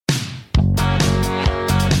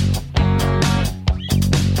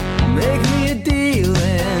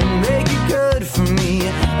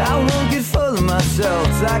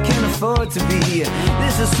for it to be.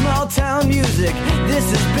 This is small town music,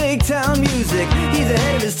 this is big town music. He's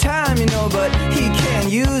ahead of his time, you know, but he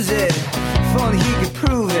can't use it. If only he could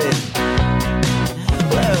prove it.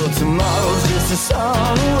 Well, tomorrow's just a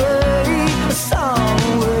song away, a song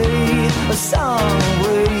away, a song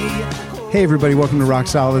away. Hey everybody, welcome to Rock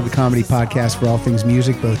Solid, the comedy podcast for all things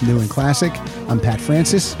music, both new and classic. I'm Pat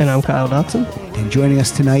Francis. And I'm Kyle Dotson. And joining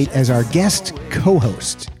us tonight as our guest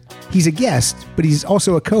co-host. He's a guest, but he's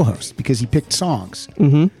also a co-host because he picked songs.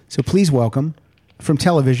 Mm-hmm. So please welcome, from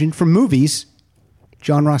television, from movies,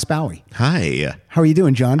 John Ross Bowie. Hi. How are you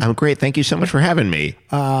doing, John? I'm great. Thank you so much for having me.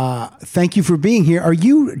 Thank you for being here. Are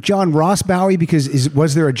you John Ross Bowie? Because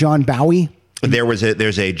was there a John Bowie?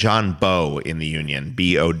 There's a John Bowe in the Union,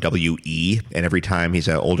 Bowe, and every time he's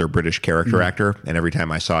an older British character actor, and every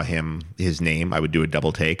time I saw his name, I would do a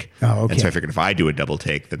double take. Oh, okay. And so I figured if I do a double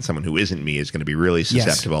take, then someone who isn't me is going to be really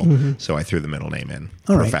susceptible. Yes. Mm-hmm. So I threw the middle name in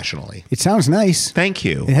professionally. It sounds nice. Thank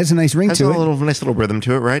you. It has a nice ring to it. Has a nice little rhythm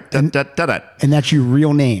to it, right? And that's your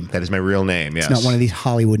real name. That is my real name. Yes. It's not one of these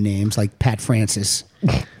Hollywood names like Pat Francis.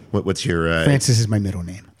 What's your Francis is my middle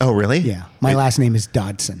name. Oh, really? Yeah. My last name is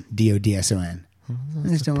Dodson, Dodson. I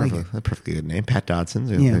just don't like it. A perfectly good name, Pat Dodson.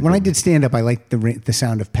 Yeah. When I did stand up, I liked the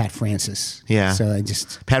sound of Pat Francis. Yeah. So I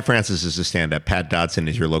just Pat Francis is a stand up. Pat Dodson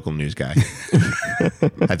is your local news guy.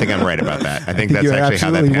 I think I'm right about that. I think that's actually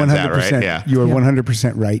how that pans out, right? Yeah. You are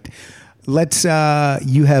 100% right. Let's.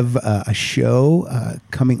 You have a show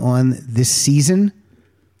coming on this season.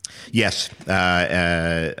 Yes,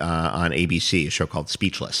 on ABC, a show called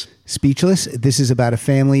Speechless. Speechless. This is about a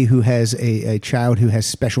family who has a child who has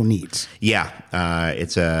special needs. Yeah,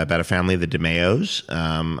 it's about a family, the DeMeos,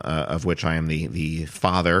 of which I am the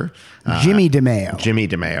father. Jimmy DeMeo. Jimmy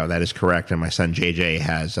DeMeo, that is correct. And my son JJ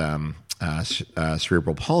has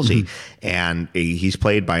cerebral palsy, and he's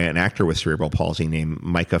played by an actor with cerebral palsy named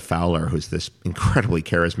Micah Fowler, who's this incredibly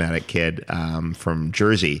charismatic kid from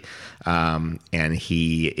Jersey, and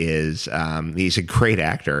he's a great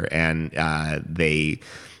actor, and they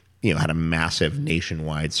had a massive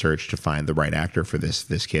nationwide search to find the right actor for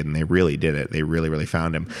this kid, and they really did it. They really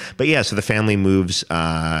found him. But yeah, so the family moves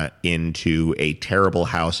into a terrible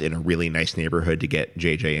house in a really nice neighborhood to get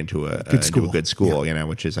JJ into a good school, yeah.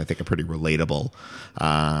 Which is, I think, a pretty relatable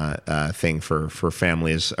thing for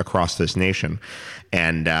families across this nation.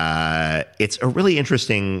 And it's a really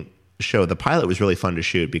interesting show. The pilot was really fun to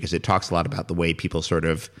shoot because it talks a lot about the way people sort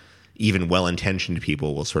of, even well-intentioned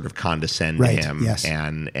people, will sort of condescend to him. Yes.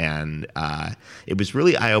 And it was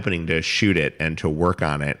really eye-opening to shoot it and to work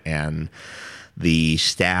on it. And the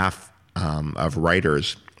staff of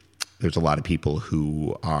writers, there's a lot of people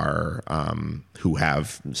who are who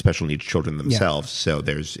have special needs children themselves. So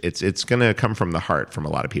it's going to come from the heart from a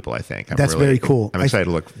lot of people, I think. That's very cool. I'm excited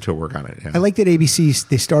to work on it. Yeah. I like that ABC,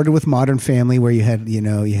 they started with Modern Family, where you had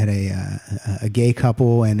a gay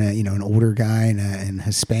couple and an older guy and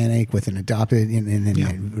Hispanic with an adopted,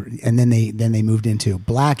 and then they moved into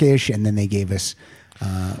Blackish, and then they gave us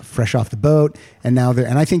Fresh Off the Boat, and now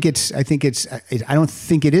I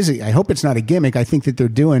hope it's not a gimmick. I think that they're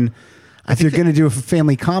doing. If you're going to do a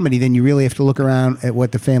family comedy, then you really have to look around at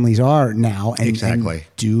what the families are now and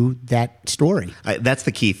do that story. That's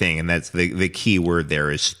the key thing, and that's the key word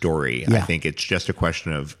there is story. Yeah. I think it's just a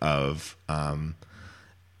question of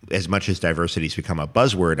as much as diversity has become a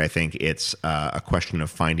buzzword, I think it's a question of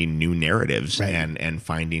finding new narratives and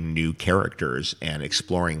finding new characters and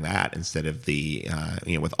exploring that instead of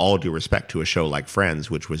with all due respect to a show like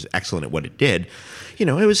Friends, which was excellent at what it did. It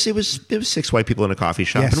was 6 white people in a coffee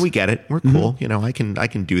shop, yes. and we get it. We're cool. I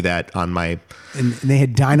can do that on my. And they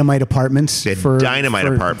had dynamite apartments. For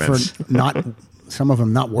not. Some of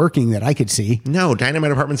them not working that I could see. No,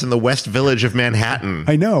 dynamite apartments in the West Village of Manhattan.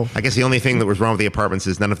 I know. I guess the only thing that was wrong with the apartments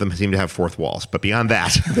is none of them seemed to have fourth walls. But beyond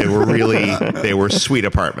that, they were sweet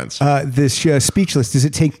apartments. This Speechless, does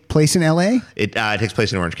it take place in L.A.? It takes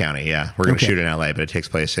place in Orange County, yeah. We're going to shoot in L.A., but it takes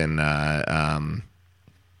place in...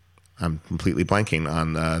 I'm completely blanking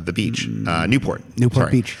on the beach. Newport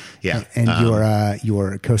Beach. Yeah. And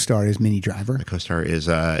your co-star is Minnie Driver. My co-star is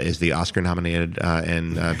the Oscar-nominated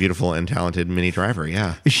and beautiful and talented Minnie Driver.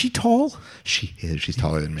 Yeah. Is she tall? She is. She's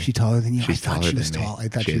taller than me. She's taller than you. She's taller than me. Tall. I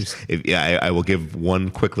thought she was. I will give one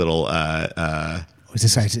quick little. Is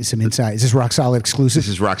this some inside? Is this Rock Solid exclusive? This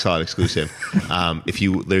is Rock Solid exclusive.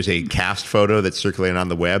 There's a cast photo that's circulating on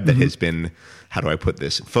the web that has been how do I put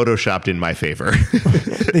this? Photoshopped in my favor.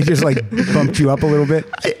 They just like bumped you up a little bit.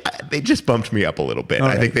 They just bumped me up a little bit. All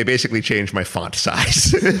right. I think they basically changed my font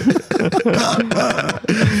size. But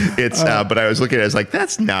I was looking at it, I was like,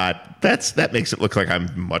 that makes it look like I'm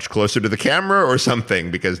much closer to the camera or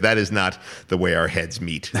something, because that is not the way our heads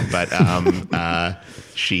meet. But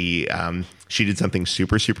she did something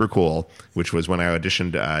super, super cool, which was when I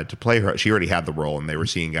auditioned to play her. She already had the role, and they were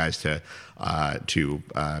seeing guys to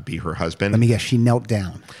be her husband. Let me guess, she knelt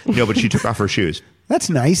down. No, but she took off her shoes. That's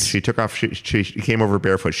nice. She took off. She came over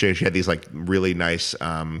barefoot. She had these like really nice.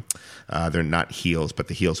 They're not heels, but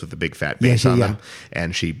the heels with the big fat base on them.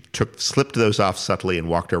 And she slipped those off subtly and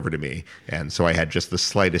walked over to me. And so I had just the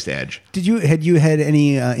slightest edge. Had you had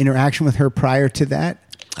any interaction with her prior to that?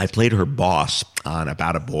 I played her boss on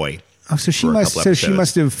About a Boy. Oh, so she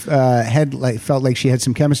must have felt like she had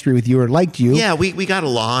some chemistry with you or liked you. Yeah, we got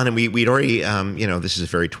along, and we'd already this is a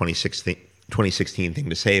very 2016 thing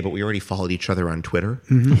to say, but we already followed each other on Twitter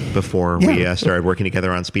before we started working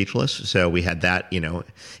together on Speechless. So we had that,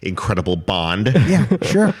 incredible bond. Yeah,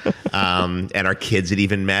 sure. And our kids had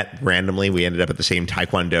even met randomly. We ended up at the same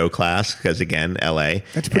Taekwondo class because, again, LA.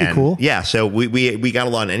 That's pretty cool. Yeah, so we got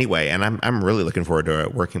along anyway, and I'm really looking forward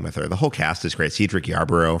to working with her. The whole cast is great. Cedric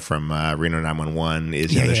Yarborough from Reno 911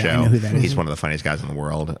 is in the show. I know who that is. He's one of the funniest guys in the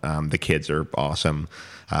world. The kids are awesome.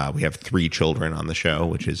 We have 3 children on the show,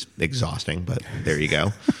 which is exhausting, but there you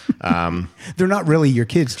go. They're not really your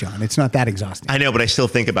kids, John. It's not that exhausting. I know, but I still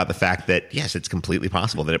think about the fact that, yes, it's completely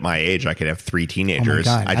possible that at my age I could have 3 teenagers.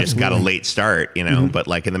 Oh my God, I just got a late start, but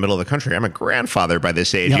like in the middle of the country, I'm a grandfather by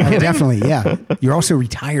this age. Yeah, definitely, yeah. You're also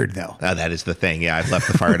retired, though. That is the thing. Yeah, I've left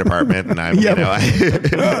the fire department, and I'm,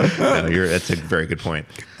 that's a very good point.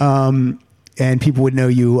 And people would know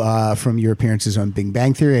you from your appearances on Big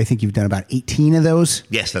Bang Theory. I think you've done about 18 of those.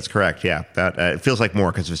 Yes, that's correct. Yeah, that it feels like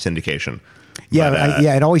more because of syndication. Yeah, but,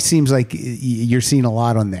 it always seems like you're seeing a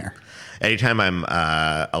lot on there. Anytime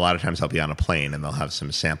a lot of times I'll be on a plane and they'll have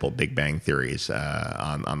some sample Big Bang Theories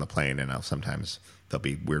on the plane, and sometimes there'll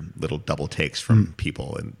be weird little double takes from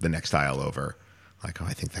people in the next aisle over. Like,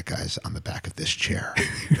 I think that guy's on the back of this chair.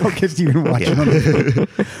 Because you can watch him on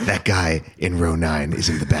that guy in row 9 is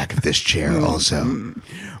in the back of this chair also.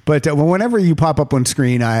 But whenever you pop up on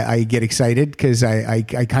screen, I get excited because I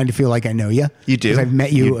kind of feel like I know you. You do? Because I've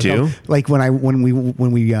met you. You do? Like when we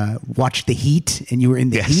watched The Heat and you were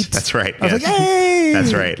in The Heat. Yes, that's right. I was like, hey!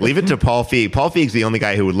 That's right. Leave it to Paul Feig. Paul Feig's the only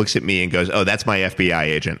guy who looks at me and goes, oh, that's my FBI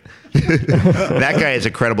agent. That guy is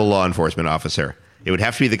a credible law enforcement officer. It would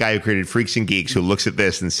have to be the guy who created Freaks and Geeks who looks at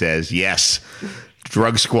this and says, yes,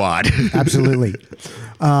 Drug Squad. Absolutely.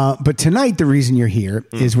 But tonight, the reason you're here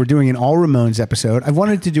is we're doing an All Ramones episode. I've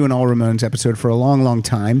wanted to do an All Ramones episode for a long, long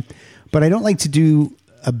time, but I don't like to do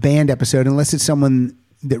a band episode unless it's someone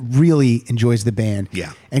that really enjoys the band.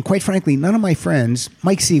 Yeah. And quite frankly, none of my friends,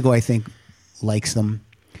 Mike Siegel, I think, likes them.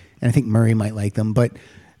 And I think Murray might like them. But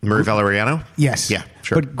Murray Valeriano? Yes. Yeah,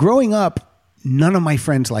 sure. But growing up, none of my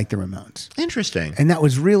friends liked the Ramones. Interesting. And that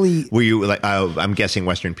was really... Were you like? I'm guessing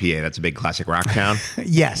Western PA. That's a big classic rock town.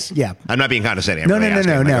 Yes. Yeah. I'm not being condescending. No. Okay, it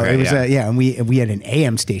was and we had an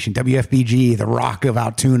AM station, WFBG, the Rock of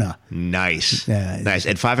Altoona. Nice. Nice.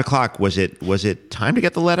 At 5:00, was it time to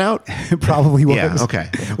get the let out? It probably was. Yeah.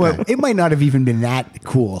 Okay. Well, it might not have even been that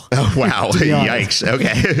cool. Oh wow! Yikes.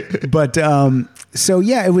 Okay. But so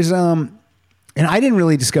yeah, it was. And I didn't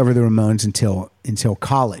really discover the Ramones until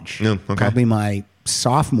college. Okay. Probably my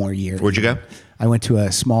sophomore year. Where'd you go? I went to a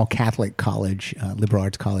small Catholic college, liberal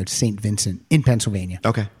arts college, St. Vincent in Pennsylvania.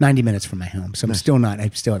 Okay. 90 minutes from my home. So Nice. I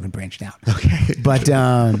still haven't branched out. Okay. But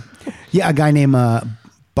a guy named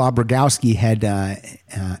Bob Rogowski had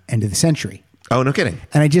End of the Century. Oh, no kidding.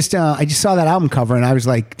 And I just saw that album cover and I was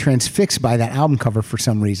like transfixed by that album cover for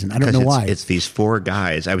some reason. I don't know why. It's these 4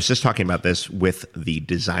 guys. I was just talking about this with the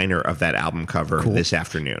designer of that album cover this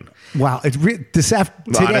afternoon. Wow. It's today.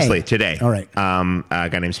 Honestly, today. All right. A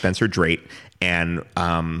guy named Spencer Drake. And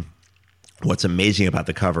what's amazing about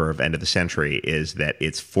the cover of End of the Century is that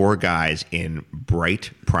it's 4 guys in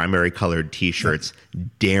bright primary colored T-shirts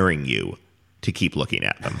daring you to keep looking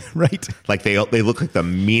at them. Right. Like they look like the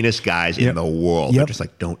meanest guys in the world. Yep. They're just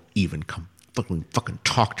like, don't even come fucking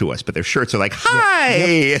talk to us. But their shirts are like, hi.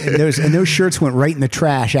 Yep. And those shirts went right in the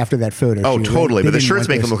trash after that photo. Oh, shoot. totally. They But the didn't shirts want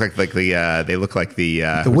make this. them look like they look like the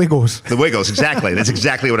Wiggles. The Wiggles, exactly. That's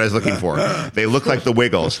exactly what I was looking for. They look like the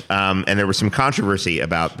Wiggles. And there was some controversy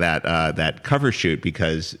about that cover shoot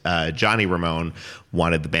because Johnny Ramone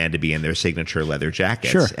wanted the band to be in their signature leather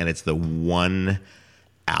jackets. Sure. And it's the one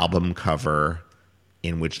album cover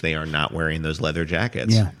in which they are not wearing those leather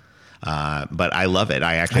jackets. Yeah. But I love it.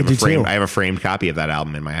 I actually I do too. I have a framed copy of that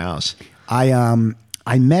album in my house.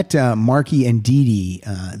 I met Marky and Dee Dee.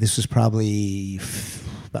 This was probably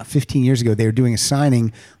about 15 years ago. They were doing a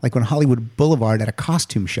signing like on Hollywood Boulevard at a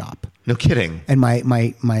costume shop. No kidding. And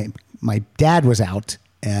my dad was out.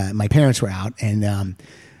 My parents were out, and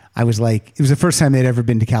I was like, it was the first time they'd ever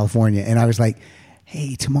been to California, and I was like,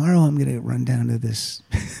 hey, tomorrow I'm going to run down to this,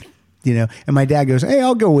 And my dad goes, hey,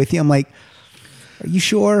 I'll go with you. I'm like, are you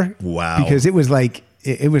sure? Wow. Because it was like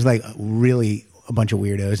really a bunch of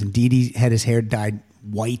weirdos, and Dee Dee had his hair dyed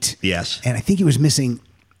white. Yes. And I think he was missing,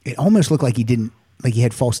 it almost looked like he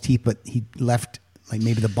had false teeth, but he left like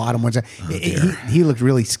maybe the bottom ones. He looked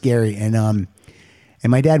really scary. And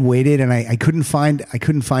my dad waited, and I couldn't find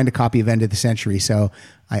a copy of End of the Century. So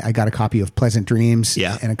I got a copy of Pleasant Dreams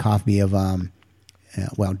and a copy of,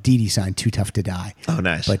 Dee Dee signed Too Tough to Die. Oh,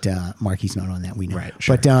 nice. But Marky's not on that, we know. Right,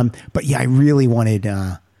 sure. But yeah, I really wanted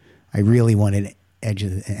End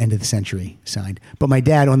of the Century signed. But my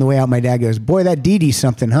dad, on the way out, my dad goes, boy, that Dee Dee's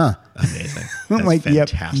something, huh? Amazing. I'm like,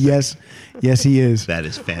 fantastic. Yep, yes, he is. That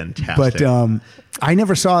is fantastic. But I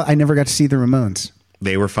never got to see the Ramones.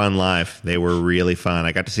 They were fun live. They were really fun.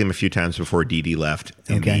 I got to see them a few times before Dee Dee left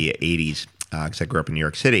in the 80s. Because I grew up in New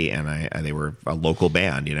York City, and they were a local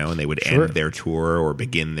band, and they would end their tour or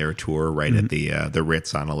begin their tour right at the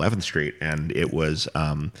Ritz on 11th Street, and it was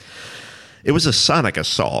a sonic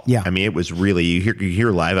assault. Yeah, I mean, it was really you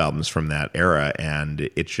hear live albums from that era, and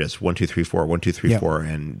it's just 1 2 3 4 1 2 3 4,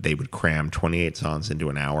 and they would cram 28 songs into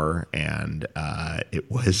an hour, and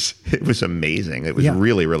it was amazing. It was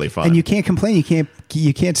really, really fun, and you can't complain.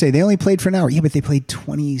 You can't say they only played for an hour. Yeah, but they played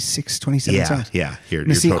 26, 27 songs. Yeah, you're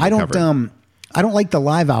totally covered. I don't like the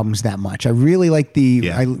live albums that much. I really like the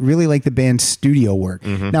band's studio work.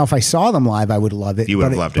 Mm-hmm. Now, if I saw them live, I would love it. You would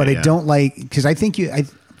have loved it. But I don't like, because I think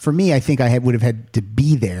for me, I think I would have had to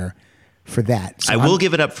be there for that. So I will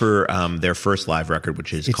give it up for their first live record,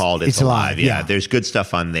 which is called It's Alive. Yeah, there's good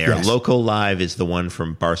stuff on there. Yes. Local Live is the one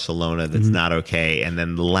from Barcelona that's not okay. And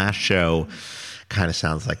then the last show kind of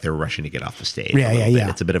sounds like they're rushing to get off the stage. Yeah.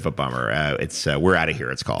 It's a bit of a bummer. It's We're Out of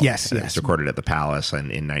Here, it's called. Yes. It's recorded at the Palace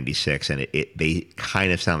in 96, and they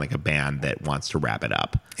kind of sound like a band that wants to wrap it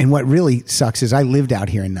up. And what really sucks is I lived out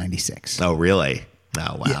here in 96. Oh, really?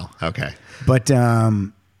 Oh, wow. Yeah. Okay. But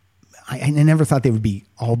I never thought they would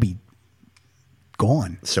all be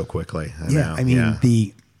gone so quickly. I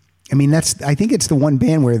think it's the one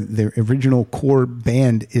band where the original core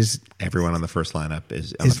band is everyone on the first lineup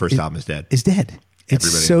on the first album is dead. It's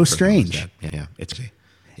Everybody so strange. Yeah, it's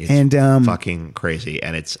fucking crazy,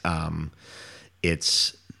 and it's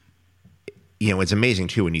amazing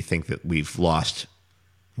too when you think that we've lost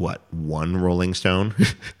one Rolling Stone.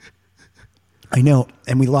 I know,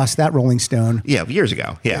 and we lost that Rolling Stone. Yeah, years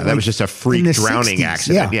ago. Yeah, that was just a freak drowning 60s,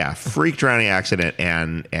 accident. Yeah, freak drowning accident,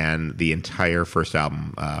 and the entire first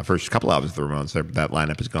album, first couple albums of the Ramones, that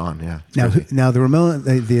lineup is gone. Yeah. Now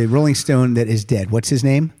the Rolling Stone that is dead. What's his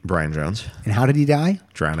name? Brian Jones. And how did he die?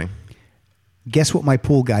 Drowning. Guess what my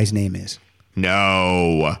pool guy's name is?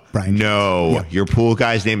 No, Brian. No, Yeah. Your pool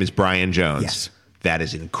guy's name is Brian Jones. Yes, that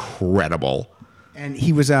is incredible. And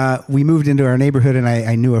he was, we moved into our neighborhood, and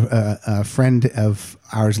I knew a friend of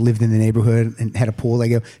ours lived in the neighborhood and had a pool. I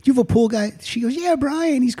go, do you have a pool guy? She goes, yeah,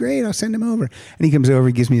 Brian, he's great. I'll send him over. And he comes over,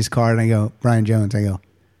 he gives me his card, and I go, Brian Jones. I go,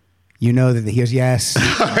 you know that? He goes, yes.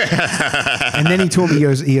 And then he told me, he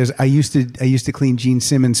goes, I used to clean Gene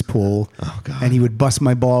Simmons' pool. Oh, God. And he would bust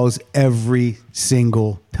my balls every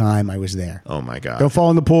single time I was there. Oh, my God. Don't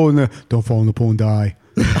fall in the pool and die.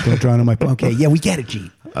 Don't drown in my pool. Okay, yeah, we get it,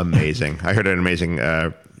 Gene. Amazing. I heard an amazing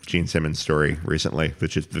Gene Simmons story recently,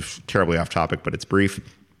 which is terribly off topic, but it's brief.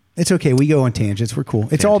 It's okay. We go on tangents. We're cool.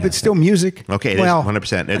 It's all, it's still music. Okay, it is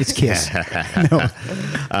 100%. It's Kiss. No.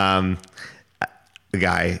 The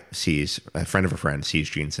guy a friend of a friend sees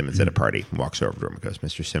Gene Simmons at a party, walks over to him and goes,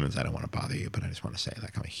 Mr. Simmons, I don't want to bother you, but I just want to say,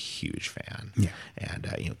 I'm a huge fan. Yeah. And,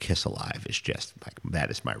 Kiss Alive is just that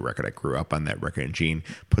is my record. I grew up on that record. And Gene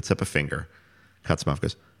puts up a finger, cuts him off,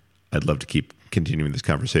 goes, I'd love to keep continuing this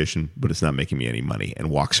conversation, but it's not making me any money, and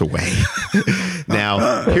walks away.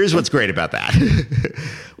 Now, here's what's great about that.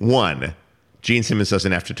 One, Gene Simmons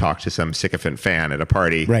doesn't have to talk to some sycophant fan at a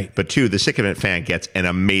party. Right. But two, the sycophant fan gets an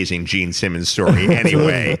amazing Gene Simmons story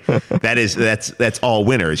anyway. That's all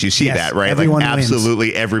winners. You see that, right? Everyone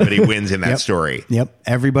absolutely wins. Everybody wins in that story. Yep.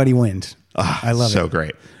 Everybody wins. I love it. So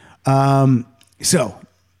great. So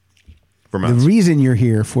Ramones. The reason you're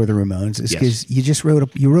here for the Ramones is because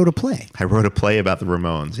you wrote a play. I wrote a play about the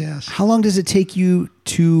Ramones, yes. How long does it take you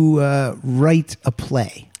to write a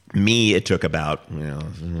play? Me, it took about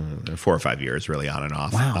 4 or 5 years, really on and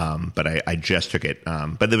off. Wow. But I just took it.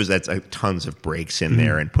 But that's tons of breaks in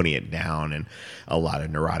there and putting it down, and a lot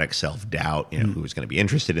of neurotic self-doubt. Who was going to be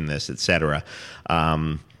interested in this, et cetera.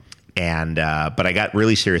 But I got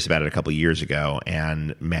really serious about it a couple of years ago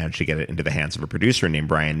and managed to get it into the hands of a producer named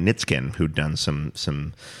Brian Nitzkin,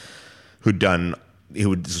 he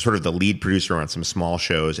was sort of the lead producer on some small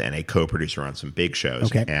shows and a co-producer on some big shows.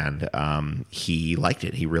 Okay. And he liked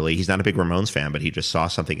it. He's not a big Ramones fan, but he just saw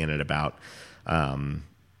something in it about a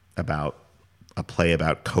play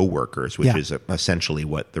about coworkers, which is essentially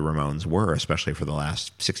what the Ramones were, especially for the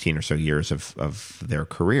last 16 or so years of their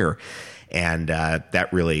career. And that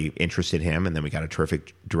really interested him. And then we got a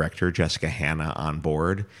terrific director, Jessica Hanna, on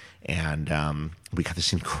board. And we got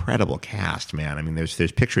this incredible cast, man. I mean,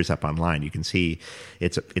 there's pictures up online. You can see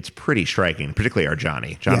it's pretty striking, particularly our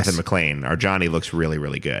Jonathan McClain. Our Johnny looks really,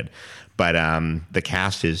 really good. But the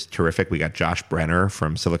cast is terrific. We got Josh Brenner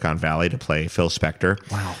from Silicon Valley to play Phil Spector.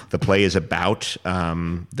 Wow. The play is about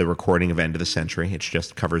the recording of End of the Century. It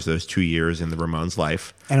just covers those 2 years in the Ramones'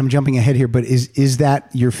 life. And I'm jumping ahead here, but is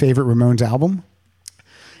that your favorite Ramones album?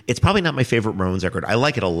 It's probably not my favorite Ramones record. I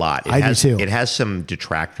like it a lot. I do too. It has some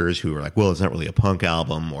detractors who are like, well, it's not really a punk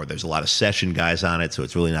album, or there's a lot of session guys on it, so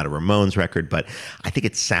it's really not a Ramones record. But I think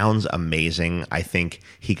it sounds amazing. I think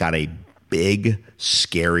he got a big,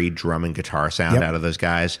 scary drum and guitar sound out of those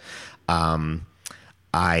guys.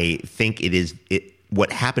 I think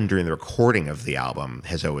what happened during the recording of the album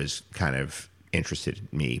has always kind of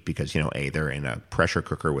interested me because, they're in a pressure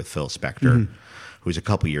cooker with Phil Spector, who's a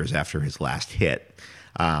couple years after his last hit.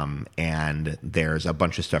 And there's a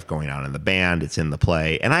bunch of stuff going on in the band. It's in the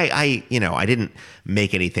play. And I didn't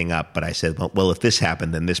make anything up, but I said, well, if this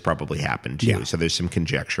happened, then this probably happened too. Yeah. So there's some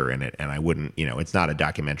conjecture in it. And I wouldn't, it's not a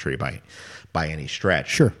documentary by any stretch.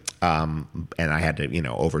 Sure. And I had to,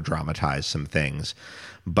 over dramatize some things.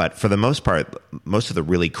 But for the most part, most of the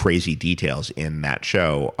really crazy details in that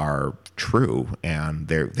show are true. And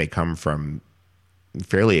they come from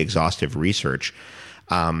fairly exhaustive research.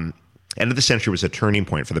 End of the Century was a turning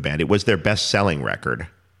point for the band. It was their best-selling record.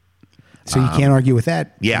 So you can't argue with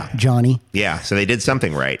that, Johnny. Yeah, so they did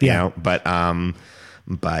something right,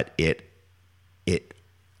 But it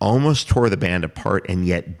almost tore the band apart and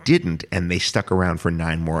yet didn't, and they stuck around for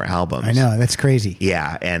 9 more albums. I know, that's crazy.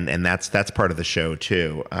 Yeah, and that's part of the show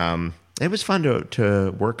too. It was fun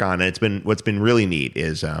to work on. And what's been really neat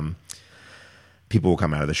is people will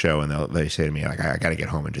come out of the show and they say to me like, I got to get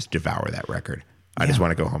home and just devour that record. I just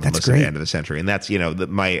want to go home and listen to the End of the Century. And that's,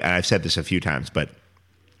 I've said this a few times, but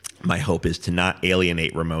my hope is to not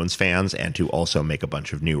alienate Ramones fans and to also make a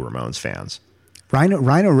bunch of new Ramones fans.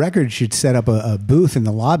 Rhino Records should set up a booth in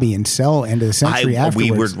the lobby and sell End of the Century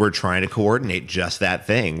afterwards. We're trying to coordinate just that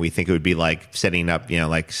thing. We think it would be like setting up,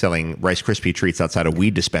 like selling Rice Krispie treats outside a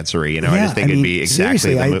weed dispensary. I just think it'd be exactly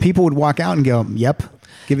seriously, people would walk out and go, yep.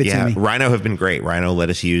 Give it to me. Rhino have been great. Rhino let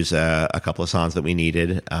us use a couple of songs that we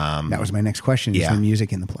needed. That was my next question. Is there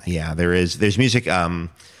music in the play? Yeah, there's music.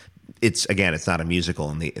 It's not a musical,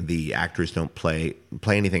 and the actors don't play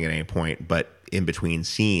anything at any point. But in between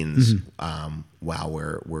scenes, while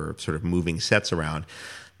we're sort of moving sets around,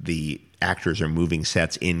 the actors are moving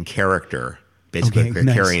sets in character. Basically, they're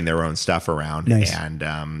carrying their own stuff around,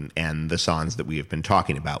 and the songs that we have been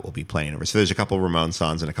talking about will be playing over. So there's a couple of Ramones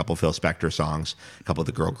songs and a couple of Phil Spector songs, a couple of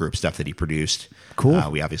the girl group stuff that he produced. Cool.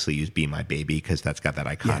 We obviously use "Be My Baby" because that's got that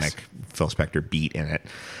iconic Phil Spector beat in it.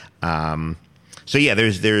 So yeah,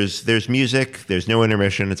 there's music. There's no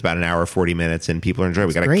intermission. It's about an hour 40 minutes, and people are enjoying.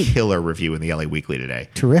 We got a killer review in the LA Weekly today.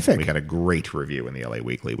 Terrific. We got a great review in the LA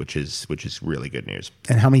Weekly, which is really good news.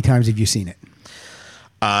 And how many times have you seen it?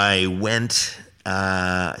 I went,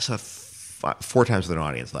 I saw 4 times with an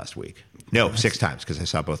audience last week. No, 6 times because I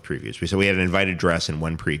saw both previews. So we had an invited dress in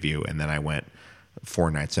one preview, and then I went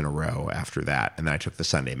 4 nights in a row after that, and then I took the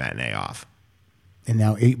Sunday matinee off. And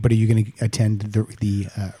now, but are you going to attend the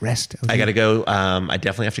rest? I got to go. I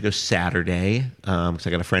definitely have to go Saturday because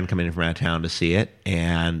I got a friend coming in from out of town to see it,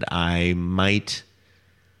 and I might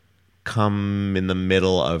come in the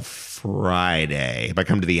middle of Friday. If I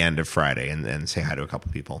come to the end of Friday and say hi to a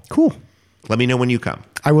couple people. Cool. Let me know when you come.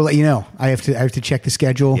 I will let you know. I have to check the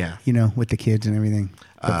schedule. Yeah. With the kids and everything.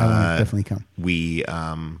 But I will definitely come. We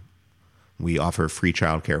offer free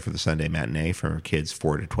childcare for the Sunday matinee for kids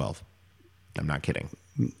 4 to 12. I'm not kidding.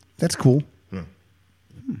 That's cool.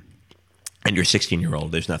 And your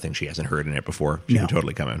 16-year-old, there's nothing she hasn't heard in it before. She can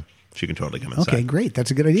totally come in. She can totally come inside. Okay, great.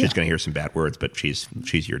 That's a good idea. She's going to hear some bad words, but she's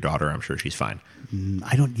your daughter. I'm sure she's fine.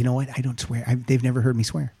 I don't. You know what? I don't swear. They've never heard me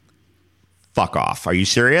swear. Fuck off. Are you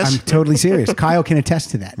serious? I'm totally serious. Kyle can attest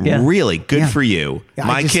to that. Yeah. Really? Good Yeah. for you. Yeah,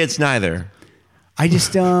 My kids neither. I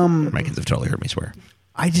just My kids have totally heard me swear.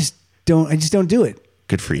 I just don't do it.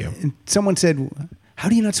 Good for you. And someone said, "How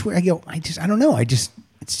do you not swear?" I go, I don't know. I just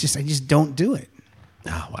don't do it.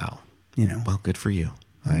 Oh, wow. You know. Well, good for you.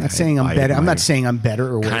 I'm not saying I'm better. I'm not saying I'm better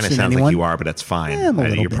or worse Kind of than sounds anyone. like you are, but that's fine. Yeah, I'm a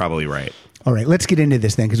little You're bit. probably right. All right, let's get into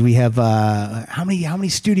this then because we have how many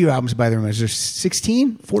studio albums by the way? Is there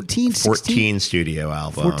 16, 14, 16? 14 studio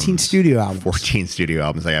albums. 14 studio albums. 14 studio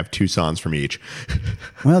albums. I have 2 songs from each.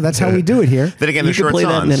 Well, that's how we do it here. Then again, You they're could short play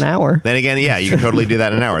that songs. in an hour. Then again, yeah, you can totally do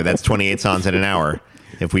that in an hour. That's 28 songs in an hour.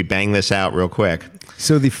 If we bang this out real quick.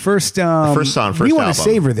 So the first song, we first want to album.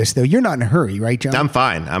 savor this though. You're not in a hurry, right, John? I'm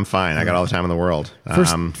fine. I got all the time in the world.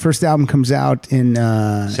 First album comes out in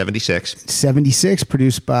 76. 76,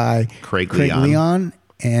 produced by Craig Leon,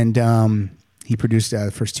 and he produced the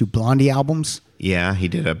first 2 Blondie albums. Yeah, he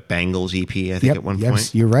did a Bangles EP, I think, at one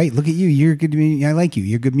point. You're right. Look at you. You're good. I like you.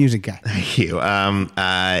 You're a good music guy. Thank you.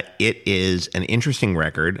 It is an interesting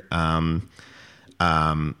record,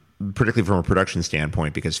 particularly from a production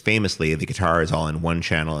standpoint, because famously the guitar is all in one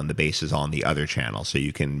channel and the bass is all in the other channel. So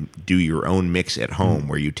you can do your own mix at home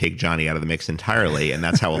where you take Johnny out of the mix entirely. And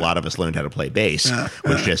that's how a lot of us learned how to play bass,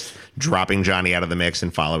 was just dropping Johnny out of the mix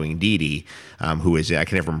and following Dee Dee, who is, I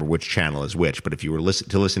can never remember which channel is which, but if you were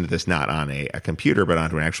to listen to this not on a computer, but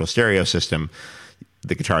onto an actual stereo system,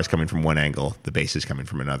 the guitar is coming from one angle, the bass is coming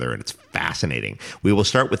from another, and it's fascinating. We will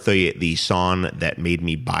start with the song that made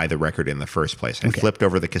me buy the record in the first place. I flipped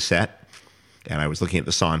over the cassette, and I was looking at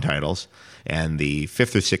the song titles, and the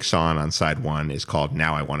 5th or 6th song on side 1 is called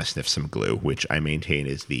Now I Want to Sniff Some Glue, which I maintain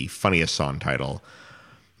is the funniest song title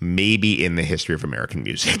maybe in the history of American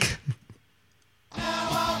music.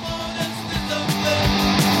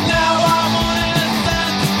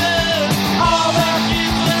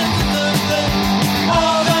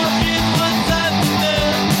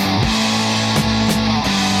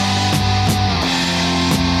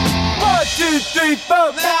 Three, four.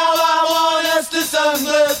 Now I want us to some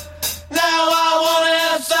glue. Now I want to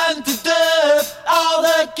have something to do. All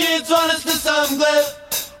the kids want us to some glue.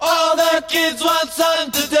 All the kids want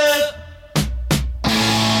something to do.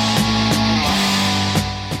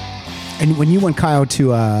 And when you want Kyle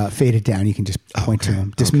to fade it down, you can just point to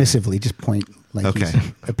him dismissively. Just point like he's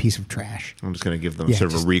a piece of trash. I'm just going to give them Yeah, sort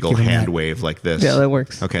of a just regal give them hand that. wave like this. Yeah, that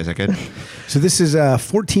works. Okay, is that good? So this is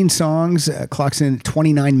 14 songs, clocks in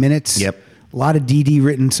 29 minutes. Yep. A lot of DD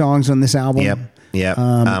written songs on this album. Yep.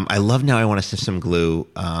 I love Now I Want to Sniff Some Glue.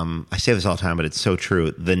 I say this all the time, but it's so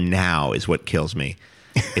true. The now is what kills me.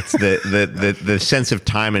 It's the sense of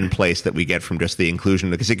time and place that we get from just the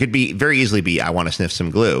inclusion, because it could be very easily be I want to sniff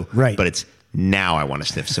some glue, right? But it's now I want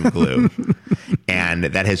to sniff some glue, and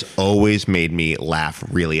that has always made me laugh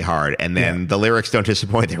really hard. And then the lyrics don't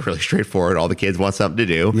disappoint; they're really straightforward. All the kids want something to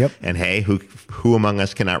do, yep. And hey, who among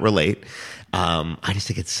us cannot relate? I just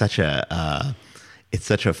think it's such a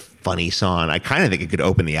funny song. I kind of think it could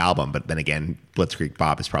open the album, but then again, Blitzkrieg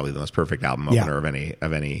Bop is probably the most perfect album opener of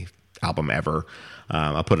any album ever.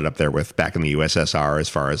 I'll put it up there with Back in the USSR as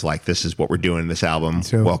far as like, this is what we're doing in this album.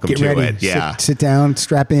 So welcome get to ready. it. Yeah. Sit down,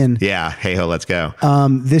 strap in. Yeah. Hey ho, let's go.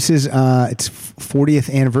 This is it's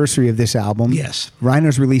 40th anniversary of this album. Yes.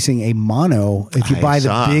 Rhino's releasing a mono. If you buy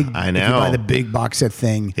the big box set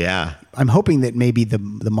thing. Yeah. I'm hoping that maybe the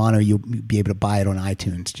mono you'll be able to buy it on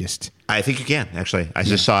iTunes. I think you can actually. I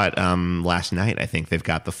just saw it last night. I think they've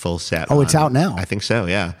got the full set. Oh, it's out now. I think so.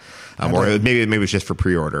 Yeah. Or maybe it's just for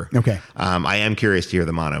pre-order. Okay. I am curious to hear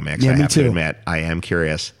the mono mix. Yeah, I me have too. to admit, I am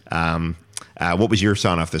curious. What was your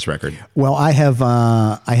song off this record? Well, I have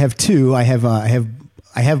two. I have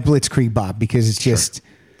Blitzkrieg Bop because it's just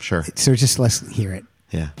Sure. So just let's hear it.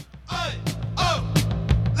 Yeah. Let's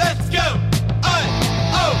go.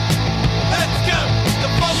 Let's go. The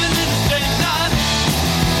falling in the straight line.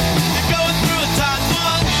 You're going through a tight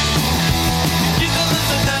one. You don't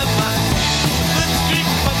listen to mine. Let's keep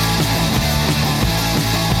up.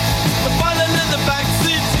 The falling in the back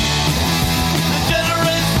seat. The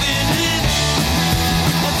generates the heat.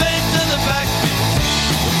 I'll take to the back beat.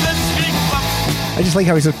 Let's keep up. I just like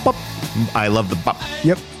how he says bop. I love the bop.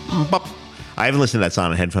 Yep. Bop. I haven't listened to that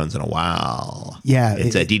song on headphones in a while. Yeah,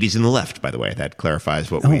 It's Dee Dee's in the left, by the way. That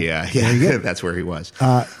clarifies what that's where he was.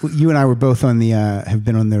 You and I were both on the have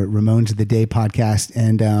been on the Ramones of the Day podcast,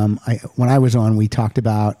 and when I was on, we talked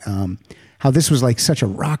about how this was like such a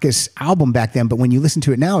raucous album back then, but when you listen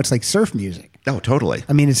to it now, it's like surf music. Oh, totally.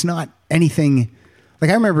 I mean, it's not anything. Like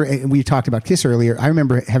I remember we talked about Kiss earlier. I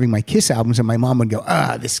remember having my Kiss albums, and my mom would go,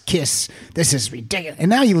 this Kiss, this is ridiculous. And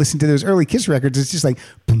now you listen to those early Kiss records, it's just like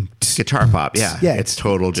boom, tss, guitar pop. Yeah, Yeah, it's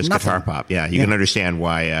total just nothing. guitar pop. Yeah, you can understand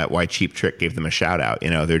why Cheap Trick gave them a shout out.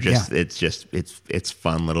 They're just it's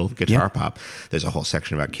fun little guitar pop. There's a whole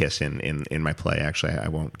section about Kiss in my play. Actually, I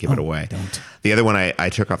won't give it away. Don't. The other one I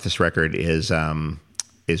took off this record is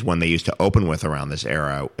one they used to open with around this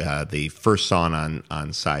era. The first song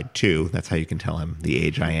on side 2. That's how you can tell him the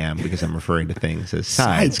age I am, because I'm referring to things as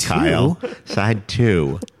sides. Side Kyle, 2? side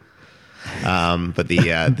 2. But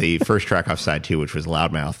the first track off side 2, which was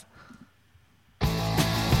Loudmouth.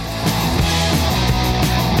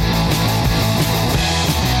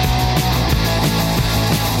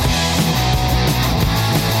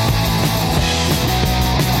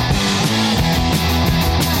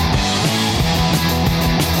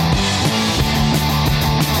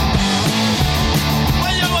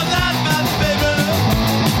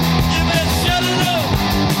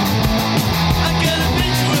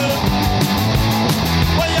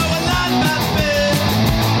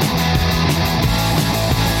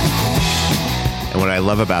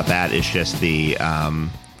 Love about that is just the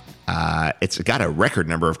it's got a record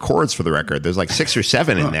number of chords for the record. There's like 6 or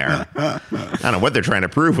 7 in there. I don't know what they're trying to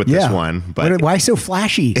prove with this one, but why so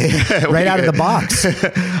flashy right out of the box?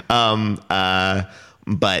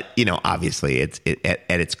 But obviously it's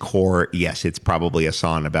at its core, yes, it's probably a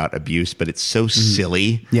song about abuse, but it's so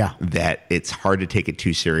silly that it's hard to take it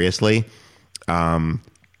too seriously. It's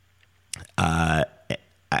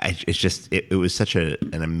just it was such an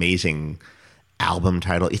amazing album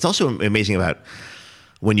title. It's also amazing about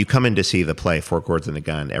when you come in to see the play Four Chords and a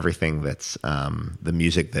Gun. Everything that's the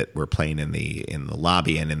music that we're playing in the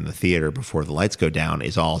lobby and in the theater before the lights go down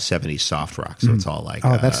is all 70s soft rock. So it's all like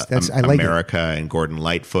that's I like America and Gordon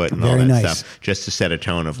Lightfoot and all that stuff, just to set a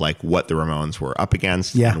tone of like what the Ramones were up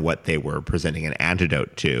against and what they were presenting an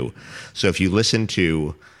antidote to. So if you listen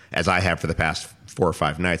to, as I have for the past 4 or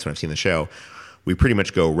 5 nights when I've seen the show, we pretty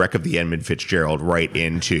much go Wreck of the Edmund Fitzgerald right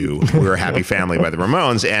into We're a Happy Family by the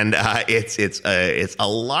Ramones. And it's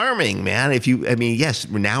alarming, man. Yes,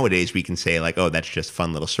 nowadays we can say like, oh, that's just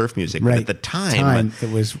fun little surf music. Right. But at the time it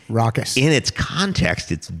was raucous. In its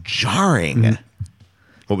context, it's jarring.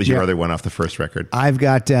 What was your other one off the first record? I've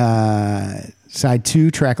got side 2,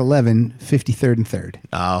 track 11, 53rd and 3rd.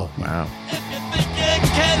 Oh, wow. If you think you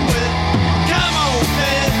can win, come on,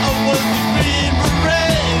 man. I was the Green Beret.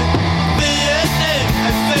 I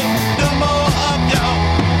think no more of your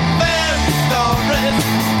fairy stories,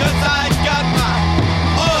 'cause I got my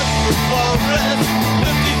own forest.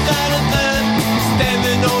 53rd and 3rd,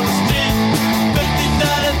 standing on the street.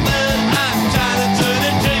 53rd and 3rd, I'm trying to turn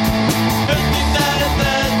a trick. 53rd and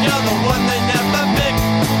 3rd, you're the one they never pick.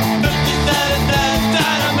 53rd and 3rd,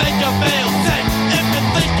 trying to make you feel sick. If you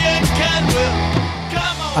think you can win,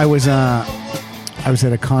 come on. I was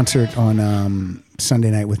at a concert on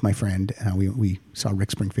Sunday night with my friend. We saw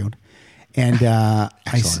Rick Springfield, and I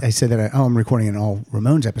said that I'm recording an all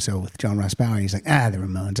Ramones episode with John Ross Bowie. And he's like, the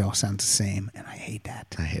Ramones all sound the same, and I hate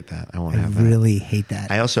that. I won't have that. I really hate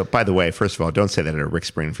that. I also, by the way, first of all, don't say that at a Rick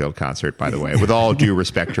Springfield concert. By the way, with all due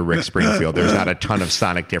respect to Rick Springfield, there's not a ton of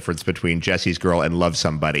sonic difference between Jesse's Girl and Love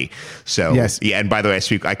Somebody. So yes. Yeah, and by the way,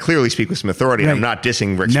 I clearly speak with some authority. And I'm not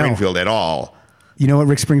dissing Rick Springfield at all. You know what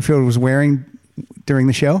Rick Springfield was wearing during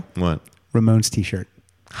the show? What? Ramones t-shirt.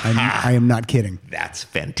 I am not kidding. That's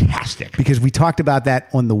fantastic. Because we talked about that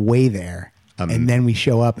on the way there, and then we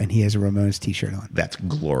show up and he has a Ramones t-shirt on. That's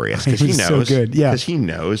glorious. It was so good. Yeah. Because he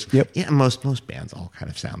knows. Yep. Yeah, most bands all kind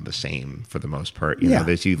of sound the same for the most part. You know,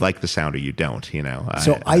 there's you like the sound or you don't,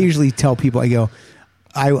 So I usually tell people, I go,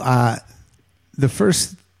 the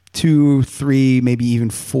first 2, 3, maybe even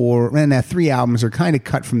 4, and 3 albums are kind of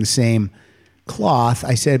cut from the same cloth.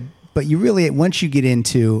 I said, but you really, once you get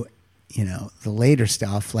into the later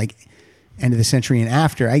stuff, like end of the century and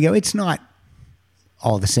after, I go, it's not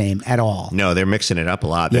all the same at all. No, they're mixing it up a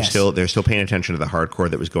lot. They're still paying attention to the hardcore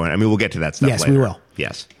that was going. I mean, we'll get to that stuff later. Yes, we will.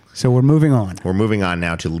 Yes. So we're moving on. We're moving on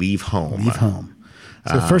now to Leave Home. Leave Home.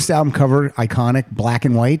 So first album cover, iconic, black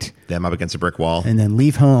and white. Them up against a brick wall. And then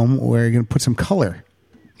Leave Home, we're going to put some color.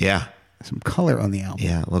 Yeah. Some color on the album.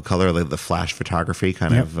 Yeah, a little color. The flash photography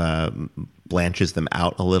kind of blanches them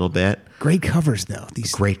out a little bit. Great covers, though.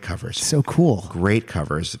 These great covers. So cool. Great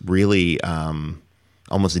covers. Really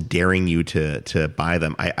almost daring you to buy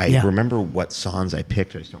them. I remember what songs I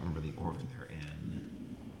picked. I just don't remember the order they're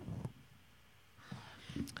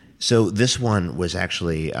in. So this one was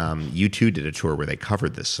actually, U2 did a tour where they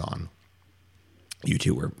covered this song.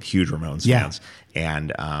 U2 were huge Ramones fans. And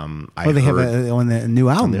they have on the new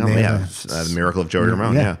album. The Miracle of Joey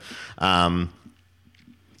Ramone, yeah.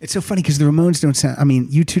 It's so funny because the Ramones don't sound,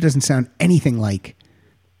 U2 doesn't sound anything like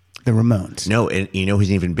the Ramones. No, and you know who's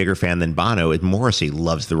an even bigger fan than Bono is Morrissey.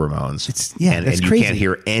 Loves the Ramones. That's and you crazy. can't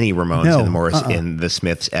hear any Ramones No, in the in the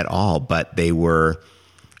Smiths at all. But they were,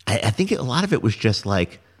 I think a lot of it was just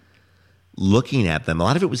like looking at them. A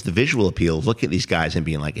lot of it was the visual appeal of looking at these guys and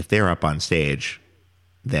being like, if they're up on stage,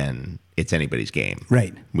 then it's anybody's game.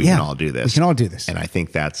 Right. We can all do this. We can all do this. And I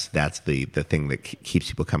think that's the thing that keeps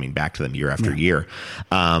people coming back to them year after year.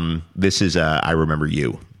 This is I Remember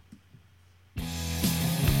You.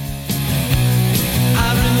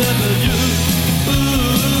 I remember you. Ooh,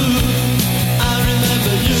 I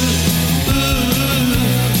remember you. Ooh,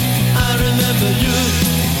 I remember you.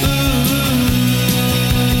 Ooh,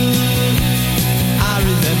 I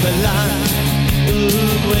remember life.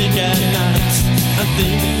 Ooh, wake at night. I'm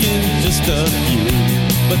thinking just of you,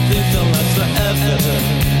 but things don't last forever.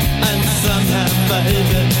 And somehow,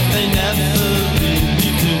 baby, they never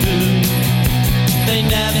really do. They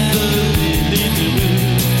never really do.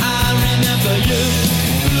 I remember you.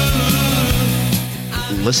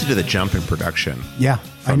 Listen to the jump in production. Yeah,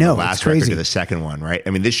 From I know. the last it's crazy. record to the second one, right?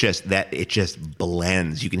 I mean, it just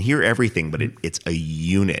blends. You can hear everything, but it's a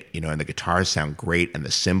unit, you know. And the guitars sound great, and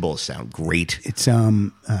the cymbals sound great. It's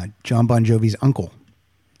John Bon Jovi's uncle,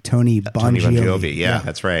 Tony Bon Tony Bon Jovi. Jovi, yeah,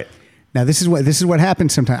 that's right. Now this is what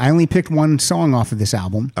happens sometimes. I only picked one song off of this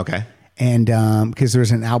album. Okay, And because there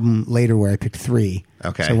was an album later where I picked 3.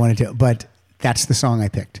 Okay. So I wanted to, but that's the song I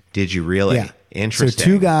picked. did you really? Yeah. Interesting. So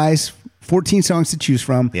 2 guys, 14 songs to choose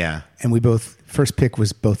from. Yeah. And we both, first pick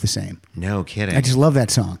was both the same. No kidding. I just love that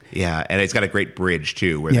song. Yeah, and it's got a great bridge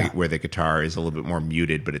too, where the guitar is a little bit more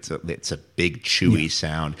muted, but it's a big chewy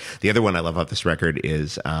sound. The other one I love about this record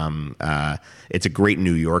is it's a great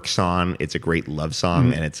New York song. It's a great love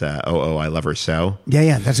song, and it's Oh I Love Her So.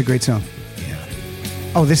 Yeah, that's a great song. Yeah.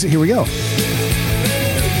 Oh, here we go.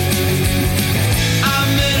 I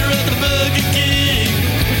met her at the Burger King.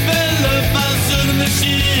 We fell in love by a soda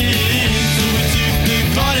machine. So we took the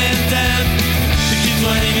car downtown. The kids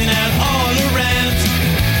were hanging out all around.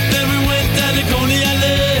 Then we went down to Coney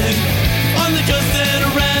Island. On the coast and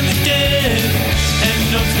around again. And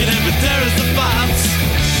nothing's gonna ever tear us apart.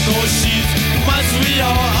 Cause she's my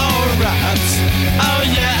sweetheart, alright. Oh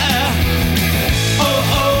yeah.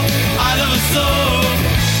 Oh, I love her so.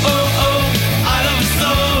 I love her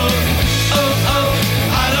so.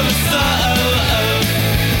 I love her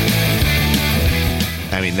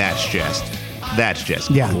so. I mean, that's just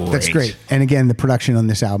Yeah, great. that's great. And again, the production on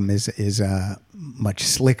this album is much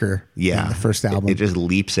slicker than the first album. It just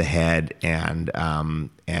leaps ahead, and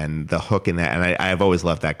the hook in that. And I've always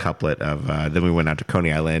loved that couplet of then we went out to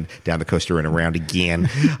Coney Island, down the coaster and around again.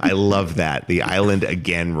 I love that. The island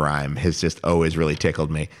again rhyme has just always really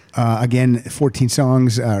tickled me. Again, 14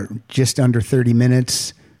 songs, just under 30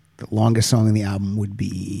 minutes. The longest song in the album would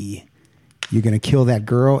be You're Gonna Kill That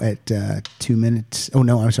Girl at 2 minutes. Oh,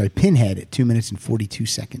 no, I'm sorry. Pinhead at 2 minutes and 42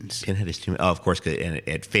 seconds. Pinhead is too. Oh, of course, and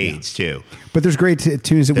it fades too. But there's great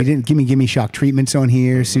tunes that we didn't. Gimme Shock Treatment's on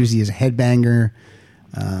here. Susie is a Headbanger.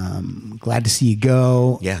 Glad to See You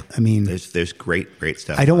Go. Yeah, I mean, there's great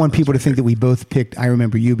stuff. I don't want on people to this think that record. we both picked I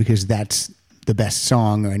Remember You because that's the best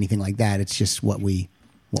song or anything like that. It's just what we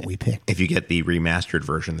picked. If you get the remastered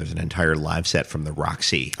version, there's an entire live set from the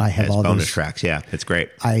Roxy. I have as all bonus those. tracks. Yeah, it's great.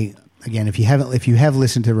 Again, if you have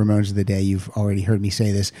listened to Ramones of the Day, you've already heard me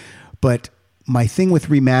say this. But my thing with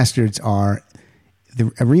remasters are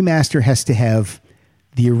a remaster has to have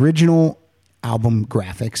the original album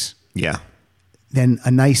graphics, Yeah. then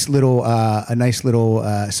some nice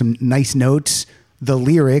notes, the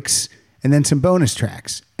lyrics, and then some bonus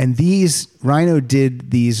tracks. And Rhino did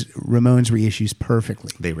these Ramones reissues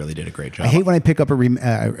perfectly. They really did a great job. I hate when I pick up a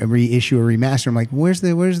reissue or remaster. I'm like, where's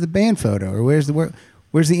the band photo or where's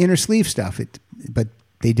the inner sleeve stuff? But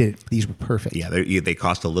they did it. These were perfect. Yeah, they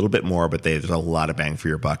cost a little bit more, but there's a lot of bang for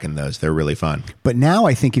your buck in those. They're really fun. But now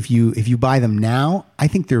I think if you buy them now, I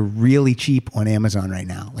think they're really cheap on Amazon right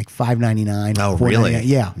now, like $5.99. Oh, $4.99. really?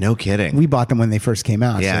 Yeah, No kidding. We bought them when they first came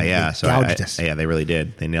out. Yeah, so yeah. they So gouged us. yeah, they really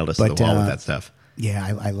did. They nailed us But, to the wall with that stuff. Yeah,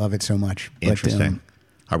 I love it so much. Interesting.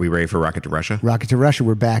 Are we ready for Rocket to Russia? Rocket to Russia,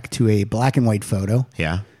 we're back to a black and white photo.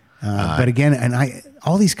 Yeah. But again,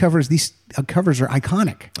 all these covers are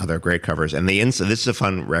iconic. Oh, they're great covers. And this is a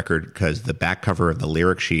fun record because the back cover of the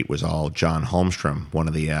lyric sheet was all John Holmstrom, one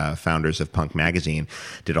of the founders of Punk Magazine,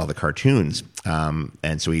 did all the cartoons.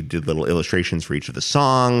 And so he did little illustrations for each of the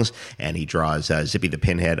songs, and he draws Zippy the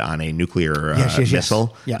Pinhead on a nuclear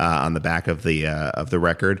missile on the back of the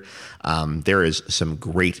record. There is some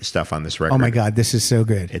great stuff on this record. Oh my God, this is so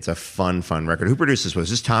good. It's a fun record. Who produced this?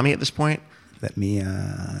 Was this Tommy at this point? Let me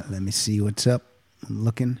see what's up. I'm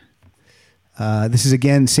looking. This is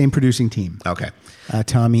again same producing team. Okay.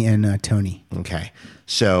 Tommy and Tony. Okay.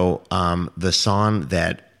 So the song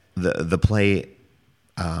that the play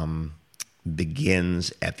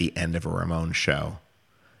begins at the end of a Ramones show,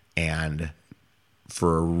 and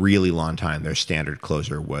for a really long time, their standard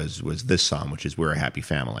closer was this song, which is "We're a Happy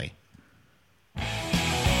Family."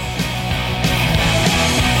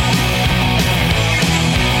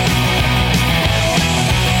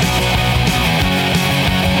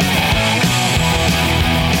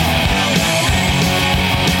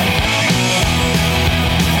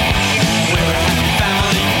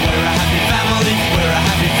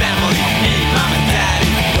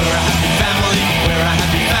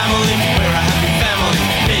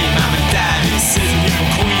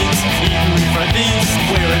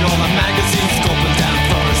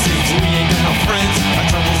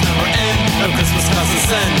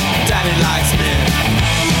 Daddy likes me.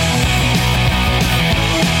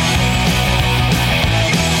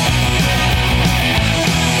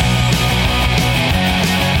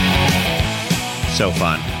 So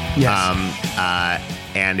fun. Yes.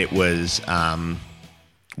 And it was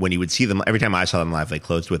when you would see them, every time I saw them live, they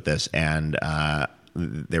closed with this. And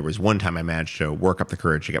there was one time I managed to work up the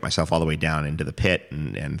courage to get myself all the way down into the pit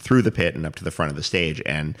and through the pit and up to the front of the stage.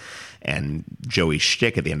 And Joey's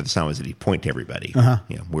shtick at the end of the song was that he'd point to everybody.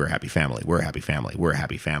 You know, we're a happy family. We're a happy family. We're a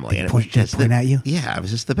happy family. And it was just point at you? Yeah, it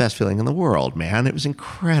was just the best feeling in the world, man. It was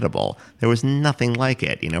incredible. There was nothing like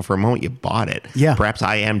it. You know, for a moment you bought it. Yeah. Perhaps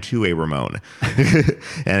I am too a Ramone.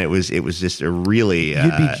 And it was just a really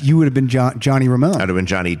You would have been Johnny Ramone. I'd have been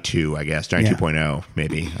Johnny 2, I guess. Johnny Yeah. 2.0,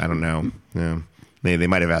 maybe. I don't know. Yeah. Maybe they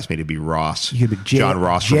might have asked me to be Ross. You could be John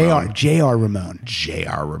Ross Ramone. J.R. Ramone.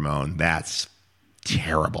 J.R. Ramone. That's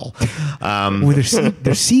terrible. Well,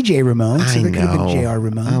 there's C.J. Ramone, so I there could have been know. J.R.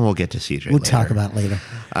 Ramone. We'll get to CJ We'll later. talk about it later.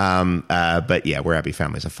 But yeah, We're Happy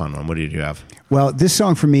Family is a fun one. What did you have? Well, this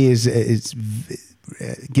song for me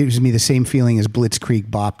gives me the same feeling as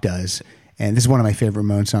Blitzkrieg Bop does. And this is one of my favorite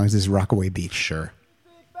Ramone songs. This is Rockaway Beach. Sure.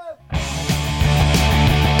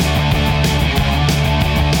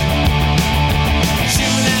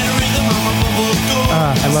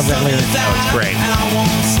 I love that lyric. Oh, it's great. And I want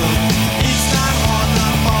some. It's not hard,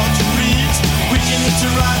 not hard to reach. Reaching it to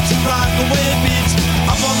Rockaway Beach.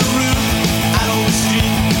 Up on the roof, out on the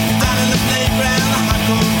street. Down in the playground, hot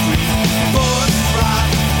concrete. Boys rock,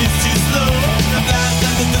 it's too slow. The blast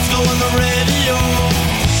and the disco on the radio.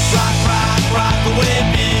 Rock, rock, Rockaway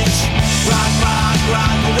Beach. Rock, rock,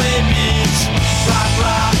 Rockaway Beach. Rock,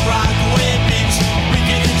 rock, Rockaway Beach.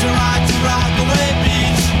 Reaching it to Rockaway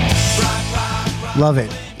Beach. Rock, rock, rock. Love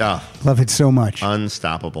it. Oh, Love it so much.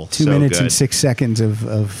 unstoppable. 2 So minutes good. and 6 seconds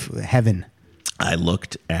of heaven. I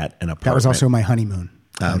looked at an apartment. That was also my honeymoon.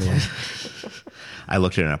 By the way. I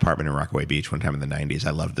looked at an apartment in Rockaway Beach one time in the 90s. I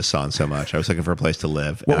loved the song so much. I was looking for a place to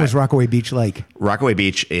live. What was Rockaway Beach like? Rockaway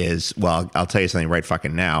Beach is, well, I'll tell you something right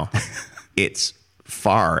fucking now. It's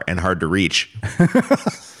far and hard to reach.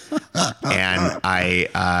 And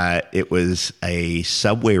it was a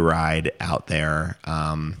subway ride out there.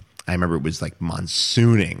 I remember it was like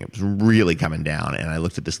monsooning. It was really coming down. And I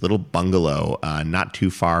looked at this little bungalow not too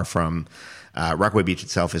far from Rockaway Beach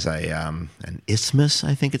itself is an isthmus,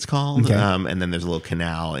 I think it's called. Okay. And then there's a little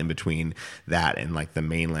canal in between that and like the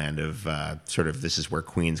mainland of sort of, this is where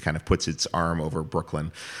Queens kind of puts its arm over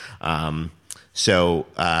Brooklyn. So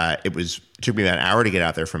it took me about an hour to get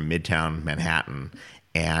out there from Midtown Manhattan.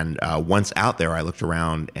 And once out there, I looked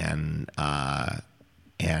around and I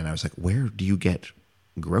was like, where do you get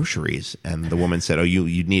groceries? And the woman said, oh,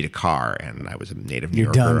 you'd need a car. And I was a native New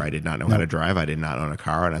You're Yorker. done. I did not know how to drive. I did not own a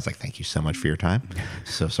car. And I was like, thank you so much for your time.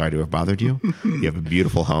 So sorry to have bothered you. You have a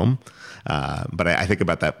beautiful home. But I think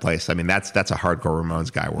about that place. I mean, that's a hardcore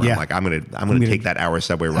Ramones guy where Yeah. I'm like, I'm gonna take that hour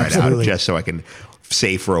subway ride Absolutely. out just so I can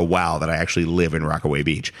say for a while that I actually live in Rockaway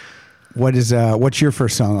Beach. What's your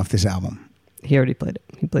first song off this album? He already played it.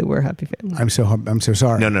 He played "We're a Happy Family." I'm so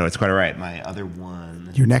sorry. No, it's quite all right. My other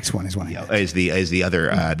one Your next one is one. is the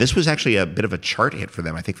other. This was actually a bit of a chart hit for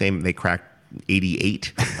them. I think they cracked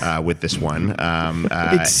 88 with this one.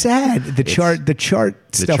 It's sad. The chart the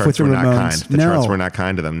stuff charts with the were Ramones. not kind. The no. charts were not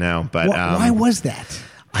kind to them. No, but Why was that?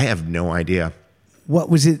 I have no idea. What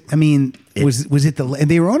was it? I mean, was it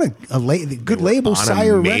they were on a good label, On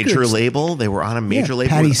Sire a major Records. label. They were on a major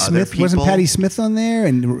label. Patti with other Smith people. wasn't Patti Smith on there,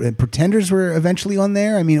 and Pretenders were eventually on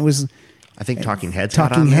there. I mean, it was. I think Talking Heads. got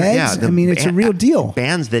Talking on there. Heads? Yeah, I mean, it's a real deal.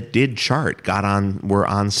 Bands that did chart were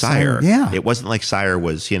on Sire. Yeah. It wasn't like Sire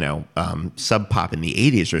was Sub Pop in the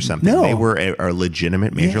 80s or something. No. They were a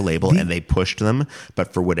legitimate major Yeah, label and they pushed them.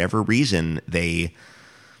 But for whatever reason, they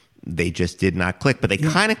they just did not click. But they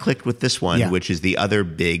kind of clicked with this one, Yeah. which is the other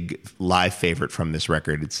big live favorite from this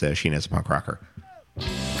record. It's Sheena's a Punk Rocker.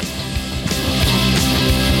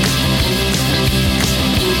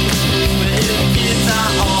 Kids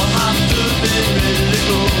are all hopped up and ready to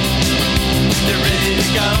go. They're ready to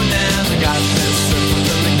go now. They got their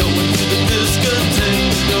circles and they're going to the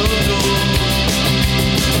discotheque to go.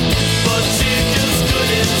 But she just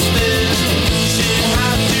couldn't stand. She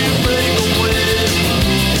had to break away.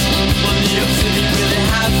 But New York City really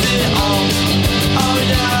has it all. Oh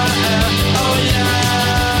yeah, oh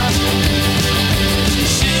yeah.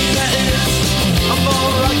 Sheena is a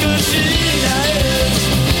ball rocker. Sheena is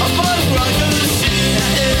a ball rocker. Sheena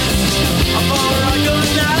is a ball rocker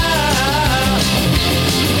now.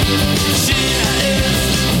 Sheena is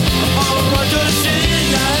a ball rocker.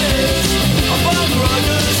 Sheena is a ball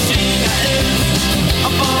rocker. Sheena is a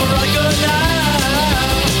ball rocker now.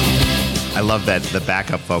 I love that the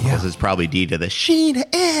backup vocals Yeah. is probably D to the Sheena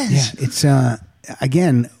is. Yeah, it's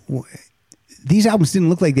again, these albums didn't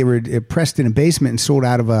look like they were pressed in a basement and sold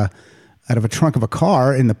out of a trunk of a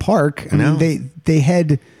car in the park. I No. mean, they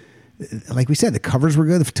had, like we said, the covers were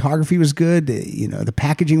good, the photography was good, the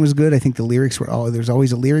packaging was good. I think the lyrics were there's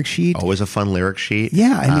always a lyric sheet. Always a fun lyric sheet.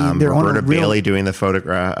 Yeah, I mean, they're on a Roberta real- Bailey doing the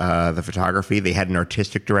the photography. They had an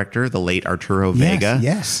artistic director, the late Arturo Vega,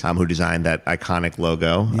 yes. who designed that iconic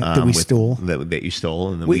logo that we stole. That you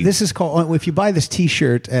stole, and then This is called. If you buy this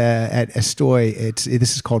T-shirt at Estoy,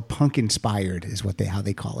 this is called Punk Inspired, is how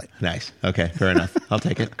they call it. Nice. Okay, fair enough. I'll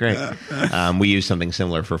take it. Great. We use something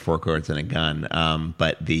similar for 4 chords and a gun,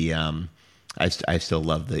 but the I still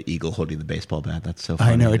love the eagle holding the baseball bat. That's so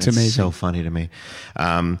funny. I know, it's amazing. So funny to me.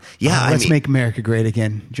 Let's make America great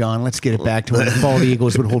again, John. Let's get it back to when the bald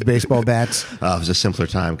eagles would hold baseball bats. Oh, it was a simpler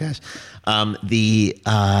time, guys.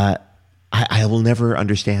 I will never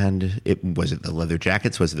understand. Was it the leather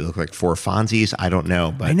jackets? Was it look like 4 Fonzies? I don't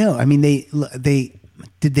know. But I know. I mean, they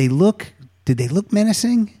did they look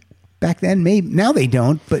menacing back then? Maybe now they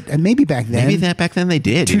don't, but maybe back then. maybe that back then they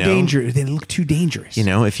did. too dangerous. They look too dangerous. You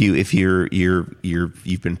know, if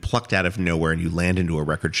you've been plucked out of nowhere and you land into a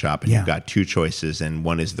record shop and Yeah. you've got 2 choices, and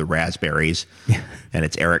one is the Raspberries, and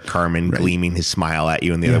it's Eric Carmen gleaming his smile at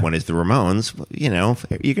you, and the other one is the Ramones. You know,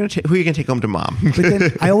 who are you going to take home to mom? But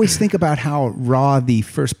then I always think about how raw the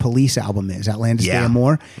first Police album is, Outlandish Day Yeah. and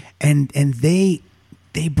More, and they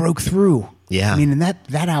broke through. Yeah. I mean, and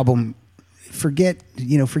that album, forget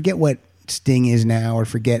what Sting is now, or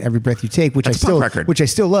forget Every Breath You Take, which That's a punk record. I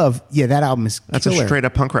still love. Yeah, that album is That's killer. a straight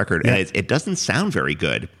up punk record, Yeah. and it doesn't sound very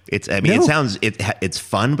good. It No. sounds it's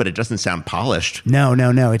fun, but it doesn't sound polished. No,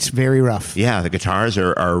 it's very rough. Yeah, the guitars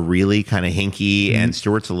are really kind of hinky, and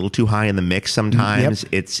Stewart's a little too high in the mix sometimes.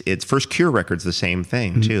 It's First Cure record's the same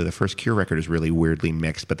thing too. The First Cure record is really weirdly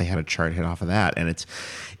mixed, but they had a chart hit off of that, and it's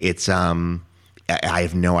I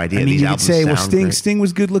have no idea. I mean, These you could albums say, well, sound great. Sting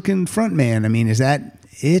was good looking front man. I mean, is that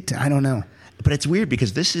it? I don't know. But it's weird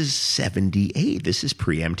because this is 78. This is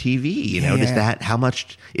pre-MTV. You know, Yeah. how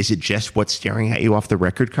much is it just what's staring at you off the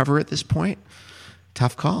record cover at this point?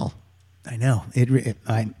 Tough call. I know it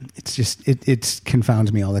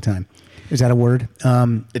confounds me all the time. Is that a word?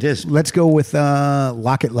 It is. Let's go with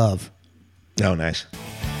Locket Love. Oh, nice.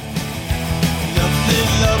 Lovely,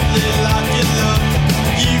 lovely, like your love.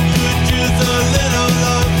 You could use a little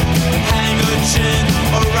love. Hang a chin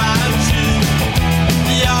around you.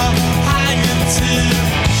 You're hanging too.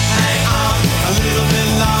 Hang on a little bit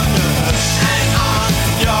longer. Hang on,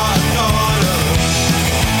 you're gonna.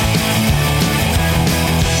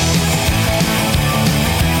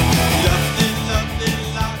 Lovely, lovely,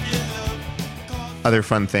 like your love. Other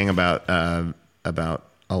fun thing about a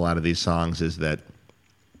lot of these songs is that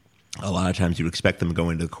a lot of times you expect them to go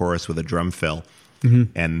into the chorus with a drum fill,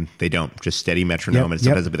 and they don't. Just steady metronome, Yep, and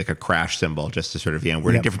sometimes it'll be like a crash cymbal, just to sort of we're in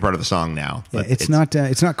a Yep. different part of the song now. Yeah, But it's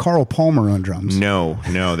not Carl Palmer on drums. No,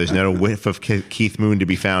 there's not a whiff of Keith Moon to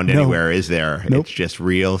be found anywhere, is there? Nope. It's just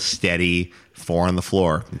real steady 4 on the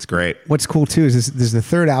floor. It's great. What's cool too is this is the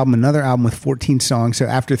third album, another album with 14 songs. So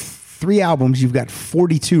after 3 albums, you've got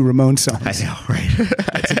 42 Ramones songs. I know, right?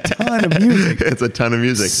 It's a ton of music. It's a ton of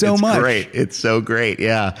music. So it's much. Great. It's so great.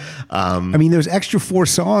 Yeah. I mean, those extra 4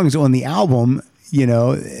 songs on the album.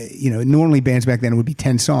 Normally bands back then would be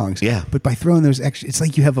 10 songs. Yeah. But by throwing those extra, it's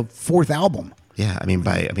like you have a 4th album. Yeah, I mean,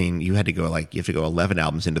 you had to go 11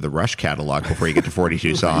 albums into the Rush catalog before you get to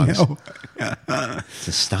 42 songs. It's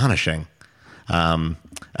astonishing.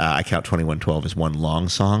 I count 2112 as one long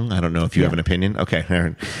song. I don't know if you have an opinion. Okay.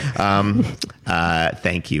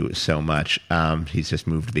 Thank you so much. He's just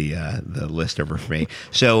moved the list over for me.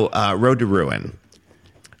 So, Road to Ruin.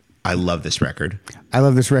 I love this record. I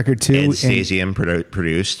love this record too. Ed And, Stasium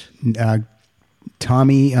produced.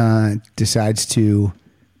 Tommy decides to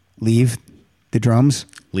leave the drums.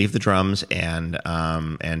 Leave the drums and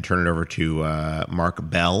turn it over to Mark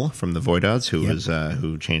Bell from the Voidods,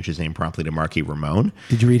 who changed his name promptly to Marky Ramone.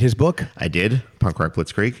 Did you read his book? I did. Punk Rock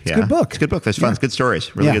Blitzkrieg. It's a good book. It's a good book. There's fun. Yeah. It's good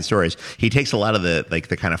stories. Really Yeah. good stories. He takes a lot of the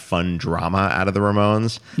kind of fun drama out of the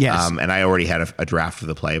Ramones. Yes. And I already had a draft of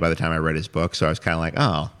the play by the time I read his book, so I was kind of like,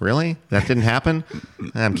 oh, really? That didn't happen?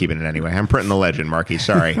 I'm keeping it anyway. I'm printing the legend, Marky.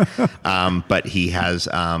 Sorry. But he has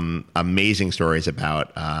amazing stories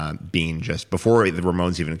about being just before the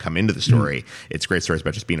Ramones even come into the story. It's great stories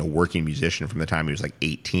about just being a working musician from the time he was like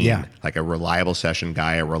 18. Yeah. Like a reliable session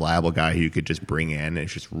guy, a reliable guy who you could just bring in. And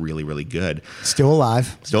it's just really, really good. Still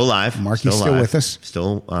alive. Still alive. Marky's still with us.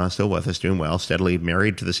 Still with us, doing well, steadily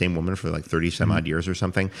married to the same woman for like 30 some odd years or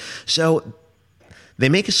something. So they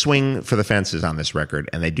make a swing for the fences on this record,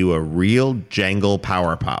 and they do a real jangle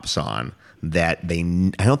power pop song that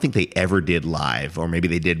I don't think they ever did live, or maybe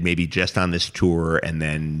they did maybe just on this tour and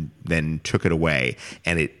then took it away.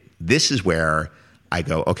 And this is where I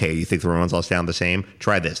go, okay, you think the Ramones all sound the same?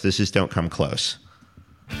 Try this. This is Don't Come Close.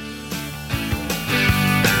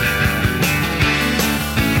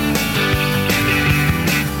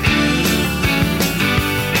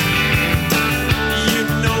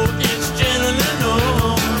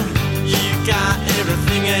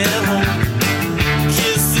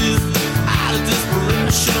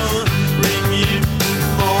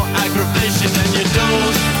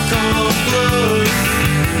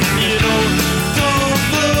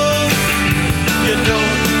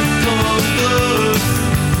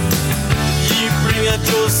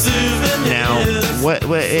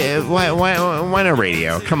 Why no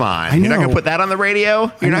radio? Come on. I You're not know. going to put that on the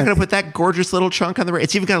radio? You're not know. going to put that gorgeous little chunk on the radio?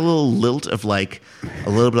 It's even got a little lilt of like, a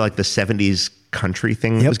little bit like the 70s country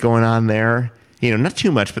thing that was going on there. You know, not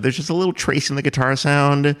too much, but there's just a little trace in the guitar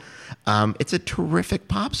sound. It's a terrific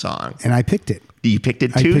pop song. And I picked it. You picked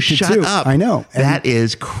it I too? picked it Shut too. up. I know. And that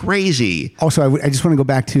is crazy. Also, I just want to go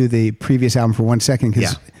back to the previous album for 1 second,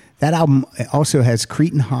 because that album also has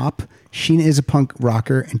Cretin Hop, Sheena is a Punk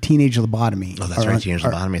Rocker, and Teenage Lobotomy. Oh, that's right. Teenage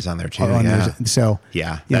Lobotomy is on there too. So,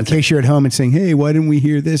 Yeah, in that's case you're at home and saying, hey, why didn't we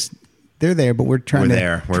hear this? They're there, but we're trying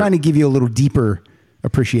to give you a little deeper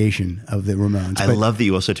appreciation of the Ramones. I love that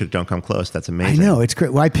you also took Don't Come Close. That's I amazing. know, it's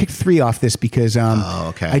great. Well, I picked 3 off this because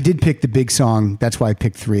okay. I did pick the big song. That's why I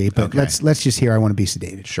picked 3. But Okay. let's just hear I Want to Be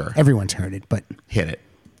Sedated. Sure. Everyone's heard it, but Hit it.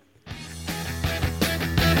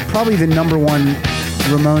 probably the number 1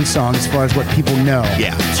 Ramones song as far as what people know.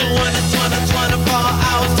 Yeah. 24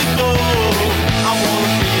 hours to go. I wanna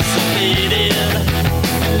be sedated.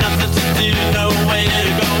 Nothing to do, nowhere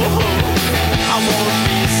to go. I wanna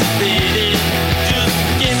be sedated. Just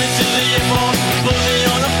give me to the airport, put me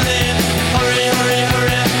on a plane. Hurry, hurry,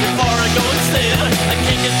 hurry, before I go instead. I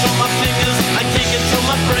can't control my fingers, I can't control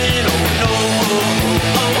my brain. Oh no,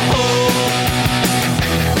 oh, oh, oh.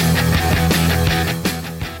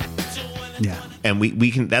 Yeah. And we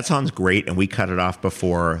can, that song's great, and we cut it off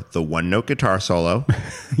before the one-note guitar solo,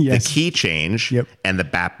 Yes. the key change, Yep. and the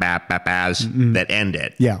bap, bap, bap, as that end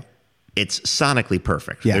it. Yeah. It's sonically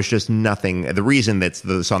perfect. Yeah. There's just nothing. The reason that's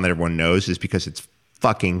the song that everyone knows is because it's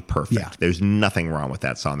fucking perfect. Yeah. There's nothing wrong with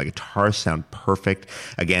that song. The guitars sound perfect.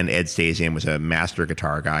 Again, Ed Stasium was a master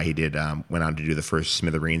guitar guy. He did went on to do the first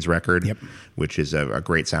Smithereens record, Yep. which is a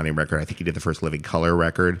great sounding record. I think he did the first Living Colour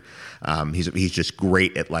record. He's just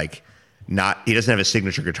great at like. He doesn't have a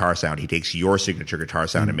signature guitar sound. He takes your signature guitar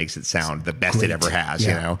sound and makes it sound the best it Great. ever has,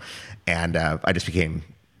 Yeah. you know? And I just became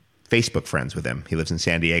Facebook friends with him. He lives in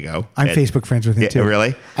San Diego. I'm Ed- Facebook friends with him Yeah, too.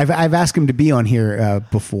 really? I've asked him to be on here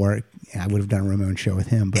before. I would have done a Ramon show with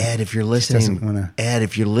him. But Ed, if you're he just doesn't listening, wanna- Ed,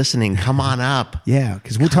 if you're listening, come on up. Yeah,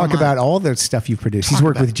 because we'll Come talk on. about all the stuff you've produced. He's Talk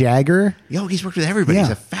worked about- with Jagger. Yo, he's worked with everybody. Yeah.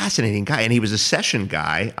 He's a fascinating guy. And he was a session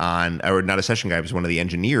guy or not a session guy, he was one of the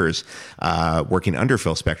engineers working under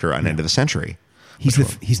Phil Spector on End of the Century. He's the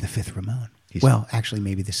 5th Ramon. Well, actually,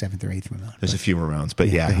 maybe the 7th or 8th Ramon. There's a few Ramones, but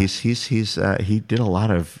Yeah, yeah, yeah. he did a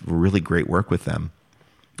lot of really great work with them.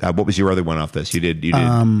 What was your other one off this? You did.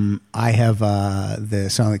 I have the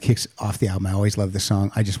song that kicks off the album. I always love the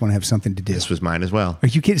song. I Just Want to Have Something to Do. This was mine as well. Are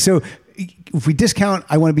you kidding? So if we discount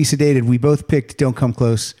I Want to Be Sedated, we both picked Don't Come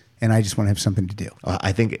Close and I Just Want to Have Something to Do.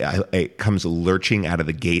 I think it comes lurching out of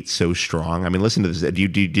the gate so strong. I mean, listen to this. Did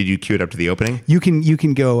you cue it up to the opening? You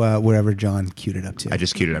can go wherever John queued it up to. I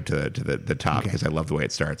just queued it up to the top Okay. because I love the way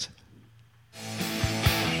it starts.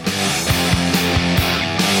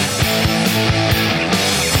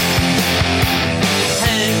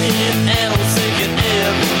 Hanging out on Second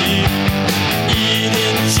Avenue,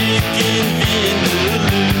 eating chicken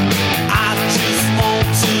vindaloo.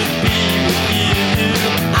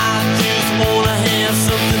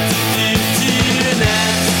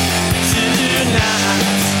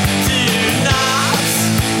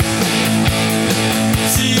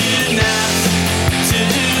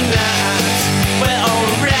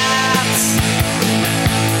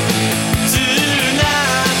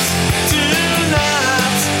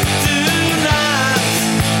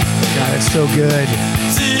 good.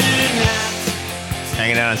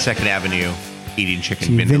 Hanging out on 2nd Avenue, eating chicken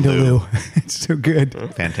Gee, vindaloo. Vindaloo. It's so good.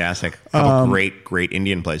 Fantastic. Couple great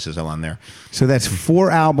Indian places along there. So that's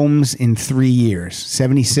 4 albums in 3 years.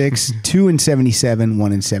 76, 2 in 77,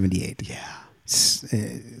 1 in 78. Yeah. It's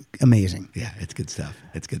amazing. Yeah, it's good stuff.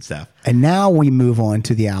 It's good stuff. And now we move on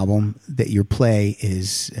to the album that your play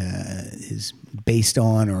is based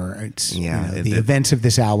on, or it's the events of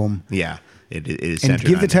this album. Yeah, it is. And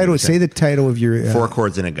give the title. Say the title of your 4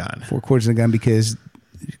 Chords and a Gun. 4 Chords and a Gun, because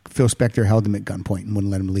Phil Spector held him at gunpoint and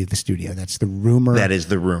wouldn't let him leave the studio. That's the rumor. That is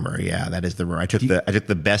the rumor. Yeah, that is the rumor. I took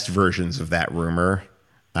the best versions of that rumor.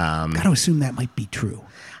 Got to assume that might be true.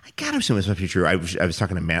 I gotta assume this must be true. I was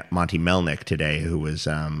talking to Monty Melnick today, who was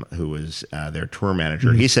their tour manager.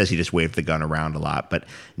 Mm-hmm. He says he just waved the gun around a lot, but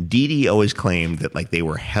Dee Dee always claimed that like they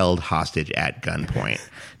were held hostage at gunpoint.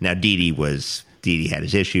 Now Dee Dee had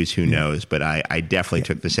his issues, who knows? But I definitely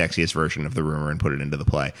took the sexiest version of the rumor and put it into the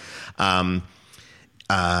play.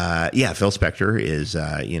 Phil Spector is,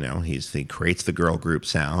 he creates the girl group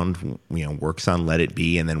sound, works on Let It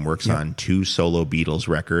Be, and then works on 2 solo Beatles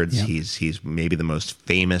records. Yep. He's maybe the most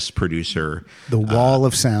famous producer. The Wall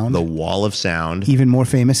of Sound. The Wall of Sound. Even more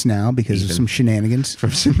famous now because of some shenanigans.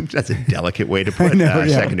 That's a delicate way to put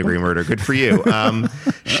second degree murder. Good for you.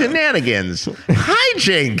 Shenanigans.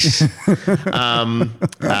 Hijinks.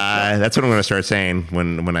 That's what I'm going to start saying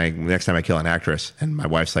when next time I kill an actress and my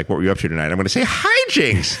wife's like, what were you up to tonight? I'm going to say hijinks.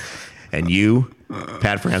 And you,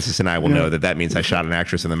 Pat Francis, and I will know that means I shot an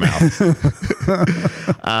actress in the mouth.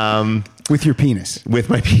 With your penis. With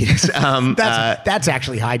my penis. That's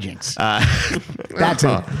actually hijinks. That's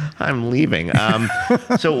it. I'm leaving.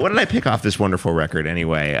 So what did I pick off this wonderful record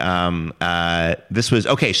anyway? This was,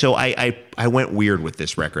 okay, so I went weird with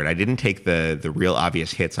this record. I didn't take the real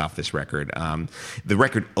obvious hits off this record. The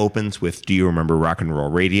record opens with Do You Remember Rock and Roll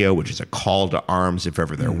Radio, which is a call to arms if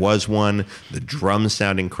ever there was one. The drums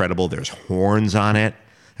sound incredible. There's horns on it.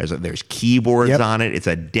 There's keyboards on it. It's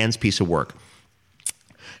a dense piece of work.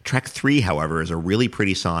 Track 3, however, is a really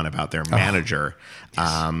pretty song about their manager,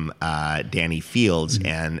 Danny Fields,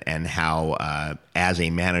 and how as a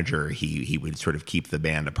manager he would sort of keep the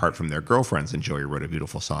band apart from their girlfriends. And Joey wrote a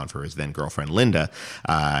beautiful song for his then girlfriend Linda,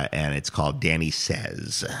 and it's called Danny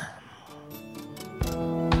Says.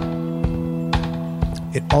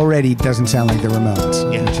 It already doesn't sound like the Ramones,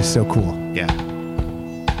 which is so cool. Yeah.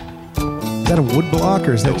 Is that a wood block,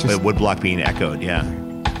 or is that just... A wood block being echoed, yeah.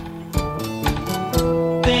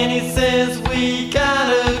 Then he says we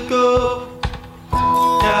gotta go to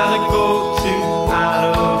Idaho,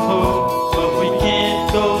 but we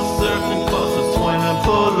can't go surfing 'cause it's swimming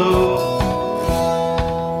pool low.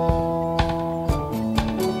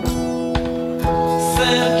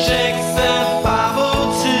 Send checks at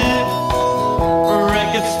 502,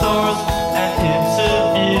 record stores and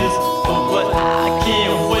interviews, but I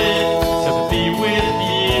can't wait to be with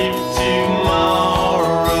you tomorrow.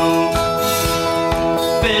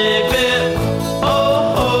 Baby,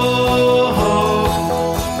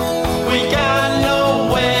 we got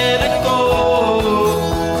nowhere to go,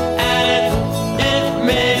 and it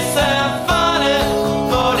may sound funny,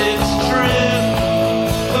 but it's true.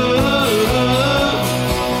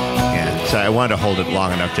 Yeah. So I wanted to hold it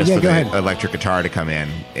long enough just for go the ahead. electric guitar to come in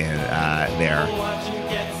and there.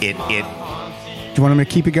 It Do you want me to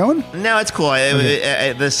keep it going? No, it's cool.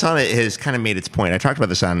 The song has kind of made its point. I talked about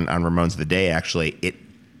this on Ramones of the Day, actually. It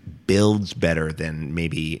builds better than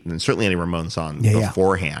certainly any Ramones song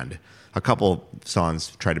beforehand. A couple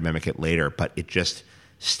songs try to mimic it later, but it just,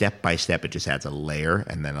 step by step, it just adds a layer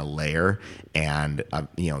and then a layer. And,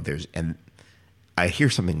 I hear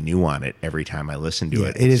something new on it every time I listen to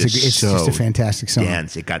it. It's just a fantastic song.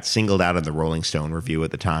 Dense. It got singled out in the Rolling Stone review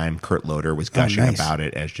at the time. Kurt Loder was gushing about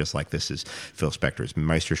it as just like, this is Phil Spector's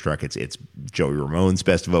Meisterstruck. It's Joey Ramone's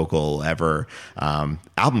best vocal ever.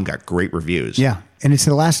 Album got great reviews. Yeah, and it's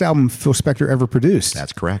the last album Phil Spector ever produced.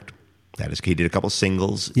 That's correct. That is, he did a couple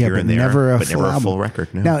singles Yeah, here but and there, never a but full never a album. full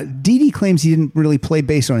record. No. Now, Dee Dee claims he didn't really play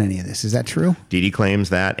bass on any of this. Is that true? Dee Dee claims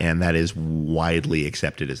that, and that is widely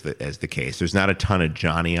accepted as the case. There's not a ton of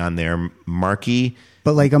Johnny on there. Marky,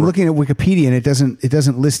 But like I'm looking at Wikipedia and it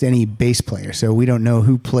doesn't list any bass player, so we don't know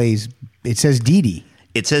who plays. It says Dee Dee.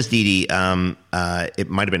 It says Dee Dee. It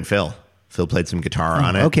might have been Phil. Phil played some guitar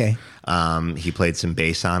on it. Okay. He played some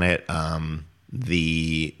bass on it.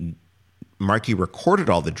 The Marky recorded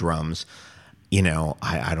all the drums.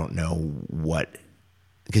 I don't know what,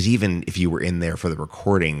 because even if you were in there for the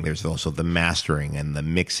recording, there's also the mastering and the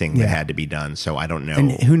mixing that had to be done. So I don't know.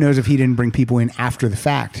 And who knows if he didn't bring people in after the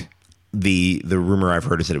fact. The rumor I've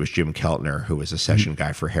heard is that it was Jim Keltner, who was a session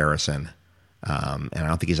guy for Harrison. And I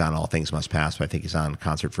don't think he's on All Things Must Pass, but I think he's on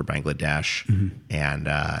Concert for Bangladesh, and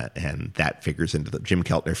that figures into Jim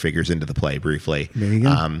Keltner figures into the play briefly. There you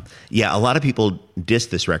go. Yeah, a lot of people diss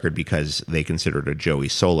this record because they consider it a Joey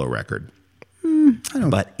solo record.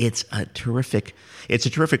 But it's a terrific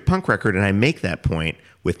punk record, and I make that point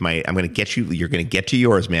with you're going to get to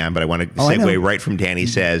yours, man, but I want to segue right from Danny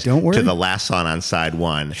Says to the last song on side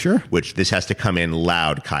one. Sure. Which this has to come in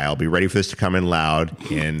loud, Kyle. Be ready for this to come in loud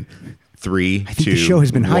in 3, I think 2, the show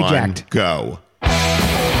has been 1, hijacked. Go.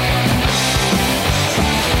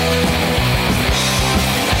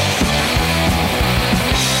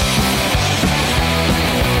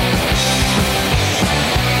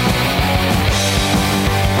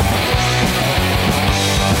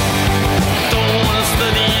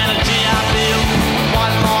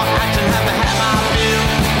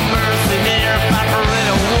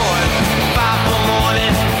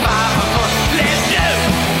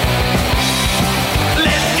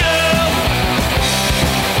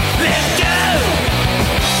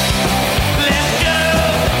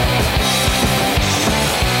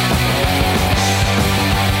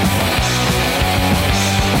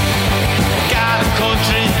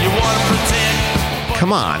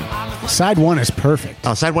 Come on. Side one is perfect.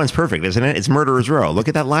 Oh, side one's perfect, isn't it? It's Murderer's Row. Look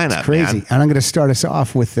at that lineup, It's crazy. man. And I'm going to start us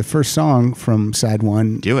off with the first song from side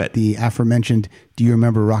one. Do it. The aforementioned Do You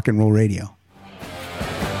Remember Rock and Roll Radio?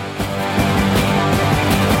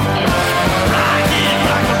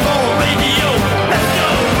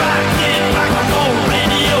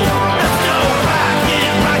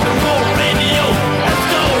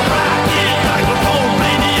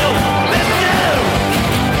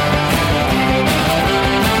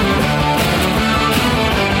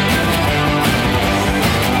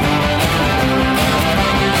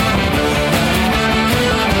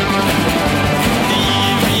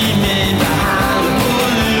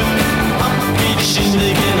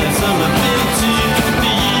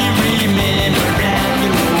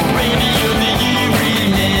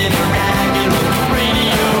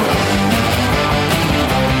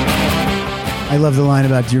 I love the line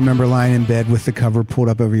about, do you remember lying in bed with the cover pulled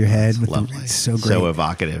up over your head? It's so great. So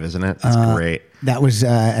evocative, isn't it? It's great. That was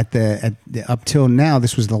up till now,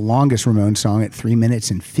 this was the longest Ramones song at 3 minutes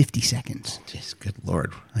and 50 seconds. Jeez, good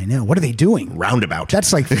Lord. I know. What are they doing? Roundabout.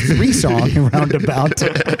 That's like 3 songs in Roundabout.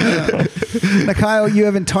 Now, Kyle, you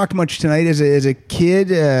haven't talked much tonight. As a kid,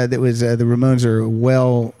 the Ramones are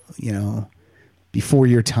well, before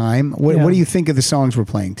your time. What do you think of the songs we're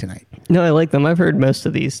playing tonight? No, I like them. I've heard most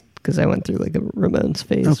of these because I went through like a Ramones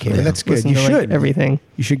phase. Okay, that's good. Listened You to, should. Everything.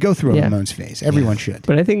 You should go through a Ramones phase. Everyone should.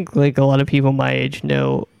 But I think like a lot of people my age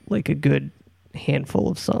know like a good handful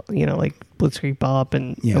of songs, like Blitzkrieg Bop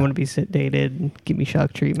and I Want to Be Sedated and Give Me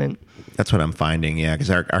Shock Treatment. That's what I'm finding, yeah,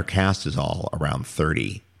 because our cast is all around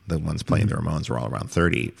 30. The ones playing the Ramones are all around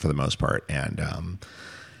 30 for the most part, and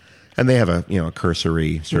they have a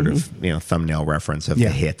cursory sort of thumbnail reference of the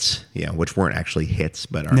hits, which weren't actually hits,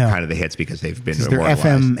 but are kind of the hits because they've been they're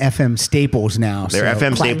FM staples now. They're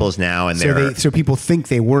FM staples now, and so people think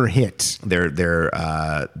they were hits. They're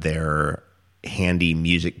handy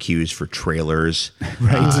music cues for trailers.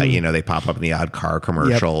 Right. They pop up in the odd car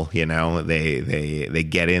commercial. They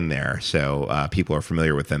get in there, so people are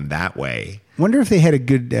familiar with them that way. Wonder if they had a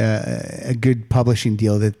good publishing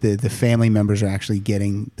deal that the family members are actually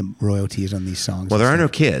getting the royalties on these songs. Well, there are no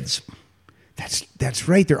kids. That's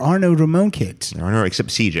right. There are no Ramone kids. There are no, except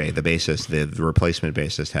CJ, the bassist. The replacement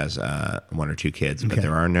bassist has 1 or 2 kids, but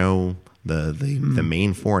there are no. The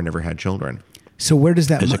main 4 never had children. So where does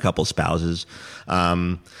that? There's a couple spouses,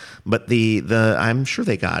 but I'm sure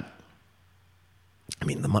they got. I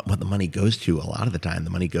mean, what the money goes to a lot of the time, the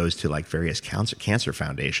money goes to like various cancer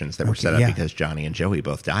foundations that were set up because Johnny and Joey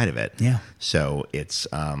both died of it. Yeah. So it's,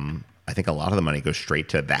 I think a lot of the money goes straight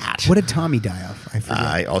to that. What did Tommy die of? I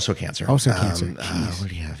forget. Also cancer. Also What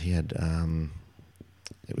did he have? He had,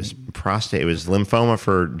 it was prostate. It was lymphoma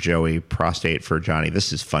for Joey, prostate for Johnny.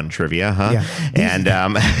 This is fun trivia, huh? Yeah. And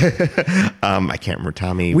I can't remember.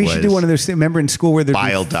 Tommy. We should do one of those things. Remember in school where there'd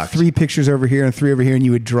bile be duct. 3 pictures over here and 3 over here, and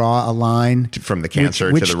you would draw a line from the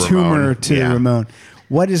cancer which to the tumor Ramone. to the Ramone.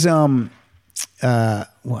 What is well, I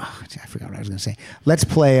forgot what I was going to say. Let's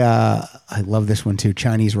play. I love this one too.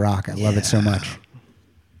 Chinese Rock. I love it so much.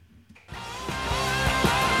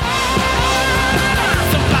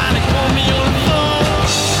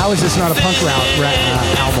 How is this not a punk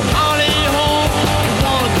album?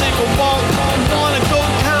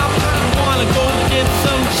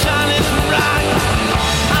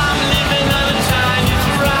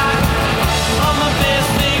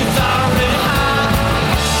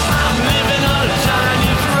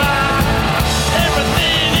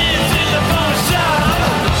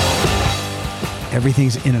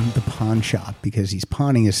 everything's in the pawn shop because he's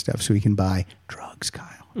pawning his stuff so he can buy drugs,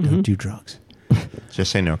 Kyle. Don't do drugs.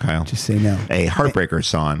 Just say no, Kyle. Just say no. A Heartbreaker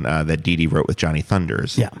song that Dee Dee wrote with Johnny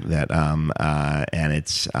Thunders. Yeah. That and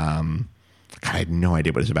it's God, I had no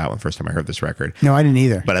idea what it was about when the first time I heard this record. No, I didn't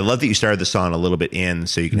either. But I love that you started the song a little bit in,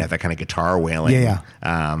 so you can have that kind of guitar wailing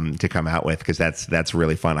to come out with, because that's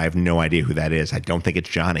really fun. I have no idea who that is. I don't think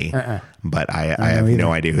it's Johnny, but I have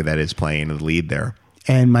no idea who that is playing the lead there.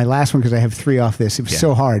 And my last one, because I have 3 off this, it was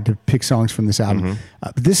so hard to pick songs from this album.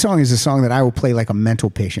 This song is a song that I will play like a mental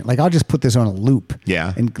patient. Like, I'll just put this on a loop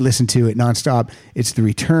and listen to it nonstop. It's The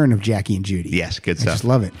Return of Jackie and Judy. Yes, good stuff. I just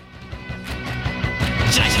love it.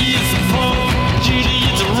 Jackie is a phone, Judy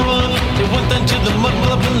is a run. They went down to the mud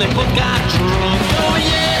club and they both got drunk. Oh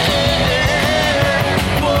yeah,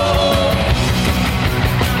 whoa.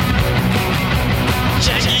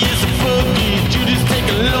 Jackie is a boogie, Judy's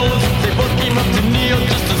taking lows. They both came up to Neil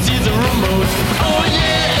just to see the Ramones. Oh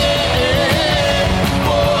yeah,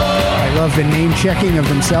 whoa. I love the name checking of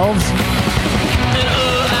themselves. And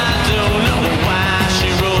I don't know why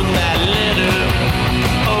she wrote that letter.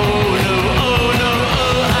 Oh no,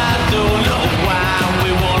 I don't know why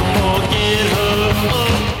we won't forget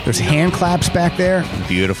her. There's hand claps back there.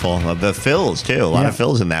 Beautiful. The fills too. A lot of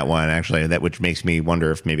fills in that one, actually. That which makes me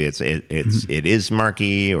wonder if maybe it is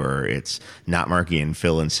Marky or it's not Marky, and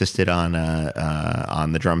Phil insisted on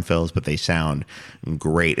the drum fills, but they sound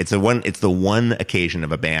great. It's the one occasion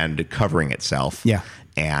of a band covering itself. Yeah.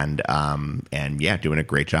 And doing a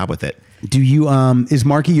great job with it. Do you is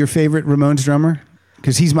Marky your favorite Ramones drummer?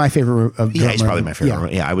 Because he's my favorite drummer. Yeah, he's probably my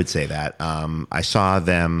favorite. Yeah, I would say that. I saw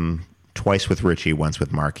them twice with Richie, once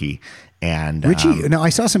with Marky, and Richie. Now I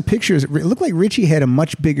saw some pictures. It looked like Richie had a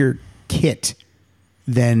much bigger kit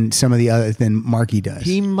than some of the other than Marky does.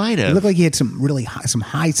 He might have. It looked like he had some really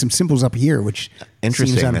high cymbals up here, which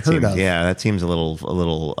interesting. seems unheard of. Yeah, that seems a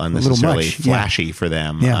little unnecessarily much, flashy for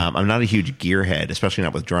them. Yeah. I'm not a huge gearhead, especially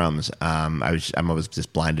not with drums. I'm always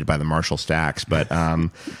just blinded by the Marshall stacks, but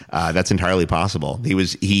that's entirely possible.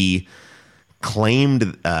 He claimed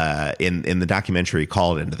in the documentary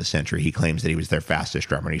called Into the Century, he claims that he was their fastest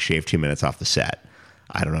drummer and he shaved 2 minutes off the set.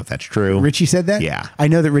 I don't know if that's true. Richie said that? Yeah. I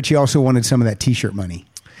know that Richie also wanted some of that t-shirt money.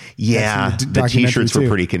 Yeah, the T-shirts were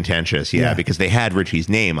pretty contentious. Yeah, because they had Richie's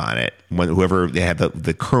name on it. Whoever they had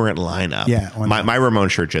the current lineup. Yeah, my Ramon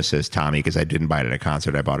shirt just says Tommy because I didn't buy it at a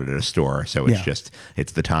concert. I bought it at a store, so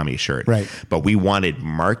it's the Tommy shirt. Right. But we wanted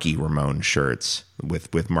Marky Ramon shirts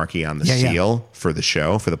with Marky on the seal for the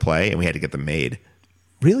show, for the play, and we had to get them made.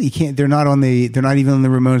 Really, you can't. They're not even on the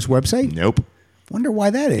Ramones website. Nope. Wonder why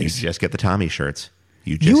that is. You just get the Tommy shirts.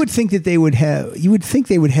 You would think that they would have. You would think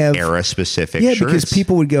they would have era specific. Yeah, shirts. Because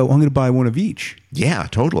people would go, "I'm going to buy one of each." Yeah,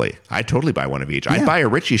 totally. I'd totally buy one of each. Yeah. I'd buy a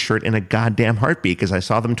Richie shirt in a goddamn heartbeat because I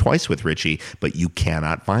saw them twice with Richie, but you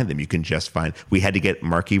cannot find them. You can just find. We had to get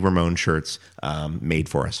Marky Ramone shirts made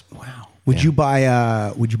for us. Wow. Would you buy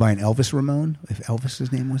an Elvis Ramone if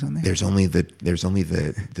Elvis's name was on there? There's only the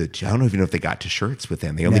I don't even know if they got to shirts with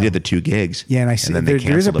them. They only did the 2 gigs. Yeah, and I see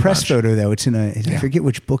there is a press photo though. It's in I forget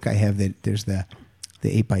which book I have that there's the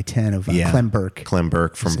 8x10 of Clem Burke. Clem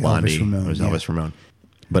Burke from Blondie. It was Elvis Ramone.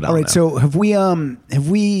 But all right, so have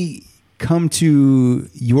we come to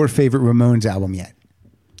your favorite Ramones album yet?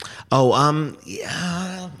 Oh,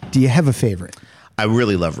 yeah. Do you have a favorite? I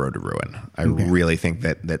really love Road to Ruin. I really think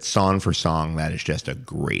that song for song, that is just a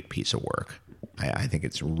great piece of work. I think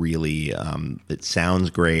it's really, it sounds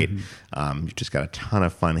great. You've just got a ton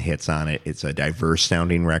of fun hits on it. It's a diverse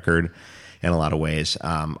sounding record in a lot of ways.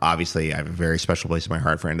 Obviously, I have a very special place in my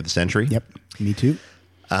heart for End of the Century. Yep, me too.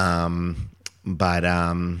 But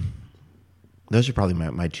those are probably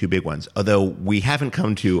my 2 big ones. Although we haven't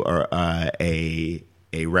come to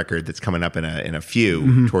a record that's coming up in a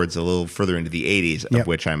few towards a little further into the 80s, of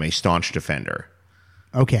which I'm a staunch defender.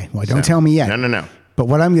 Okay, well, don't tell me yet. No. But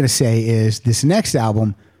what I'm going to say is this next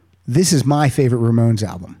album, this is my favorite Ramones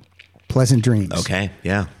album, Pleasant Dreams. Okay,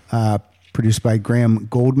 yeah. Produced by Graham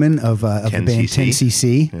Goldman of the band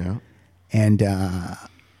 10cc. Yeah. And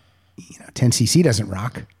 10cc doesn't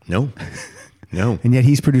rock. No. And yet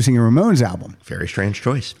he's producing a Ramones album. Very strange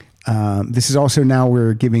choice. This is also now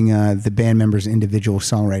we're giving the band members individual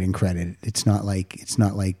songwriting credit. It's not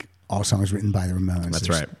like all songs written by the Ramones. That's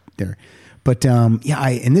right. But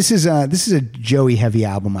and this is a Joey heavy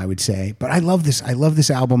album, I would say. But I love this. I love this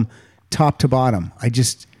album, top to bottom. I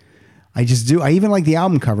just do. I even like the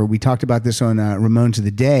album cover. We talked about this on Ramones of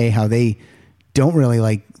the Day, how they don't really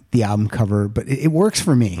like the album cover, but it works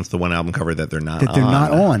for me. It's the one album cover that they're not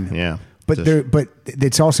on. Yeah. But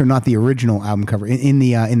it's also not the original album cover. In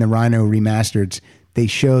the Rhino remastered, they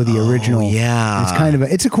show the original. yeah. It's kind of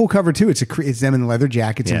it's a cool cover too. It's them in leather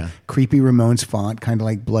jackets Yeah. and creepy Ramones font, kind of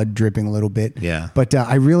like blood dripping a little bit. Yeah. But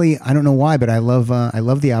I don't know why, but I love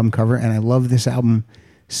the album cover, and I love this album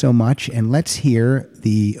so much. And let's hear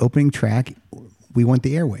the opening track. We Want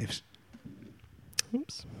the Airwaves.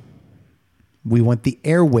 Oops. We Want the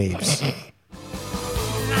Airwaves.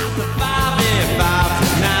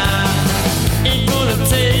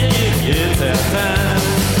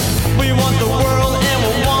 We want the world and we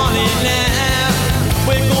want it now.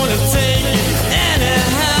 We're gonna take it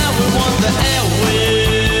anyhow. We want the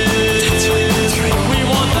airwaves. That's right. We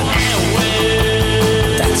want the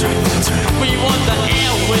airwaves. That's right. We want the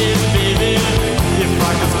airwaves, baby. If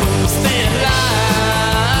rock is gonna stay alive.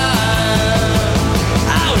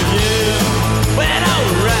 Oh yeah. Well,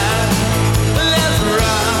 alright. Let's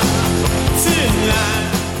rock tonight.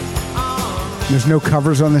 There's no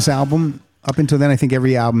covers on this album. Up until then, I think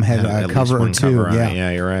every album had At a least cover or one two. cover on Yeah. it. Yeah,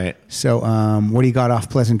 you're right. So, what do you got off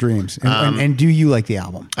Pleasant Dreams? And do you like the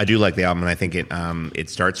album? I do like the album, and I think it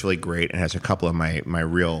starts really great and has a couple of my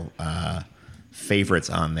real favorites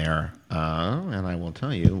on there. And I will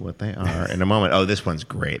tell you what they are in a moment. Oh, this one's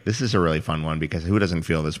great. This is a really fun one because who doesn't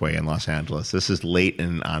feel this way in Los Angeles? This is late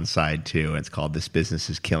and on side 2. It's called This Business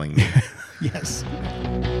Is Killing Me. Yes.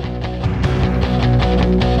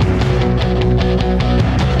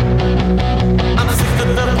 I'm sick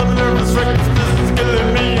of the nervous wreck. This is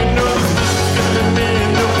killing me, you know. This is killing me, you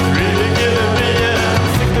know. It's really killing me, yeah. I'm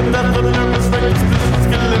sick of the nervous wreck. This is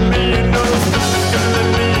killing me, you know. This is killing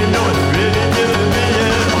me, you know. It's really killing me,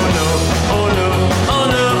 yeah. Oh no, oh no, oh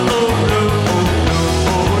no, oh no,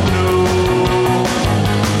 oh no,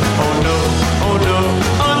 oh no, oh no,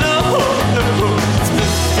 oh no, oh no. This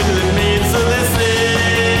is killing me, so they say.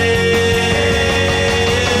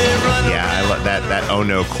 Yeah, I love that. That oh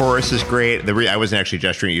no chorus is great. I wasn't actually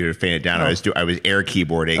gesturing you to faint it down. I was air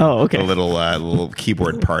keyboarding. Oh, okay. The little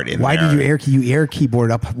keyboard part in Why there. did you air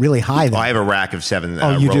keyboard up really high? Then? Well, I have a rack of 7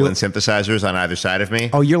 you do? Roland synthesizers on either side of me.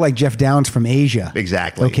 Oh, you're like Jeff Downs from Asia.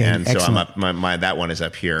 Exactly. Okay, And so I'm excellent. up. That one is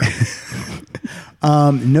up here.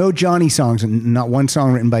 No Johnny songs, and not one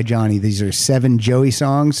song written by Johnny. These are 7 Joey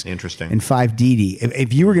songs. Interesting. And 5 Dee Dee.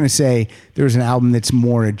 If you were going to say there was an album that's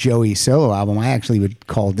more a Joey solo album, I actually would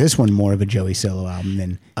call this one more of a Joey solo album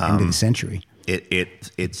than End of the Century.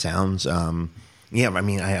 It sounds. Yeah, I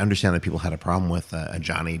mean, I understand that people had a problem with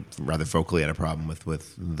Johnny, rather vocally had a problem with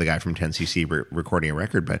the guy from 10cc recording a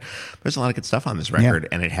record, but there's a lot of good stuff on this record,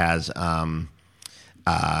 and it has a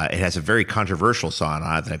very controversial song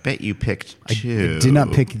on it that I bet you picked too. I did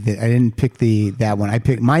not pick. I didn't pick that one. I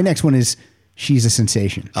picked. My next one is "She's a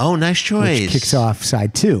Sensation." Oh, nice choice! Which kicks off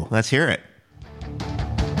side 2. Let's hear it.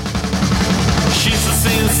 She's a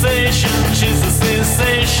sensation, she's a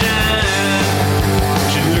sensation.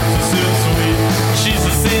 She looks so sweet. She's a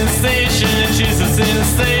sensation, she's a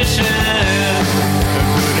sensation.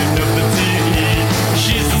 Good enough to eat.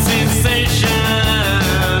 She's a sensation.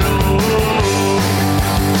 Oh,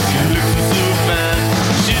 she looks so fine.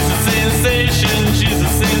 She's a sensation, she's a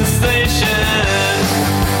sensation.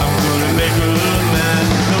 I'm gonna make her mine,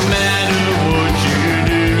 no matter what you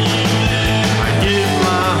do. I give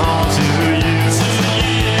my heart to you.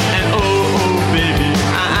 And oh, baby,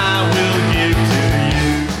 I will give to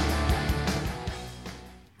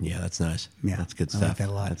you. Yeah, that's nice. Yeah, that's good I stuff. like that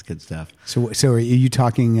a lot. That's good stuff. So are you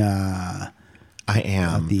talking I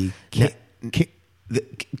am the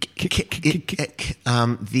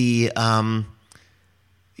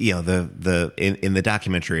in the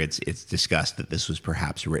documentary it's discussed that this was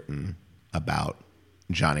perhaps written about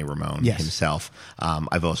Johnny Ramone himself.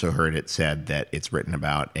 I've also heard it said that it's written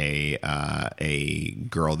about a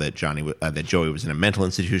girl that Joey was in a mental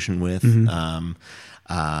institution with.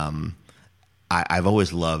 I've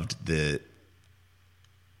always loved the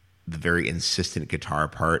very insistent guitar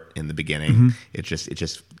part in the beginning. It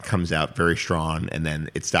just comes out very strong, and then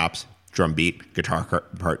it stops. Drum beat, guitar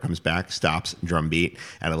part comes back, stops, drum beat,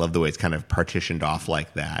 and I love the way it's kind of partitioned off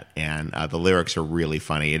like that. And the lyrics are really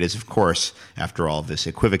funny. It is, of course, after all this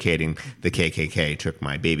equivocating, the KKK took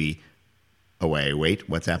my baby away. Wait,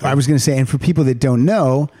 what's happening? I was going to say, and for people that don't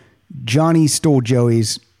know, Johnny stole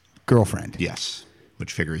Joey's girlfriend. Yes,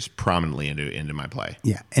 which figures prominently into my play.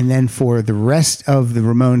 Yeah, and then for the rest of the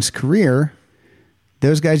Ramones' career,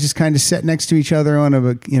 those guys just kind of sat next to each other in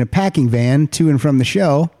a packing van to and from the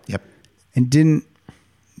show. Yep. And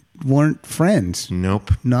weren't friends.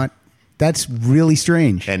 Nope. That's really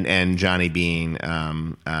strange. And Johnny being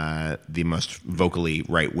the most vocally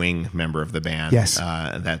right wing member of the band. Yes.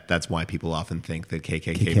 That's why people often think that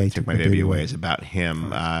KKK took my baby away is about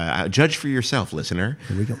him. Judge for yourself, listener.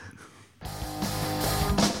 Here we go.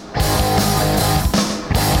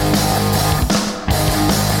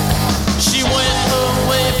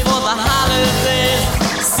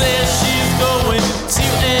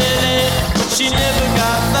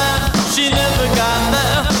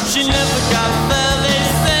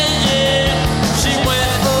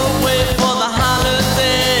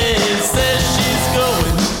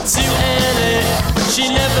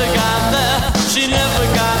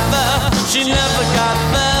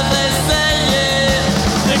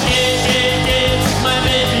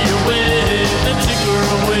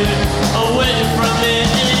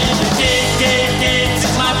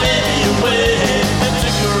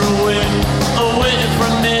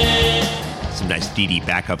 Dee Dee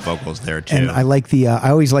backup vocals there too. And I like the. I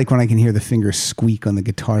always like when I can hear the fingers squeak on the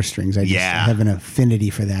guitar strings. I just Yeah. have an affinity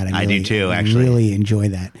for that. I do too, actually. I really enjoy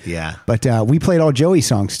that. Yeah. But we played all Joey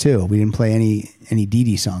songs too. We didn't play any Dee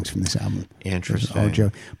Dee songs from this album. Interesting. All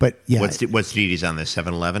Joey. But yeah, What's Dee Dee's on this?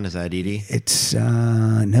 7-Eleven? Is that Dee Dee? it's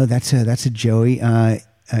no, that's a Joey.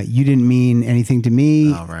 You didn't mean anything to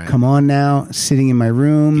me. Oh, right. Come on now, sitting in my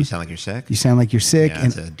room. You sound like you're sick. You sound like you're sick. Yeah,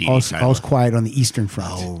 it's a and Dee Dee all's title. quiet on the Eastern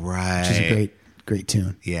Front. Oh, right. Which is a great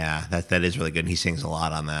tune. Yeah, that is really good. And he sings a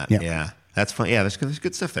lot on that. Yeah. Yeah, that's fun. Yeah, there's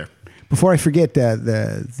good stuff there. Before I forget,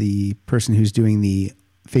 the person who's doing the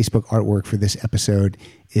Facebook artwork for this episode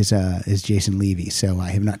is Jason Levy. So I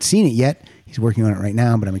have not seen it yet. He's working on it right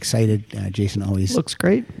now, but I'm excited. Jason always Looks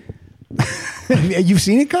great. You've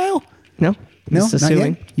seen it, Kyle? No? No, Just not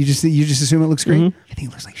assuming. yet. You just assume it looks great. Mhm. I think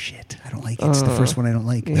it looks like shit. I don't like it. It's the first one I don't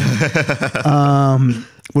like.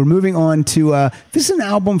 We're moving on to this is an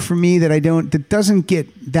album for me that doesn't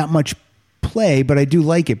get that much play, but I do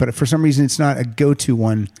like it. But for some reason, it's not a go-to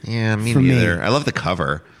one. Yeah, me for neither. I love the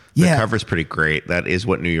cover. The Yeah. cover's pretty great. That is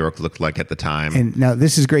what New York looked like at the time. And now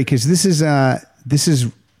this is great because this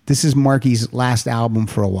is Marky's last album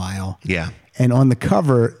for a while. Yeah. And on the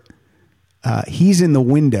cover, he's in the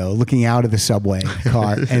window looking out of the subway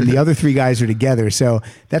car, and the other three guys are together. So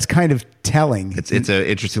that's kind of telling. It's an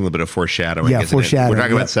interesting little bit of foreshadowing. Yeah, isn't it? foreshadowing, We're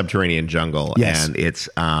talking yeah. about Subterranean Jungle, Yes. and it's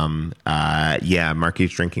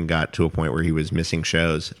Marky's drinking got to a point where he was missing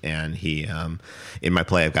shows, and he in my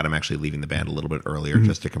play I've got him actually leaving the band a little bit earlier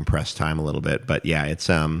just to compress time a little bit. But yeah, it's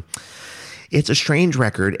a strange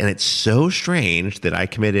record, and it's so strange that I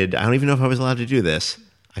don't even know if I was allowed to do this.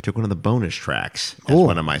 I took one of the bonus tracks as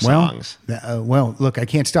one of my songs. Well, look, I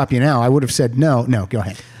can't stop you now. I would have said no. No, go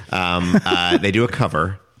ahead. They do a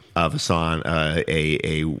cover of a song,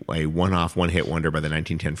 a one-off, one-hit wonder by the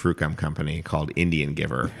 1910 Fruit Gum Company called Indian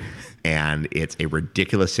Giver. And it's a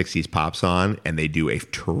ridiculous 60s pop song, and they do a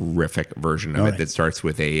terrific version of it that starts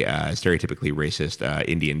with a stereotypically racist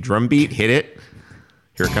Indian drum beat. Hit it.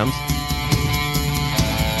 Here it comes.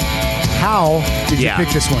 How did you pick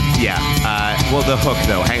this one? Yeah. Well, the hook,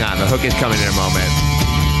 though. Hang on. The hook is coming in a moment.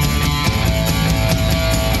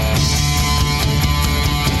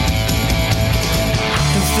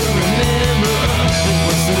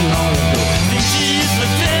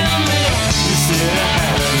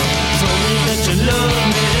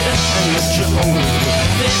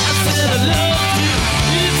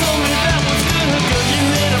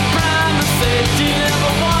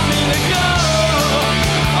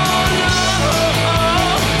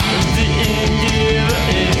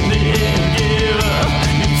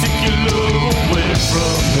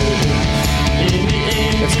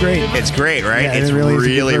 That's great. It's great, right? Yeah, It's it really is a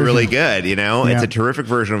good really, version. really good. You know, it's Yeah. a terrific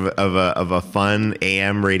version of a fun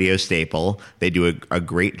AM radio staple. They do a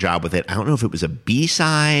great job with it. I don't know if it was a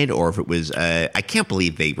B-side or if it was. I can't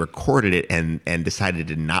believe they recorded it and decided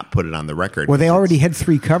to not put it on the record. Well, they already had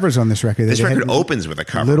 3 covers on this record. This They had record opens with a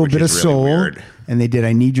cover, little which bit of is really soul, weird. and they did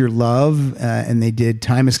 "I Need Your Love," and they did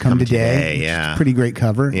 "Time Has Come Today." Which is yeah. a pretty great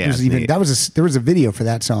cover. Yeah, There's it's neat. there was a video for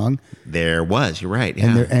that song, There was. You're right.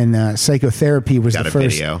 Yeah. and Psychotherapy was Got the a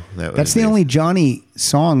first. video. That's the only Johnny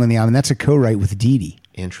song on the album. That's a co-write with Dee Dee.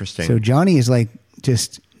 Interesting. So Johnny is like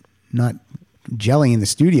just not gelling in the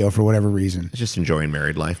studio for whatever reason. Just enjoying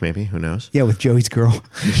married life, maybe. Who knows? Yeah, with Joey's girl.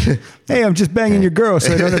 Hey, I'm just banging your girl,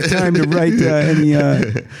 so I don't have time to write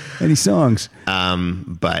any songs.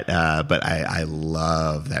 But I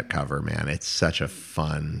love that cover, man. It's such a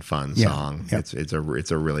fun Yeah, song. yeah. It's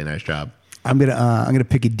a really nice job. I'm gonna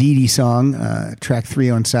pick a Dee Dee song, track 3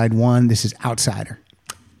 on side 1. This is Outsider.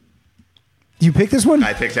 You pick this one?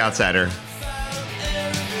 I picked Outsider.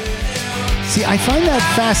 See, I find that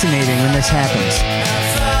fascinating when this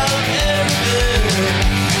happens.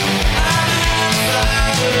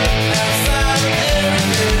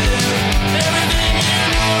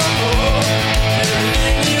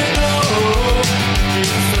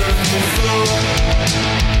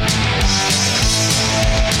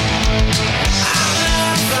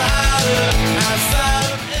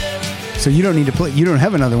 So you don't need to play. You don't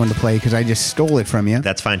have another one to play because I just stole it from you.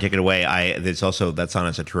 That's fine. Take it away. There's also that song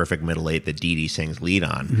is a terrific middle 8 that Dee Dee sings lead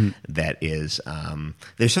on. Mm-hmm. That is,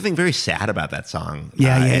 there's something very sad about that song.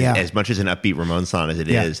 Yeah. As much as an upbeat Ramones song as it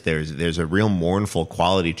is, there's a real mournful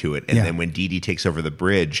quality to it. And then when Dee Dee takes over the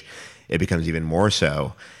bridge, it becomes even more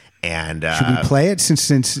so. And Should we play it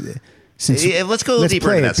since yeah, let's go a little deeper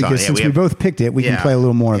play into it that song. because Yeah, since we we have- both picked it, we can Yeah. play a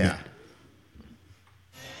little more of Yeah. it.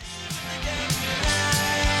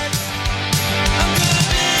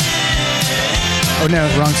 Oh no,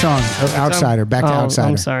 wrong song. Oh, Outsider. Back to Oh, Outsider.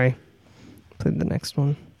 I'm sorry. Played the next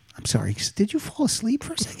one. I'm sorry. Did you fall asleep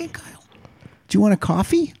for a second, Kyle? Do you want a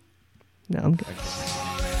coffee? No, I'm good.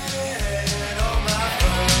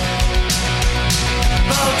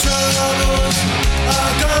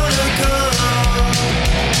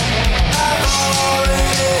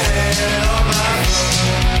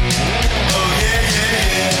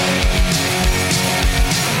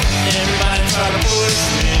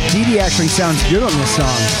 Dee Dee actually sounds good on this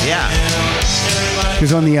song. Yeah.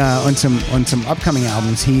 Because on the on some upcoming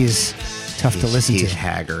albums, he is tough to listen He's to.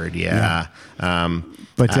 haggard, yeah.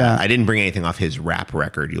 But I didn't bring anything off his rap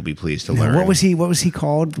record. You'll be pleased to learn. What was he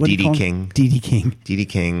called? What did he D.D. call him? King. D.D. King. D.D.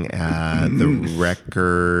 King. The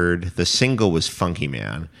record, the single was Funky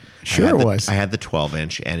Man. Sure it was. I had the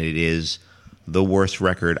 12-inch, and it is the worst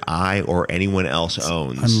record I or anyone else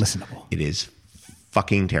owns. Unlistenable. It is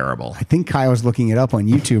fucking terrible. I think Kyle's looking it up on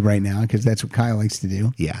YouTube right now because that's what Kyle likes to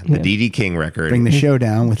do. Yeah, the D.D. King record. Bring the show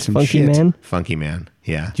down with some Funky shit. Man. Funky Man.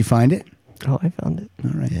 Yeah. Did you find it? Oh, I found it.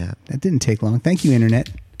 All right. Yeah. That didn't take long. Thank you, Internet.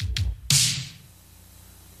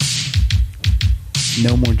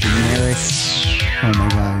 No more generic. Oh my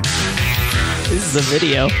God. This is a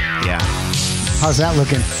video. Yeah. How's that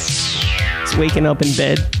looking? It's waking up in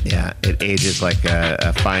bed. Yeah. It ages like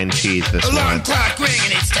a fine cheese. This Alarm one. clock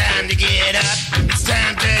ringing, it's time to get up. It's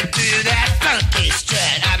time to do that funky strut.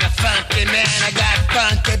 I'm a funky man, I got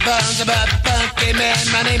funky bones. I'm a funky man,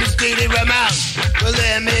 my name is Dee Dee Ramone. Well,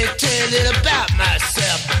 let me tell you a little about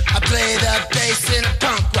myself. I play the bass in a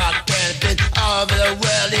punk rock band. Been all over the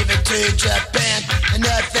world, even to Japan. And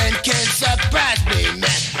nothing can surprise me,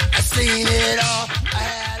 man. I've seen it all.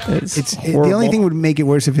 It's The only thing would make it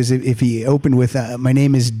worse if he opened with "My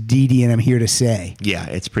name is Dee Dee and I'm here to say." Yeah,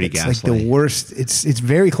 it's pretty It's ghastly. like the worst. It's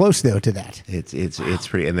very close though to that. It's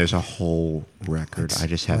pretty, and there's a whole record. I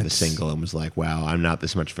just have the single and was like, wow, I'm not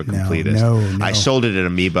this much of a completist. no. I sold it at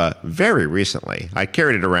Amoeba very recently. I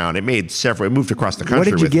carried it around. It moved across the country. What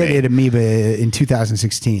did you with get me. at Amoeba in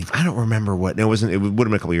 2016? I don't remember what. No, it wasn't. It would have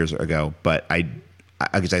been a couple years ago, but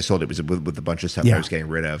because I sold it was with a bunch of stuff Yeah. I was getting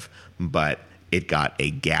rid of, but. It got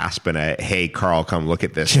a gasp and a "Hey, Carl, come look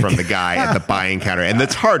at this" from the guy at the buying counter, and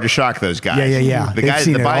it's hard to shock those guys. Yeah. The They've guys at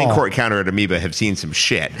seen the it buying all. court counter at Amoeba have seen some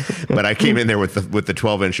shit, but I came in there with the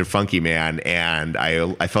 12-inch of Funky Man, and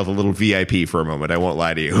I felt a little VIP for a moment. I won't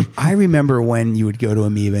lie to you. I remember when you would go to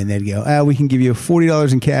Amoeba and they'd go, "We can give you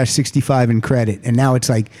 $40 in cash, $65 in credit," and now it's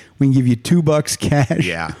like we can give you $2 cash,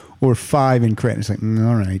 Yeah. or $5 in credit. It's like,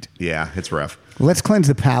 all right. Yeah, it's rough. Well, let's cleanse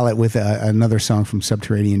the palate with another song from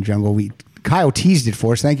Subterranean Jungle. Kyle teased it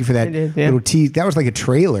for us. Thank you for that I did, yeah. little tease. That was like a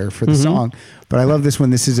trailer for the song. But I love this one.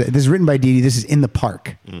 This is written by Dee Dee. This is In the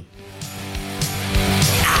Park. I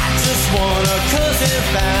just wanna cause it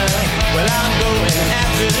back. Well, I'm going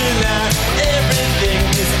after tonight. Everything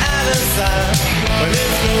is out of sight, but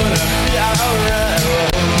it's gonna be alright.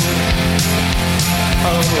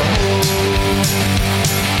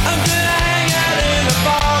 I'm gonna hang out in the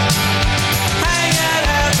park, hang out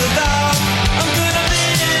after dark. I'm gonna be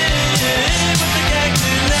with the gang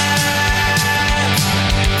tonight.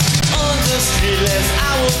 On the street,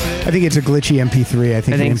 I will play. I think it's a glitchy MP3. I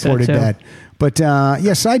think they think so, imported too. that. But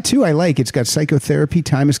yeah, side 2 I like. It's got Psychotherapy,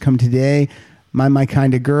 Time Has Come Today, My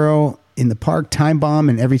Kind of Girl, In the Park, Time Bomb,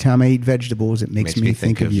 and Every Time I Eat Vegetables, it makes me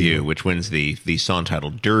think of you. which wins the song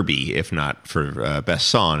title Derby, if not for best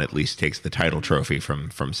song, at least takes the title trophy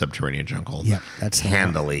from Subterranean Jungle. Yeah, that's the one.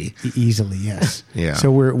 handily. Easily, yes. Yeah.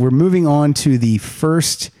 So we're moving on to the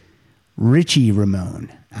first Richie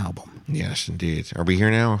Ramone album. Yes, indeed. Are we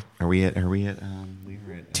here now? Are we at? We were at.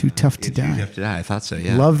 Too Tough to Too Die. Tough to Die. I thought so.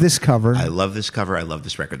 Yeah. Love this cover. I love this cover. I love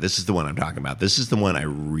this record. This is the one I'm talking about. This is the one I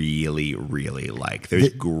really, really like. There's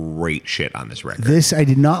great shit on this record. I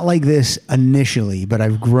did not like this initially, but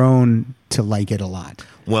I've grown to like it a lot.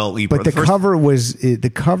 Well, But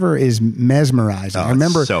the cover is mesmerizing. Oh, I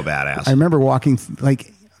remember it's so badass. I remember walking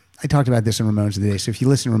like I talked about this in Ramones of the Day. So if you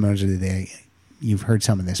listen to Ramones of the Day, you've heard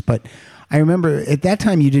some of this. But I remember at that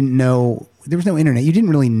time you didn't know, there was no internet. You didn't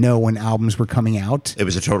really know when albums were coming out. It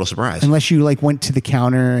was a total surprise. Unless you like went to the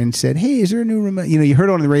counter and said, "Hey, is there a new Ramones?" You know, you heard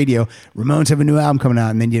it on the radio, Ramones have a new album coming out,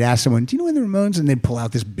 and then you'd ask someone, "Do you know when the Ramones?" And they'd pull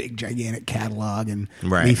out this big, gigantic catalog and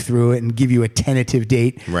Right. leaf through it and give you a tentative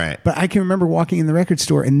date. Right. But I can remember walking in the record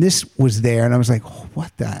store, and this was there, and I was like, oh,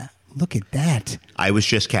 "What the? Look at that!" I was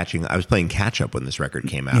playing catch up when this record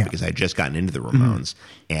came out Yeah. because I had just gotten into the Ramones,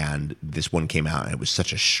 and this one came out, and it was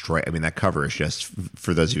such a strike. I mean, that cover is just,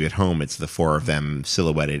 for those of you at home, it's the four of them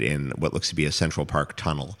silhouetted in what looks to be a Central Park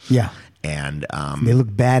tunnel. Yeah. and They look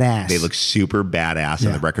badass. They look super badass,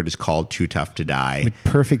 and the record is called "Too Tough to Die."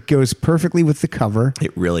 It goes perfectly with the cover.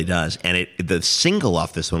 It really does, and the single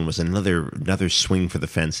off this one was another swing for the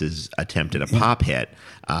fences attempt at a pop hit.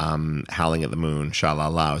 "Howling at the Moon," "Sha La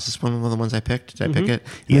La." Is this one of the ones I picked? Did I pick it?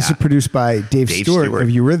 Yeah. This is produced by Dave Stewart of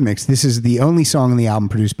Eurythmics. This is the only song on the album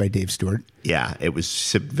produced by Dave Stewart. Yeah, it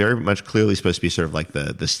was very much clearly supposed to be sort of like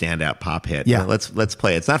the standout pop hit. Yeah, let's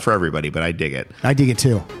play it. It's not for everybody, but I dig it. I dig it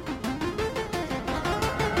too.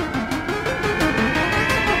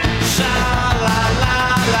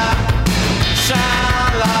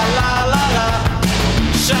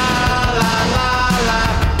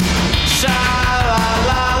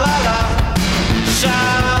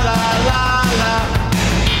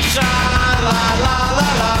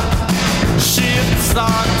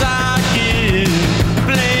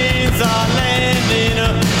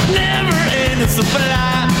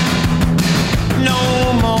 Supply.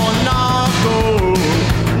 No more narco,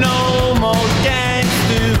 no more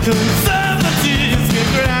gangsters, conservatives can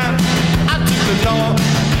grab. I took the law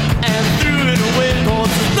and threw it away, 'cause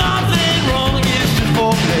there's nothing wrong, it's just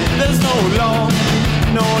foreplay. There's no law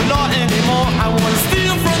anymore. I wanna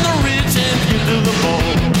steal from the rich and give to the poor.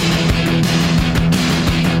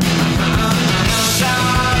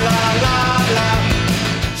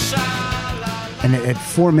 And at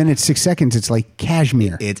 4 minutes 6 seconds, it's like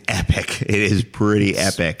cashmere. It's epic. It is pretty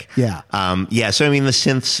epic. Yeah. So I mean, the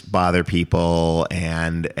synths bother people,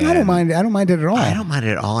 and I don't mind. I don't mind it at all. I don't mind it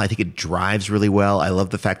at all. I think it drives really well. I love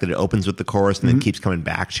the fact that it opens with the chorus and then keeps coming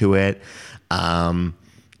back to it.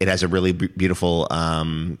 It has a really beautiful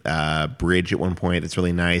bridge at one point that's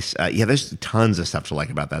really nice. There's tons of stuff to like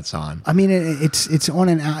about that song. I mean, it's on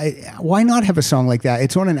an. Why not have a song like that?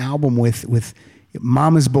 It's on an album with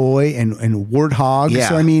Mama's Boy and Warthog. Yeah.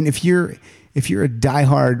 So I mean, if you're a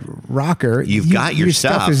diehard rocker, you've got your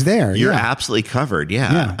stuff is there. You're absolutely covered.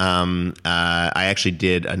 Yeah. I actually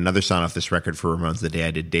did another song off this record for Ramones the day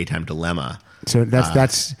I did Daytime Dilemma. So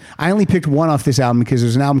that's I only picked one off this album because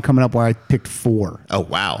there's an album coming up where I picked 4. Oh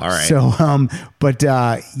wow! All right. So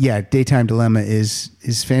Daytime Dilemma is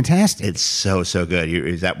fantastic. It's so good.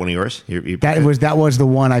 Is that one of yours? That was the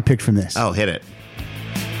one I picked from this. Oh, hit it.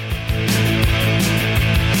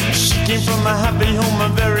 She came from a happy home, a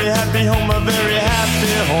very happy home, a very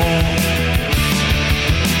happy home.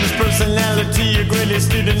 This personality, a greatly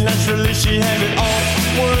student, naturally she had it all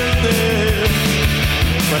worth it.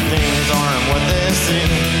 But things aren't what they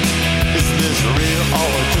seem. Is this real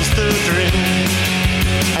or just a dream?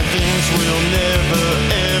 And things will never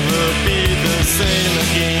ever be the same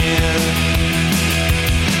again.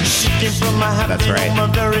 She came from a happy That's right. home,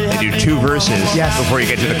 a very I happy do 2 home, verses before you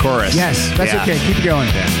get to the chorus. Yes, that's okay. Keep it going.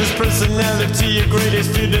 Yeah. This personality, a great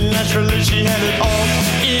student, naturally she had it all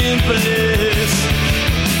in place.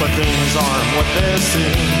 But things aren't what they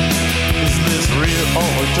seem. Is this real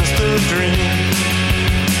or just a dream?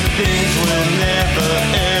 Things will never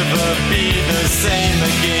ever be the same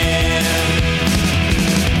again.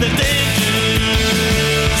 The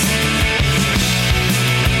dangers.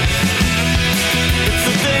 It's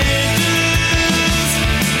the dangers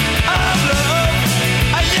of love.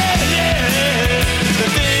 The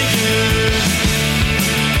dangers.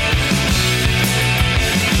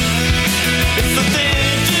 It's the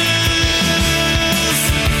dangers.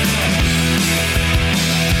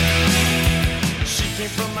 She came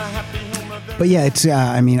from a happy home. But yeah, it's.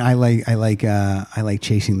 I mean, I like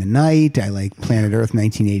Chasing the Night. I like Planet Earth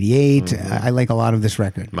 1988. I like a lot of this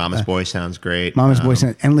record. Mama's Boy sounds great. Mama's Boy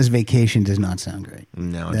sounds. Endless Vacation does not sound great.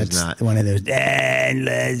 No, it That's does not. one of those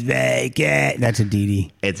Endless Vacation. That's a Dee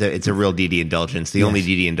Dee. It's a real Dee Dee indulgence. The only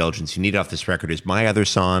Dee Dee indulgence you need off this record is my other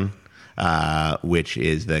song, which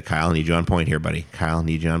is the Kyle, I need you on point here, buddy. Kyle,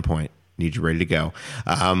 need you on point. Need you ready to go.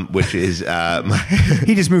 Which is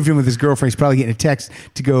He just moved in with his girlfriend. He's probably getting a text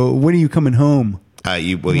to go, when are you coming home?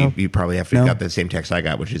 you probably have got the same text I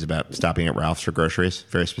got, which is about stopping at Ralph's for groceries,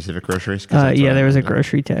 very specific groceries. There was a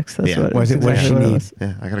grocery text. That's what Was it? What does she exactly need? was.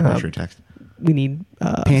 Yeah, I got a grocery text. We need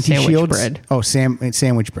Panty sandwich shields? bread. Oh,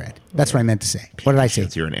 sandwich bread. That's what I meant to say. What did I say?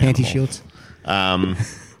 Shields, you're an Panty animal. shields?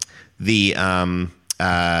 The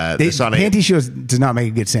song Panty shields does not make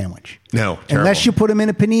a good sandwich. No, terrible. Unless you put them in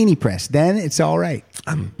a panini press. Then it's all right.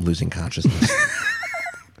 I'm losing consciousness.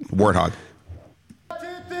 Warthog.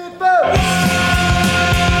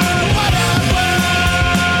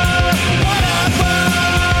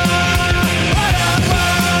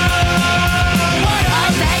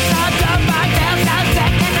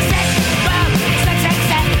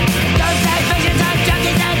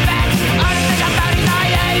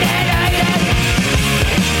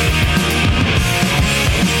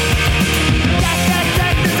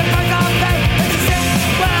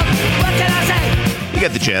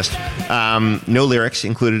 get the gist. No lyrics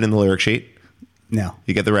included in the lyric sheet. No.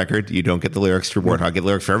 You get the record. You don't get the lyrics to Warthog. You get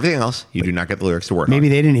lyrics for everything else. You do not get the lyrics to Warthog. Maybe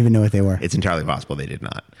they didn't even know what they were. It's entirely possible they did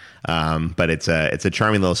not. But it's a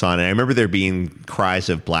charming little song. And I remember there being cries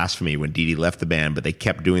of blasphemy when Dee Dee left the band, but they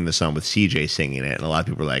kept doing the song with CJ singing it. And a lot of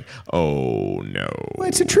people were like, oh, no. Well,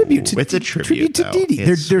 it's a tribute to It's a tribute to though. Dee Dee.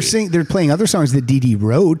 It's They're sweet. they're playing other songs that Dee Dee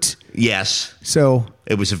wrote. Yes. So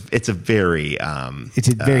It's a very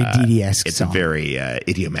Dee Dee-esque it's song. a very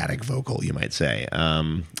idiomatic vocal, you might say.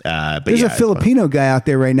 But There's yeah, a Filipino guy out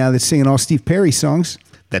there right now that's singing all Steve Perry songs.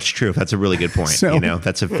 that's true. That's a really good point. So-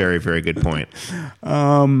 That's a very, very good point.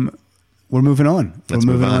 We're moving on. Let's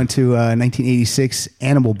We're move moving on. on to 1986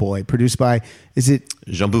 Animal Boy, produced by, is it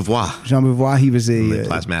Jean Beauvoir, Jean Beauvoir? He was the a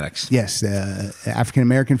Plasmatics. yes,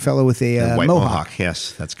 African-American fellow with a White mohawk. Mohawk.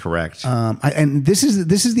 Yes, that's correct. And this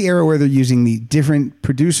is the era where they're using the different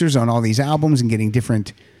producers on all these albums and getting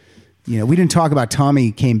different. You know, we didn't talk about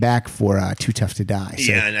Tommy came back for Too Tough to Die.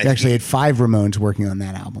 So Yeah, and I they actually think- had 5 Ramones working on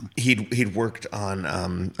that album. He'd worked on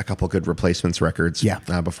a couple good replacements records. Yeah.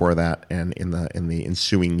 Before that, and in the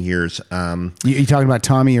ensuing years. You talking about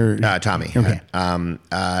Tommy or Tommy. Okay.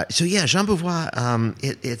 So yeah, Jean Beauvoir.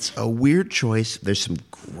 It's a weird choice. There's some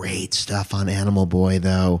great stuff on Animal Boy,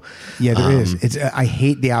 though. Yeah, there is. It's I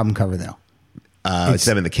hate the album cover though. It's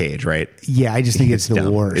them in the cage, right? Yeah, I just think it's the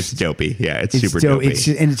dumb. worst. It's dopey. Yeah, it's It's super dope. dopey. It's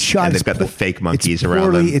just, and it's shot. And it's they've got the poor- fake monkeys it's around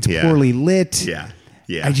poorly, them. It's Yeah. poorly lit. Yeah.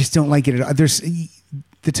 Yeah. I just don't like it at all. There's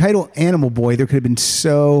the title Animal Boy. There could have been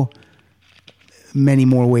so many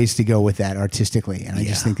more ways to go with that artistically, and I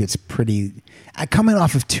just Yeah. think it's pretty. Coming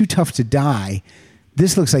off of Too Tough to Die,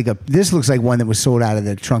 this looks like one that was sold out of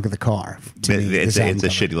the trunk of the car. To me, It's this a album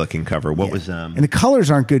cover. shitty looking cover. What Yeah. was and the colors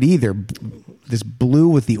aren't good either. This blue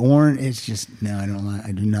with the orange, it's just no.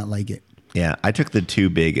 I do not like it. Yeah, I took the two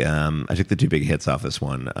big hits off this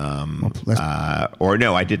one. let's- Or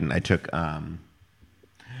no, I didn't. I took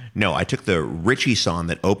the Richie song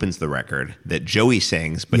that opens the record that Joey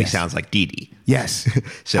sings, but Yes. he sounds like Dee Dee. Yes.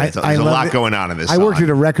 So there's a love lot it. going on in this I worked song. at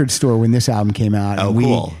a record store when this album came out. Oh, and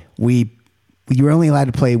cool. You were only allowed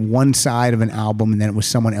to play one side of an album, and then it was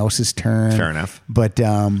someone else's turn. Fair enough. But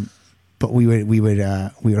we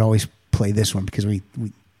would always play this one because we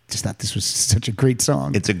just thought this was such a great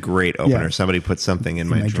song. It's a great opener. Yeah. Somebody put something in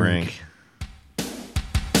my my drink.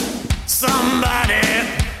 Somebody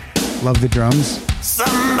Love the drums.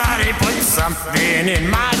 put something in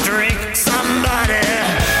my drink. Somebody.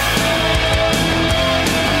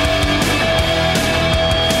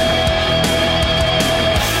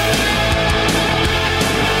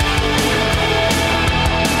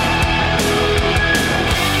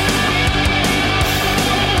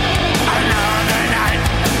 Another night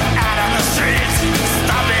out on the streets,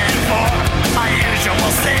 stopping for my usual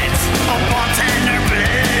seats. A bartender,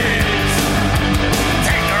 please.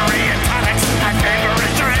 Tankery and tonics, my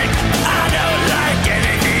favorite drink. I don't like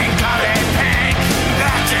anything colored pink.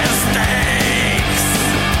 That just stinks.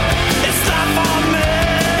 It's not for me.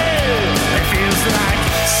 It feels like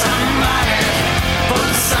somebody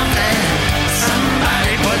put something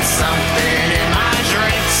in my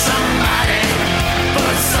drink. Somebody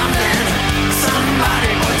put something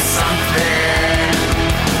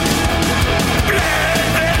Blood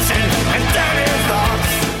vision and dirty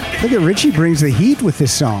thoughts. Look at Richie brings the heat with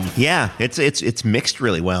this song. Yeah, it's mixed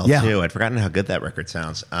really well Yeah. too. I'd forgotten how good that record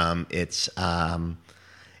sounds.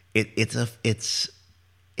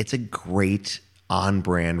 It's a great on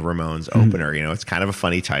brand Ramones opener. You know, it's kind of a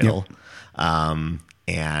funny title.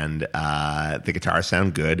 And the guitars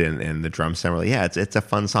sound good, and the drums sound really. Yeah, it's a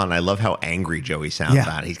fun song. I love how angry Joey sounds Yeah.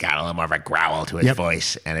 on it. He's got a little more of a growl to his Yep.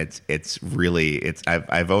 voice, and it's really.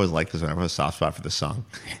 I've always liked this one. I have a soft spot for this song.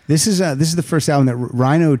 This is the first album that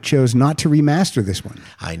Rhino chose not to remaster this one.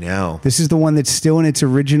 I know. This is the one that's still in its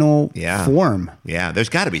original Yeah. form. Yeah, there's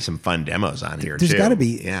got to be some fun demos on here There's too. got to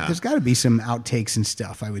be Yeah. there's got to be some outtakes and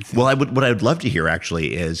stuff, I would think. Well, what I would love to hear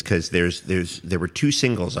actually is because there were 2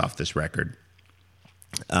 singles off this record,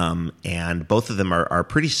 and both of them are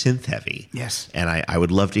pretty synth heavy. Yes. and I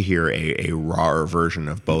would love to hear a raw version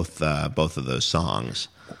of both of those songs.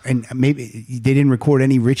 And maybe they didn't record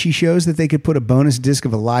any Richie shows that they could put a bonus disc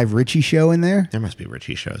of a live Richie show in there. There must be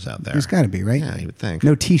Richie shows out there. There's got to be, right? Yeah, you would think.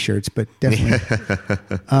 No T-shirts, but definitely.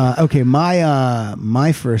 Okay,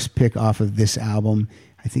 my first pick off of this album,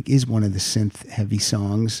 I think, is one of the synth heavy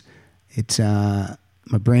songs. It's My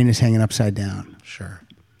Brain Is Hanging Upside Down. Sure.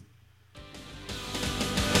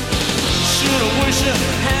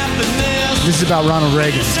 This is about Ronald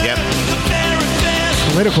Reagan. Yep.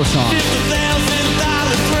 Political song.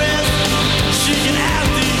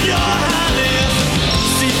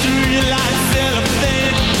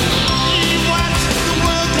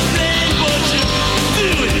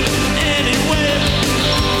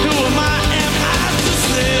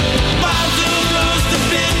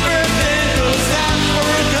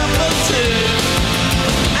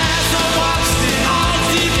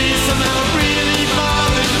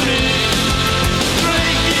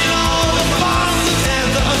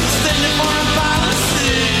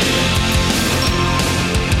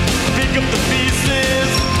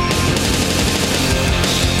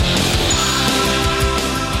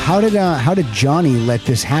 How did Johnny let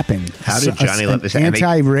this happen? How did Johnny let this happen?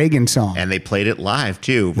 Anti-Reagan song. And they played it live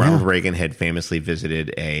too. Ronald Reagan had famously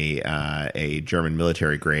visited a German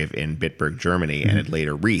military grave in Bitburg, Germany, and had laid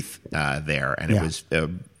a wreath there. And it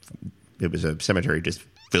was a cemetery just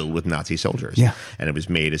filled with Nazi soldiers. Yeah. And it was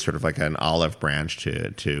made as sort of like an olive branch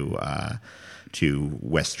to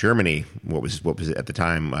West Germany, what was at the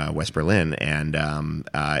time West Berlin, and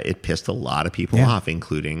it pissed a lot of people off,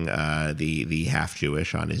 including the half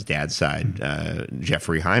Jewish on his dad's side,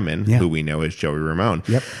 Jeffrey Hyman, who we know as Joey Ramone.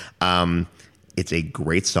 Yep. It's a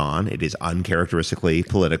great song. It is uncharacteristically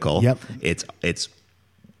political. Yep.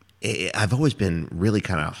 I've always been really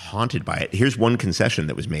kind of haunted by it. Here's one concession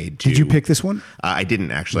that was made. Did you pick this one? I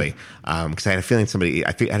didn't actually, because I had a feeling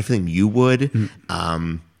I had a feeling you would.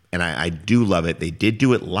 And I do love it. They did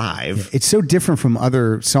do it live. It's so different from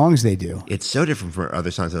other songs they do. It's so different from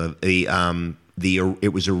other songs.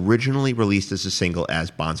 It was originally released as a single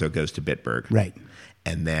as Bonzo Goes to Bitburg. Right.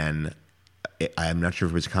 And then I'm not sure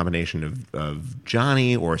if it was a combination of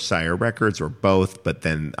Johnny or Sire Records or both, but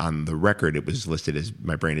then on the record it was listed as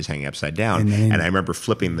My Brain is Hanging Upside Down. And I remember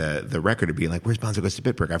flipping the record and being like, where's Bonzo Goes to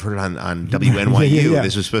Bitburg? I've heard it on WNYU. Yeah.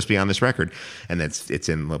 This was supposed to be on this record. And it's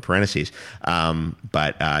in little parentheses.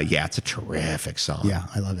 But it's a terrific song. Yeah,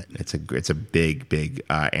 I love it. It's a big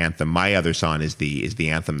anthem. My other song is the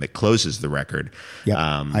anthem that closes the record.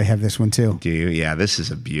 Yeah, I have this one too. Do you? Yeah, this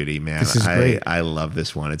is a beauty, man. This is great. I love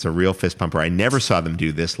this one. It's a real fist pumper. I never saw them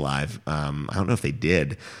do this live. I don't know if they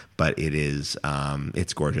did, but it is.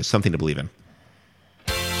 It's gorgeous. Something to believe in.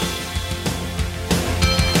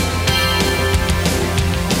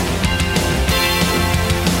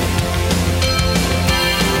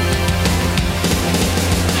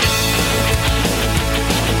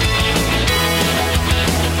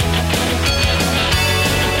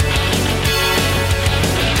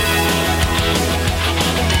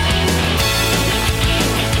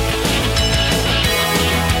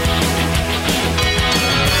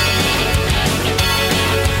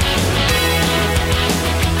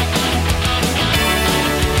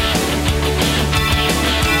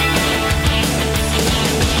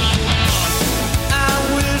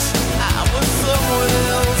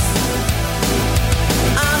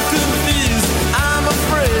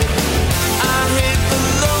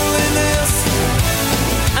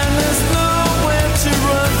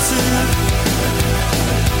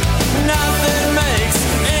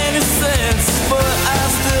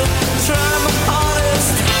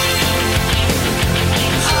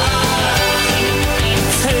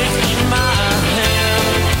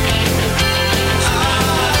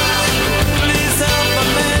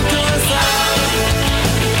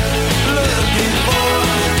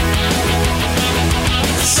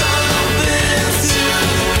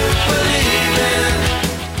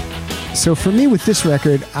 So for me with this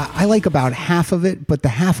record, I like about half of it, but the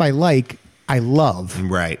half I love.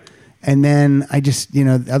 Right. And then I just, the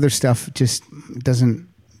other stuff just doesn't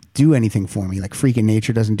do anything for me. Like Freakin'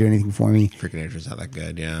 Nature doesn't do anything for me. Freakin' Nature's not that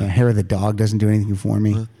good, yeah. Hair of the Dog doesn't do anything for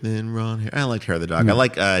me. I liked Hair of the Dog. I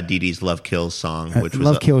like Dee Dee's Love Kills song, which was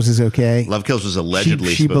Love Kills is okay. Love Kills was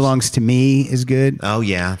allegedly She Belongs to Me is good. Oh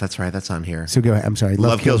yeah, that's right. That's on here. So go ahead. I'm sorry.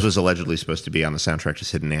 Love Kills was allegedly supposed to be on the soundtrack to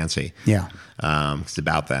Sid and Nancy. Yeah. It's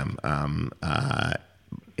about them.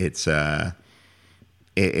 It's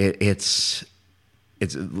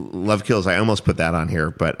Love Kills. I almost put that on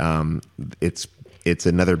here, but it's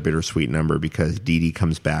another bittersweet number because Dee Dee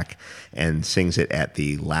comes back and sings it at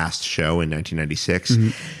the last show in 1996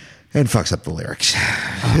 and fucks up the lyrics.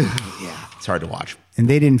 Yeah, it's hard to watch. And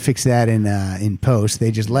they didn't fix that in post.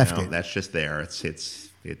 They just left it. That's just there. It's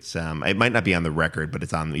it might not be on the record, but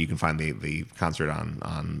it's on. You can find the concert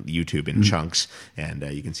on YouTube in chunks, and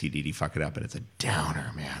you can see Dee Dee fuck it up, and it's a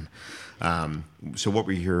downer, man. So what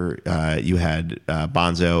were your? You had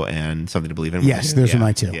Bonzo and Something to Believe in. Yes, those are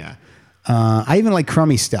my two. Yeah. I even like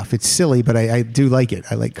Crummy Stuff. It's silly, but I do like it.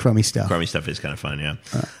 I like Crummy Stuff. Crummy Stuff is kind of fun, yeah.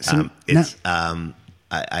 Something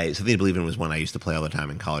to Believe in was one I used to play all the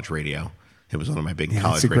time in college radio. It was one of my big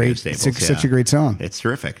college radio staples. It's such a great song. It's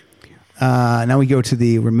terrific. Now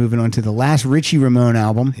we're moving on to the last Richie Ramone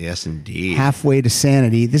album. Yes, indeed. Halfway to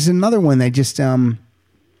Sanity. This is another one that just I'm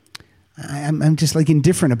just like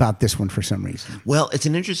indifferent about this one for some reason. Well, it's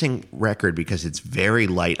an interesting record because it's very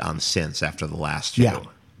light on synths after the last two. Yeah.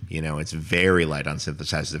 It's very light on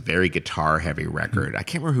synthesizers. It's a very guitar-heavy record. I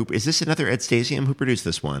can't remember who... Is this another Ed Stasium? Who produced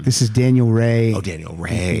this one? This is Daniel Ray. Oh, Daniel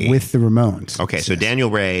Ray. With the Ramones. Okay, so Daniel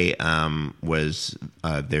Ray was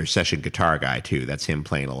their session guitar guy, too. That's him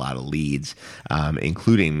playing a lot of leads,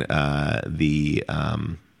 including the...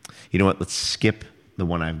 you know what? Let's skip the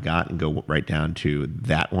one I've got and go right down to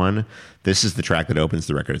that one. This is the track that opens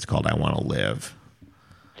the record. It's called I Want to Live.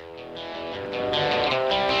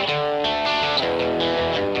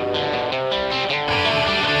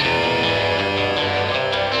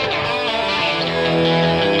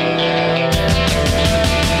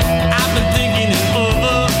 I've been thinking it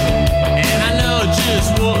over, and I know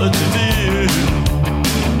just what to do.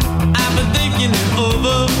 I've been thinking it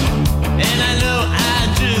over, and I know I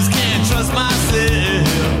just can't trust myself.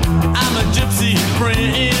 I'm a gypsy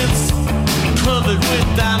prince, covered with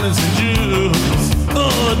diamonds and jewels.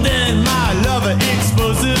 Oh, then my lover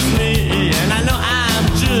exposes me, and I know I'm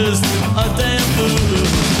just a damn fool.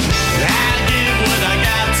 I give what I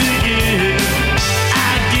got to give.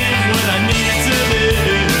 I give what I need to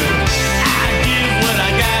live. I give what I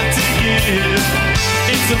got to give.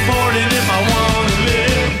 It's important if I want to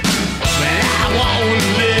live, but I want to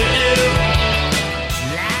live.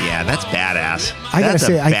 Yeah, that's badass. I gotta That's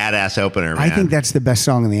say, a badass opener, man. I think that's the best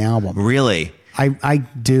song on the album. Really. I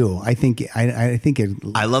do. I think it.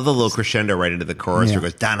 I love the little crescendo right into the chorus Yeah. where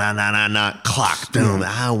it goes da na na na na clock boom.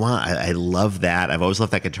 I love that. I've always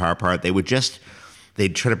loved that guitar part.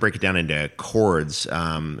 They'd try to break it down into chords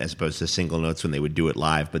as opposed to single notes when they would do it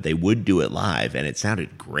live, but they would do it live and it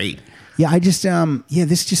sounded great. Yeah, I just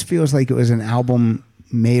this just feels like it was an album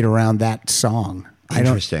made around that song.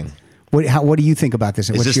 Interesting. What do you think about this?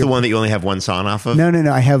 Is this the one that you only have one song off of? No.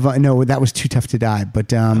 I have no. That was Too Tough to Die. But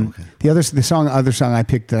the other song I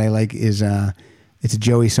picked that I like is it's a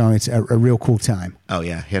Joey song. It's a real cool time. Oh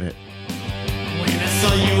yeah, hit it. When I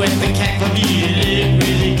saw you at the cat club, it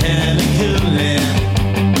really kinda killed me.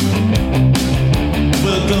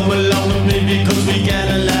 Well, come along with me because we got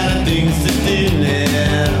a lot of things to do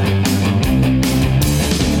now.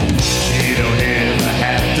 You don't ever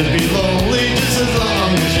have to be lonely just as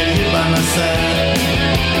long as you're here by my side.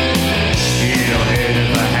 You don't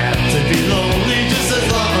ever have to be lonely just as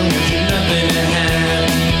long as you're nothing to have.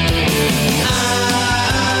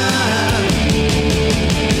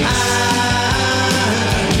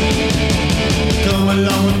 Come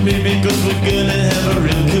along with me because we're gonna have a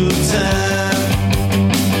real cool time.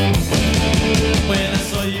 When I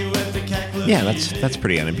saw you at the cat club, Yeah, that's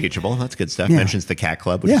pretty unimpeachable. That's good stuff. Yeah. Mentions the Cat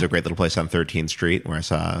Club, which Yeah. is a great little place on 13th Street where I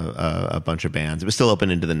saw a bunch of bands. It was still open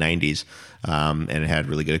into the 90s, and it had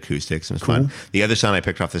really good acoustics. It was fun. The other song I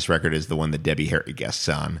picked off this record is the one that Debbie Harry guests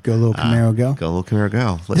on. Go Little Camaro Go. Go Little Camaro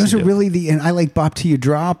Go. Listen Those are to it. really and I like Bop Till You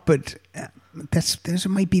Drop, but those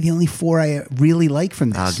might be the only four I really like from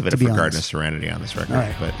this. I'll give it to a be for honest. Garden of Serenity on this record. All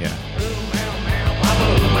right. But yeah.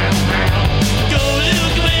 Go little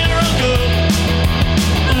Camaro, go.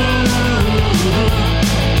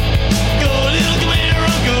 Go little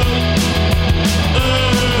Camaro, go.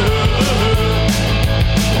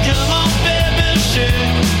 Come on, baby,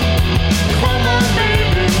 shake. Come on,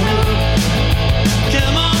 baby, move.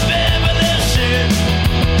 Come on, baby, let's shake.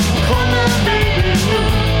 Come on, baby,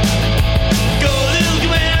 move. Go little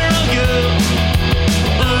Camaro, go.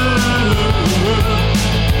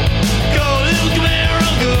 Go little Camaro,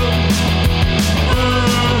 go.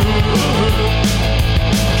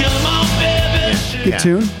 Come on, baby, shake. Good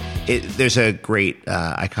tune. There's a great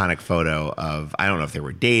iconic photo of, I don't know if they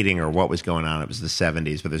were dating or what was going on. It was the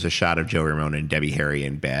 70s, but there's a shot of Joey Ramone and Debbie Harry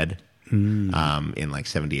in bed in like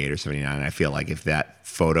 78 or 79. And I feel like if that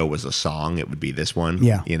photo was a song, it would be this one.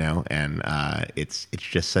 Yeah. You know, and it's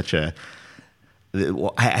just such a...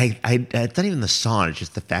 Well, it's not even the song. It's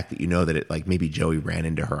just the fact that you know that it, like, maybe Joey ran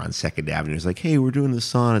into her on 2nd Avenue. He's like, "Hey, we're doing this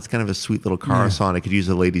song. It's kind of a sweet little car song. I could use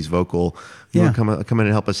a lady's vocal. You want to come in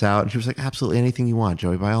and help us out?" And she was like, "Absolutely, anything you want,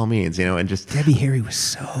 Joey, by all means." You know, and just Debbie Harry was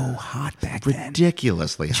so hot back then.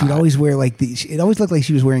 ridiculously hot. She would always wear it always looked like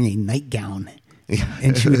she was wearing a nightgown.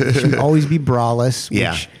 And she would always be braless, which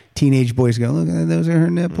Yeah. teenage boys go, "Look, those are her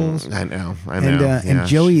nipples." I know. And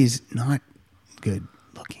Joey's not good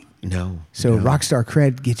looking. No. So rockstar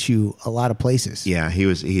cred gets you a lot of places. Yeah, he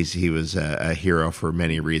was a hero for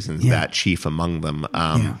many reasons. Yeah. That chief among them.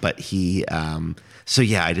 But he. So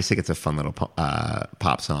yeah, I just think it's a fun little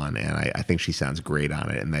pop song, and I think she sounds great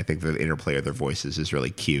on it. And I think the interplay of their voices is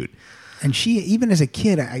really cute. And she, even as a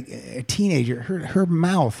kid, a teenager, her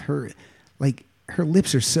mouth, her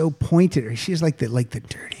lips are so pointed. She has like the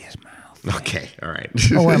dirtiest mouth. Okay, all right.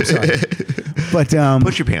 Oh, I'm sorry. But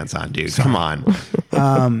put your pants on, dude. Come on.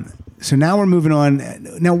 So now we're moving on.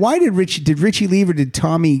 Now, why did Richie leave, or did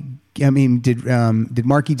Tommy? I mean, did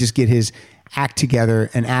Marky just get his act together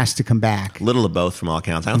and asked to come back? Little of both, from all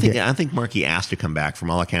accounts. I don't think Marky asked to come back. From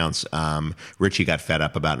all accounts, Richie got fed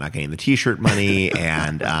up about not getting the T-shirt money,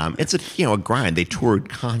 and it's a grind. They toured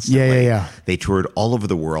constantly. Yeah. They toured all over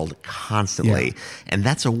the world constantly, Yeah. and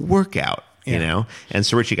that's a workout. you know? And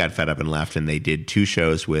so Richie got fed up and left, and they did 2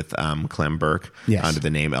 shows with Clem Burke Yes. under the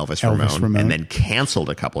name Elvis Elvis Ramone. and then canceled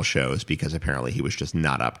a couple shows because apparently he was just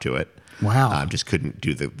not up to it. Wow. Just couldn't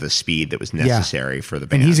do the speed that was necessary for the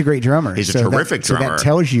band. And he's a great drummer. He's a So terrific drummer. So that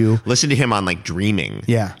tells you. Listen to him on like Dreaming.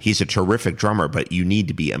 Yeah. He's a terrific drummer, but you need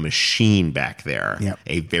to be a machine back there. Yep.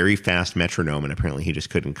 A very fast metronome, and apparently he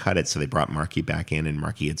just couldn't cut it. So they brought Marky back in, and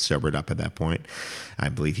Marky had sobered up at that point. I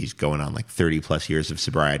believe he's going on like 30 plus years of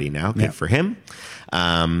sobriety now. Good Yep. for him.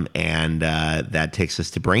 And that takes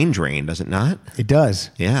us to Brain Drain, does it not? It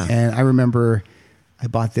does. Yeah. And I remember I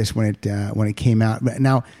bought this when it came out. But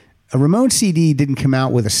now, a Ramone CD didn't come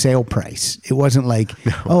out with a sale price. It wasn't like,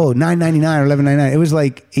 $9.99 or $11.99. It was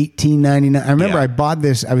like $18.99. I remember Yeah. I bought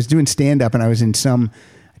this. I was doing stand-up, and I was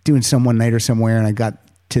doing some one night or somewhere, and I got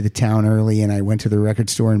to the town early, and I went to the record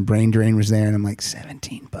store, and Brain Drain was there, and I'm like,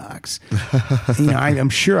 $17. I'm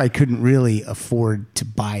sure I couldn't really afford to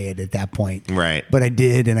buy it at that point. Right. But I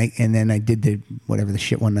did, and then I did whatever the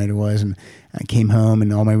shit one night it was, and I came home,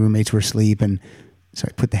 and all my roommates were asleep, and so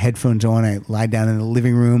I put the headphones on. I lied down in the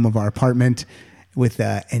living room of our apartment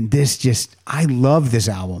and this just, I love this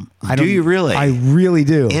album. Do you really? I really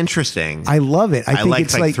do. Interesting. I love it. I think like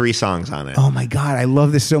it's like 3 songs on it. Oh my God, I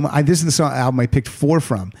love this so much. This is the album I picked 4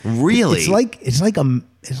 from. Really? It's like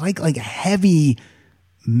a heavy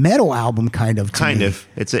metal album kind of.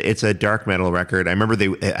 It's a dark metal record. I remember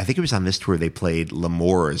I think it was on this tour they played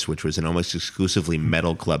L'Amours, which was an almost exclusively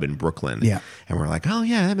metal club in Brooklyn. Yeah. And we're like, oh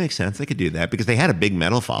yeah, that makes sense. They could do that because they had a big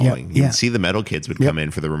metal following. Yeah. You could see the metal kids would come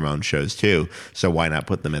in for the Ramone shows too. So why not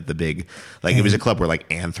put them at the big, it was a club where like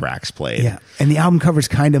Anthrax played. Yeah. And the album cover's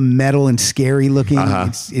kind of metal and scary looking.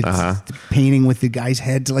 It's the painting with the guys'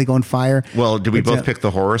 heads like on fire. Well, did we both pick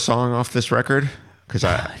the horror song off this record? Because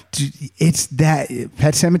it's that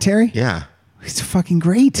Pet Sematary. Yeah. It's fucking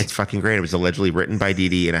great. It's fucking great. It was allegedly written by Dee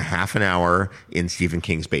Dee in a half an hour in Stephen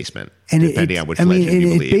King's basement, and depending on which legend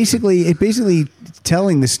you believe. It basically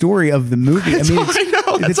telling the story of the movie. That's all I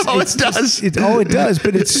know. That's all it does. It's all it does,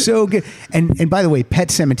 but it's so good. And by the way, Pet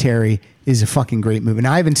Sematary is a fucking great movie.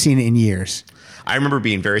 Now, I haven't seen it in years. I remember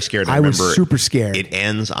being very scared. I was super scared. It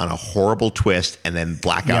ends on a horrible twist and then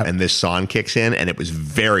blackout, and this song kicks in, and it was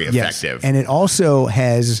very effective. Yes. And it also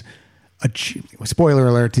has spoiler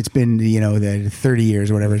alert. It's been the 30 years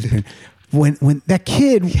or whatever it's been. When that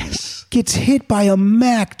kid gets hit by a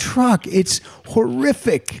Mack truck, it's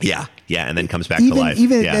horrific. Yeah, and then comes back to life.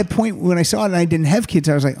 Even at that point when I saw it and I didn't have kids,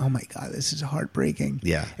 I was like, oh my God, this is heartbreaking.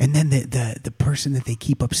 Yeah. And then the person that they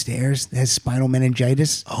keep upstairs has spinal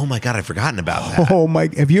meningitis. Oh my God, I'd forgotten about that. Oh my!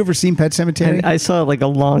 Have you ever seen Pet Sematary? I saw it like a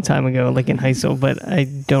long time ago, like in high school, but I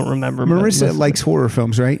don't remember. Marissa likes horror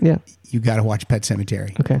films, right? Yeah. You got to watch Pet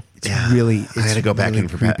Sematary. Okay. It's really. I had to go back really in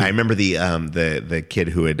for creepy. I remember the kid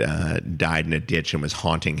who had died in a ditch and was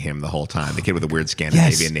haunting him the whole time. The kid with a weird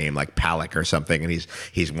Scandinavian name like Palak or something, and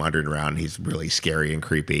he's wandering around. And he's really scary and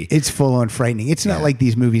creepy. It's full on frightening. It's not like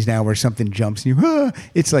these movies now where something jumps and you.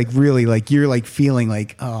 It's like really like you're like feeling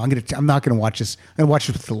like I'm not gonna watch this. I'm gonna watch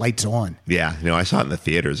this with the lights on. Yeah, I saw it in the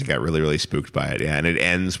theaters and got really really spooked by it. Yeah, and it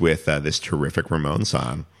ends with this terrific Ramone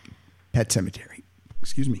song, Pet Sematary.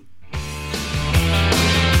 Excuse me.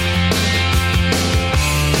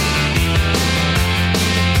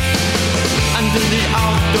 Under the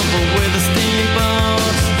October with the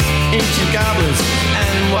steamboats, ancient goblins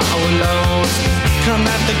and wallows come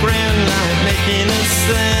at the grand light making a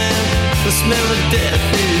sound. The smell of death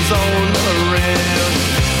is all around.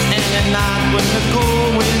 And at night when the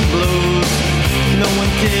cold wind blows, no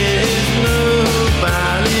one cares,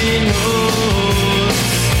 nobody knows.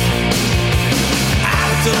 I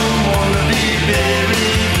don't wanna be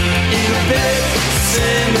buried in a pet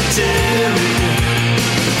cemetery.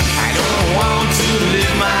 I don't want to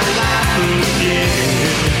live my life again.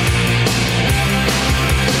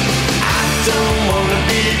 I don't want to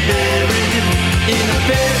be buried in a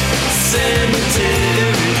pet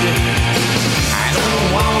cemetery. I don't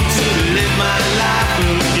want to live my life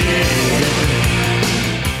again.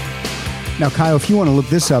 Now, Kyle, if you want to look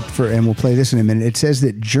this up and we'll play this in a minute, it says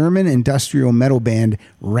that German industrial metal band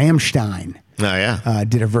Rammstein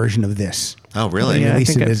did a version of this. Oh, really? Yeah, I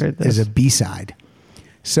Released think it I've heard this. as a B-side.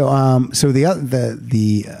 So, I'll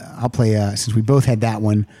play since we both had that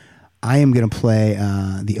one. I am going to play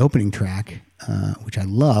the opening track, which I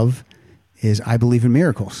love, is "I Believe in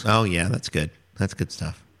Miracles." Oh yeah, that's good. That's good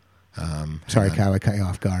stuff. Sorry, Kyle, I cut you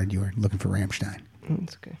off guard. You were looking for Rammstein.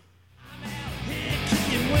 That's okay.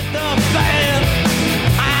 Kicking with the band,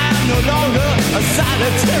 I'm no longer a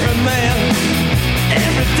solitary man.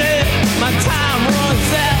 Every day my time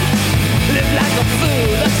runs out. Live like a fool,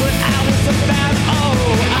 that's what I was about. Oh,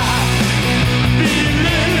 I believe in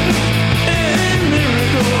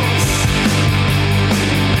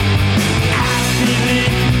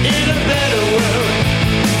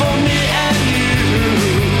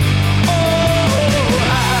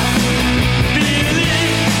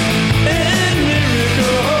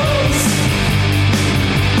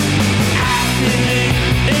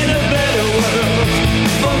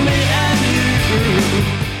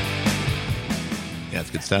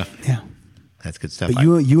stuff. Yeah. That's good stuff. But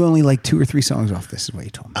you only like 2 or 3 songs off this, is what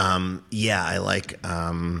you told me. Yeah, I like Pet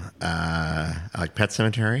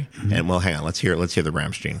Sematary, and well, hang on, let's hear the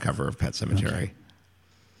Rammstein cover of Pet Sematary. Okay.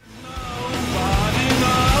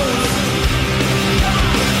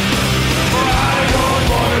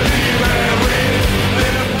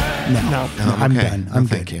 No, I'm done. I'm good.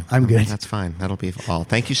 Thank you. I'm good. That's fine. That'll be all.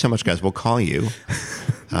 Thank you so much, guys. We'll call you.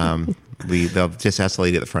 They'll just ask the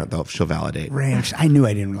lady at the front. She'll validate. I knew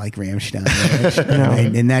I didn't like Rammstein,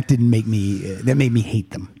 and that didn't make me. That made me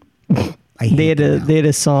hate them. They had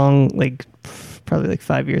a song like probably like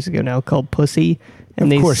 5 years ago now called "Pussy," and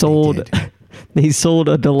they sold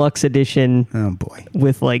a deluxe edition. Oh boy,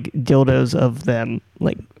 with like dildos of them,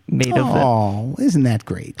 like made of them. Oh, isn't that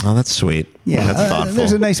great? Oh, that's sweet. Yeah, that's thoughtful.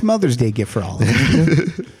 There's a nice Mother's Day gift for all of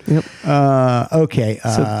them. Yep. Okay.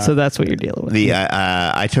 So that's what you're dealing with.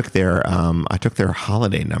 I took their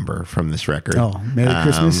holiday number from this record. Oh, Merry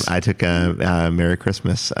Christmas. I took Merry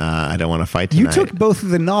Christmas. I Don't Want to Fight Tonight. You took both of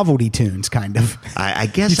the novelty tunes, kind of. I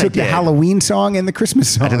guess you took the Halloween song and the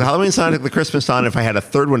Christmas song. I took the Halloween song, I took the Christmas song. If I had a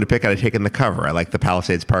third one to pick, I'd have taken the cover. I like the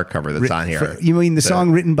Palisades Park cover that's on here. You mean the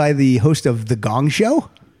song written by the host of The Gong Show?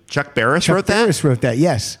 Chuck Barris wrote that? Chuck Barris wrote that,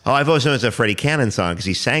 yes. Oh, I've always known it was a Freddie Cannon song because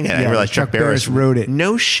he sang it. I didn't realize Chuck Barris wrote it.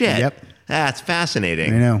 No shit. Yep. That's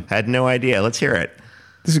fascinating. I know. Had no idea. Let's hear it.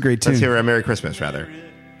 This is a great tune. Let's hear a Merry Christmas, rather.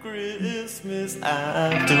 Christmas,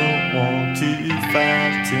 I don't want to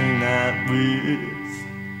fight tonight with.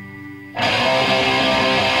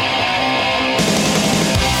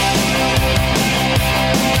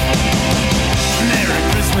 Merry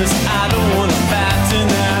Christmas, I don't want to fight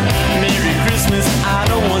tonight. Merry Christmas, I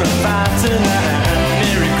don't want to fight tonight.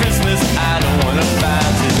 Merry Christmas, I don't want to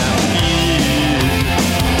fight tonight.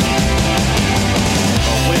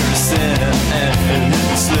 Where is Santa and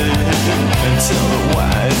his sled? And tell her why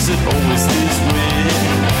is it always this way?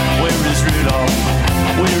 Where is Rudolph?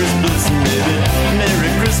 Where is Blitzen, baby? Merry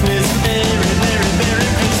Christmas, Merry, Merry, Merry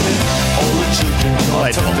Christmas. All the children are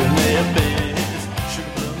tucked in their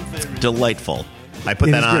beds. Delightful. I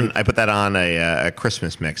put that on. I put that on a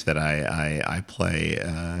Christmas mix that I play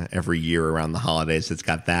every year around the holidays. It's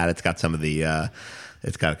got that. It's got some of the.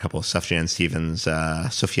 It's got a couple of Sufjan Stevens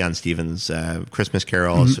Christmas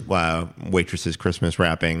carols, Waitress's Christmas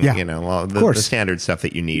wrapping. Yeah. You know, well, the standard stuff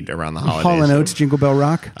that you need around the holidays. Hall & Oates, Jingle Bell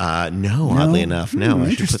Rock? No, oddly enough, no. I should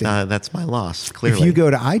put, Interesting. that's my loss. Clearly, If you go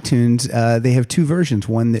to iTunes, they have 2 versions: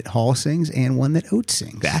 one that Hall sings and one that Oates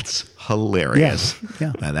sings. that's hilarious.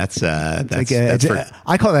 Yeah. That's for,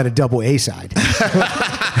 I call that a double A side.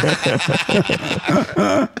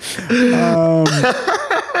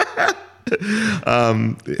 Are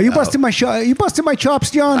you busting my you busting my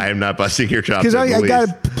chops, John? I am not busting your chops. Because I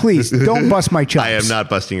got to, please don't bust my chops. I am not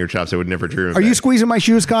busting your chops. I would never dream of Are that. you squeezing my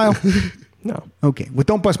shoes, Kyle? No. Okay. Well,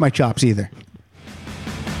 don't bust my chops either. I'm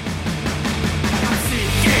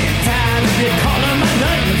sick and tired of you calling my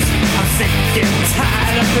names. I'm sick and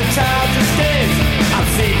tired of the childish games. I'm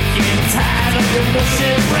sick and tired of your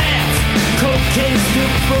bullshit rants. Cocaine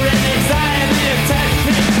scoop for an anxiety attack.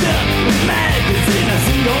 Picked up with magazine, I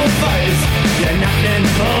see your face. You're nothing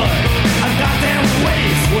but a goddamn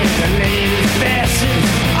waste with the latest fashion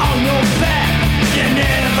on your back. You're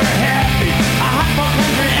never happy. I hot for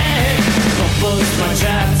country and don't bust my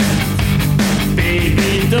chops.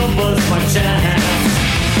 Baby, don't bust my chops.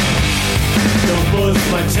 Don't bust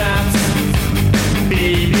my chops.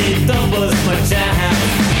 Baby, don't bust my chops.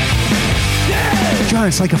 Yeah! John,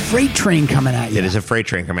 it's like a freight train coming at you. It is a freight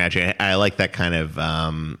train coming at you. I like that kind of.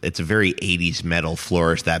 It's a very 80s metal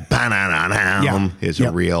flourish. That is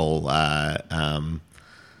a real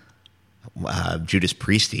Judas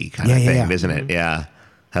Priesty kind of thing, isn't it? Yeah,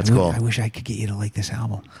 that's cool. I wish I could get you to like this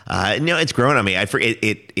album. No, it's grown on me. I forget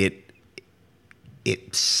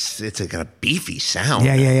it's got a beefy sound.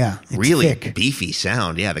 Yeah. It's really thick. beefy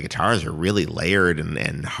sound. Yeah, the guitars are really layered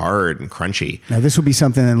and hard and crunchy. Now, this will be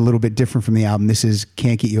something a little bit different from the album. This is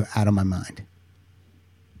Can't Get You Out of My Mind.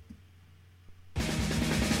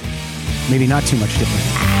 Maybe not too much different.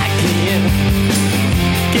 I can't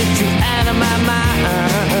get you out of my mind.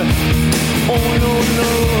 Oh no,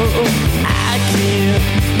 I can't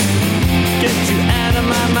get you out of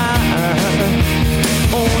my mind.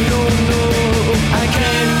 Oh no, I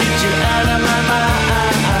can't get you out of my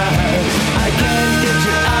mind. I can't get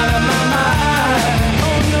you out of my mind.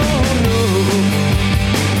 Oh no.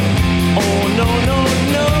 Oh no.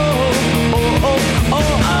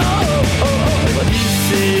 But you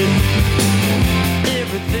said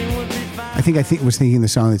everything would be fine. I was thinking the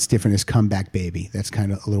song that's different is Come Back Baby. That's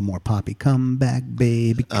kind of a little more poppy. Come back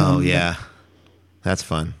baby. Oh yeah, that's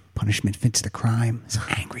fun. Punishment fits the crime. It's an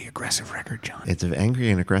angry, aggressive record, John. It's an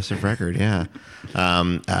angry and aggressive record, yeah.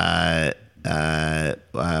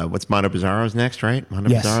 What's Mondo Bizarro's next, right? Mondo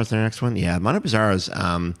Yes. Bizarro's their next one? Yeah, Mondo Bizarro's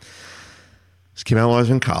this came out while I was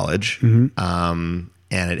in college. And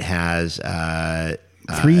it has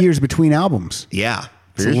 3 years between albums. yeah.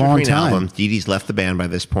 It's a Years long between time. albums. Dee Dee's left the band by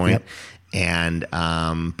this point. Yep. And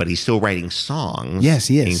but he's still writing songs. Yes,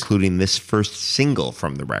 he is. Including this first single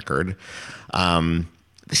from the record.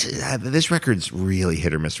 This record's really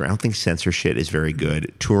hit or miss. I don't think Censor Shit is very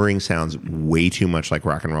good. Touring sounds way too much like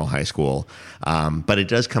Rock and Roll High School, but it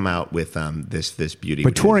does come out with this beauty.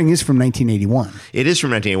 But Touring is from 1981. It is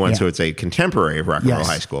from 1981, Yeah. so it's a contemporary of Rock and Roll Yes.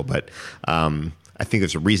 High School. But I think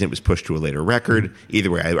there's a reason it was pushed to a later record.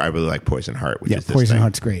 Either way, I really like Poison Heart, which Yeah, is this Poison thing.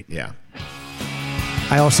 Heart's great. Yeah.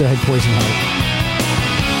 I also had Poison Heart.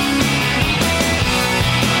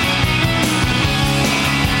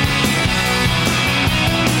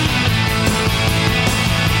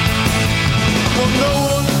 Well, no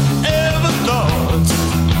one ever thought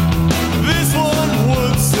this one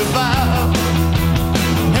would survive.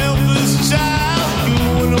 Helpless child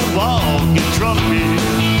doing a walk and trumpet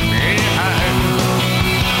behind.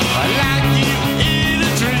 Like you in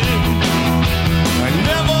a dream, I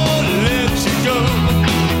never let you go.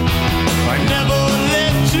 I never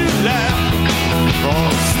let you laugh or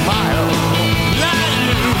smile like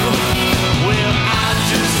you. Well, I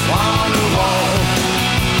just wanna walk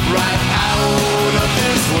right out of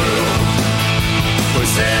this world,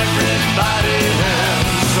 'cause everybody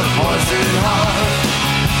has a poison heart.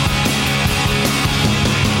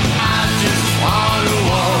 I just wanna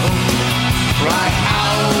walk right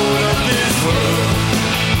out of this world,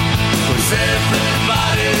 'cause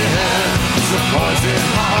everybody has a poison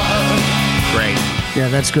heart. Great. Yeah,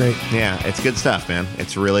 that's great. Yeah, it's good stuff, man.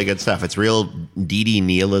 It's really good stuff. It's real Dee Dee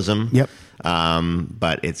nihilism. Yep.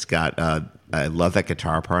 But it's got. I love that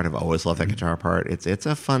guitar part. I've always loved that guitar part. It's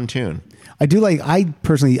a fun tune. I do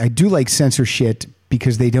like Censor Shit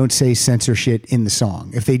because they don't say censor shit in the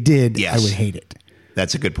song. If they did, Yes. I would hate it.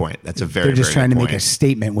 That's a good point. That's a very. They're just very trying to good make a point.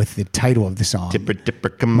 statement with the title of the song. Dipper dipper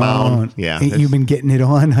come on. Yeah. Ain't you been getting it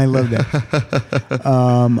on? I love that.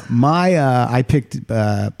 I picked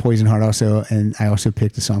Poison Heart also, and I also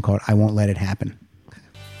picked a song called "I Won't Let It Happen."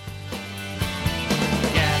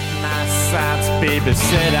 Baby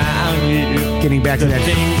said I'm you. Getting back to that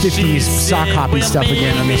 50s sock hoppy stuff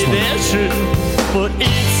again on this one. That's true, but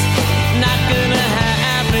it's not gonna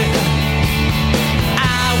happen.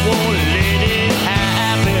 I won't let it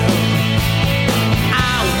happen. I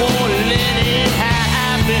won't let it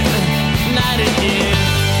happen. Not again.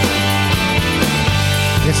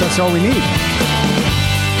 I guess that's all we need.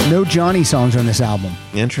 No Johnny songs on this album.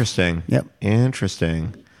 Interesting. Yep.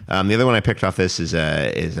 Interesting. The other one I picked off this is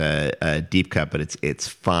a deep cut, but it's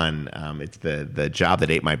fun. It's the Job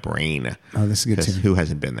That Ate My Brain. Oh, this is a good 'Cause tune. who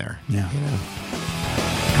hasn't been there? Yeah.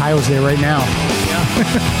 Kyle's there right now.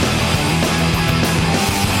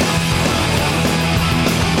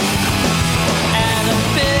 And I'm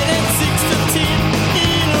bed at 6 to 10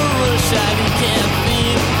 in a rush. I can't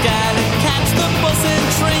think. Gotta catch the bus and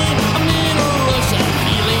train. I'm in a rush. I'm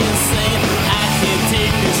feeling insane. I can't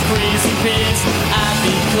take this crazy pace. I've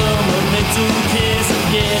become a mental case.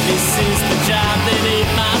 Yeah, this is the job that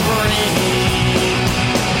ate my brain.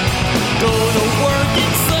 Go to work,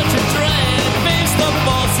 it's such a drag. Face the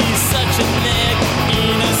boss, he's such a nag.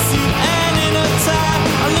 In a suit and in a tie.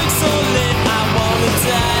 I look so lit, I wanna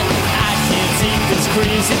die. I can't take this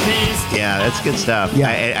crazy pace. Yeah, that's good stuff.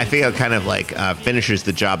 Yeah. I think it kind of like finishes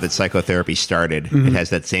the job that Psychotherapy started. It has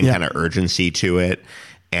that same Yeah. kind of urgency to it.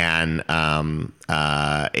 And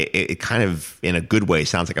it kind of, in a good way,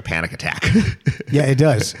 sounds like a panic attack. Yeah, it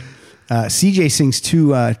does. CJ sings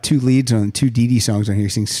two leads on two Dee Dee songs on here. He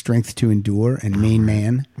sings "Strength to Endure" and "Main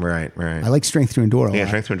Man." Right. I like "Strength to Endure" a Yeah, lot.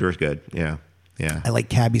 Strength to Endure is good. Yeah. I like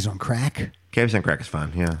 "Cabbies on Crack." Cabbies on Crack is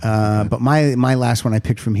fun. Yeah. But my last one I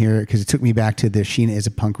picked from here because it took me back to the Sheena is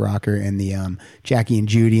a Punk Rocker and the Jackie and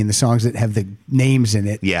Judy and the songs that have the names in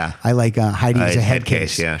it. Yeah. I like Heidi is a Head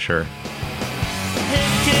Case. Yeah, sure.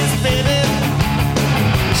 Head case, baby.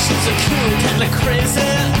 She's a cool kind of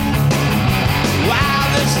crazy.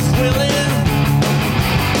 Wild and she's willing.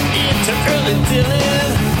 Into early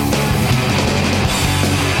dealing.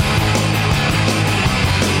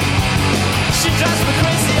 She drives me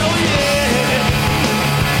crazy, oh yeah.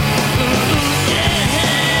 Ooh,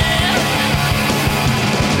 yeah.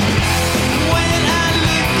 When I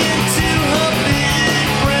look into her big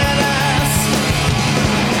brown eyes,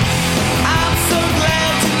 I'm so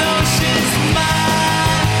glad to know she's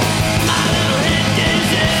mine. My little head case,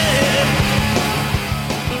 yeah.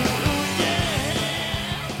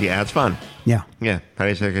 Ooh, yeah. Yeah, it's fun. Yeah. Yeah,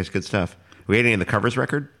 Patty Staircase, good stuff. We had any in the covers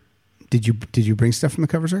record? Did you bring stuff from the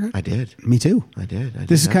covers record? I did. Me too. I did.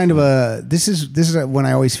 This is kind of this is when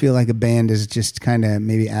I always feel like a band is just kind of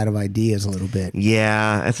maybe out of ideas a little bit.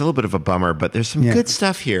 Yeah, it's a little bit of a bummer, but there's some good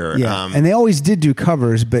stuff here. Yeah, and they always did do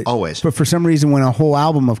covers, but always. But for some reason, when a whole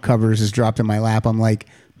album of covers is dropped in my lap, I'm like,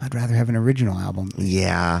 I'd rather have an original album.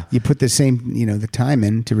 Yeah, you put the same, the time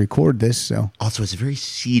in to record this. So also, it's a very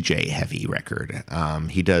CJ heavy record.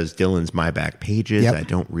 He does Dylan's My Back Pages. Yep. I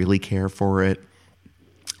don't really care for it.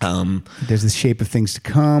 He does The Shape of Things to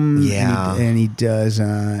Come. Yeah. And he does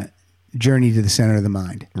Journey to the Center of the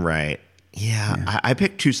Mind. Right. Yeah. I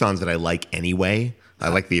picked two songs that I like anyway. I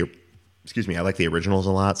like the originals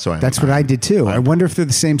a lot. So that's what I did too. I wonder if they're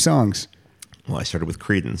the same songs. Well, I started with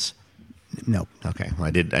Creedence. No. Okay. Well, I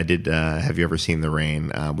did. Have You Ever Seen the Rain?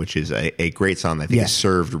 Which is a great song that I think is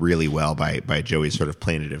served really well by Joey's sort of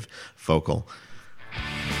plaintive vocal.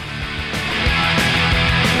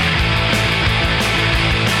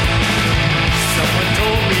 Someone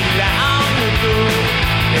told me long ago,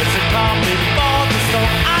 there's a calm before the storm.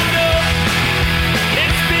 I know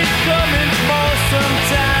it's been coming for some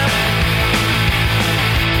time.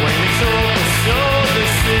 When it's over, so they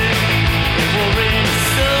say it will rain a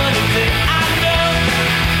sunny day. I know,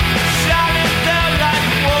 shining down like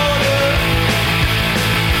water.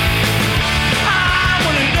 I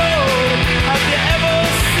wanna know, have you ever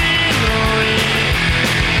seen the rain?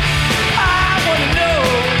 I wanna know,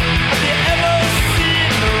 have you ever seen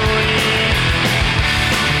the rain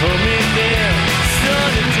coming down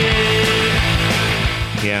sunny day?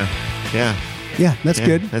 Yeah. That's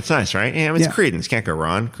good. That's nice, right? Yeah, it's Creedence. Can't go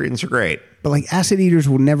wrong. Creedence are great. But like Acid Eaters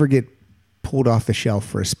will never get pulled off the shelf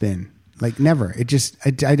for a spin. Like never. It just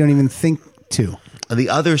I don't even think to. The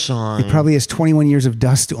other song, it probably has 21 years of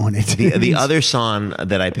dust on it. The other song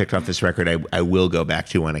that I picked off this record, I will go back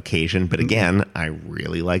to on occasion. But again, I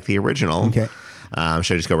really like the original. Okay. Should I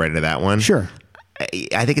just go right into that one? Sure.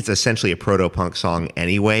 I think it's essentially a proto-punk song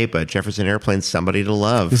anyway, but Jefferson Airplane's Somebody to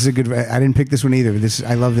Love. This is a good. I didn't pick this one either. But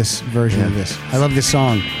I love this version of this. I love this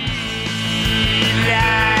song. Lies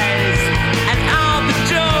and all the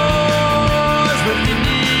joys within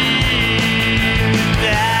you.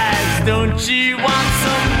 Lies, don't you want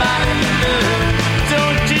somebody to love?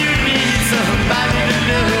 Don't you need somebody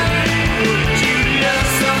to love? Would you love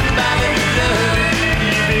somebody to love?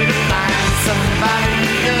 You better find somebody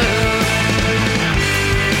to love.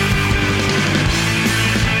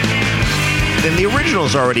 Then the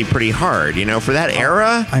original's already pretty hard, for that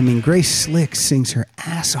era. I mean, Grace Slick sings her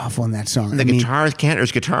ass off on that song. The guitars,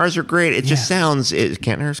 Kantner's guitars are great. It just sounds. Is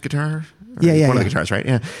Kantner's guitar? Yeah. One of the guitars, right?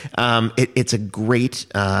 Yeah. It's a great.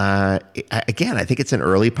 Again, I think it's an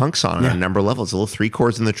early punk song on a number of levels. A little Three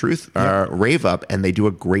Chords and the Truth rave up, and they do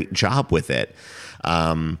a great job with it.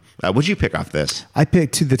 What'd you pick off this? I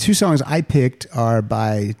picked the two songs I picked are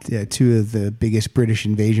by two of the biggest British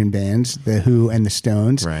invasion bands, The Who and the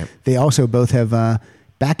Stones. Right. They also both have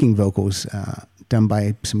backing vocals done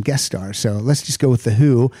by some guest stars. So let's just go with The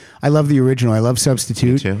Who. I love the original. I love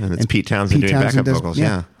Substitute. Me too. And it's Pete Townsend doing backup vocals.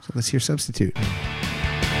 Yeah. So let's hear Substitute. You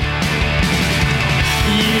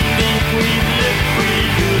think we look pretty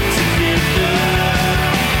good together?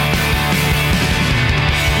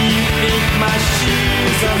 You think my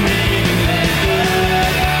shoes are made of leather?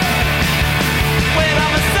 Well,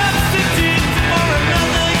 I'm a substitute for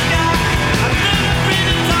another guy. I'm not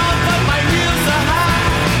pretty tall, but my wheels are high.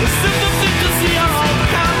 The substitute to see all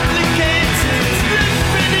complicated. Look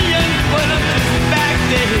pretty young, but I'm just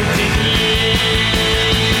backdated.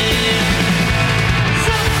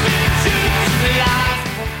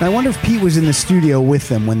 I wonder if Pete was in the studio with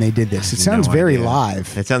them when they did this. It sounds very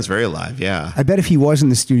live. It sounds very live, yeah. I bet if he was in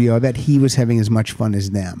the studio, I bet he was having as much fun as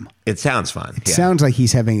them. It sounds fun. It sounds like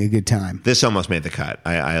he's having a good time. This almost made the cut.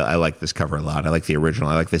 I like this cover a lot. I like the original.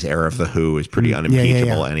 I like this era of The Who. It's pretty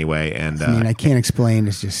unimpeachable anyway. And I mean, I can't explain.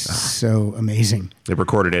 It's just so amazing. They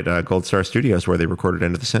recorded at Gold Star Studios, where they recorded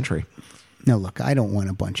End of the Century. No, look, I don't want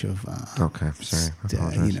a bunch of. Okay, sorry. I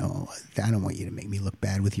don't want you to make me look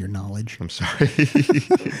bad with your knowledge. I'm sorry.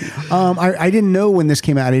 I didn't know when this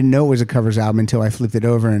came out. I didn't know it was a covers album until I flipped it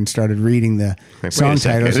over and started reading the song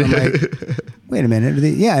titles. I'm like, wait a minute.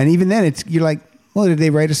 And even then, you're like, well, did they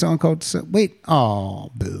write a song called?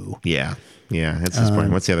 Boo. Yeah. That's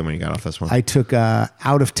disappointing. What's the other one you got off this one? I took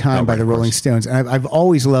 "Out of Time" by the Rolling Stones, and I've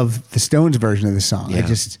always loved the Stones version of the song. Yeah.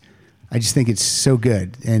 I just think it's so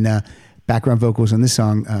good. And background vocals on this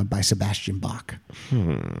song by Sebastian Bach.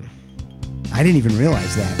 I didn't even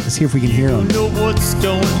realize that. Let's see if we can hear him. You know what's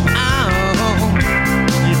going on.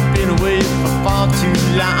 You've been away for far too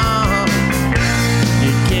long.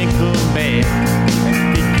 You can't come back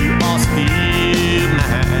and pick you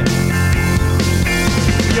mine.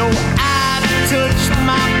 Yo, I touched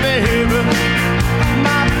my baby,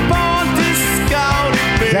 my body scalded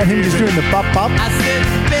baby. Is that him just doing the bop bop? I said,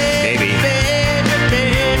 baby,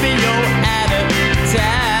 baby, you're out of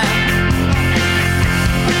time.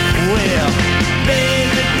 Well,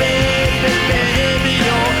 baby,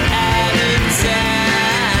 you're out of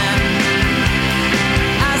time.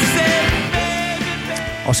 I said,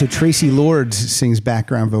 baby. Also, Tracy Lords sings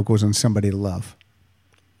background vocals on Somebody to Love.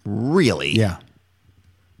 Really? Yeah.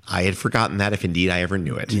 I had forgotten that, if indeed I ever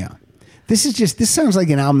knew it. Yeah. This sounds like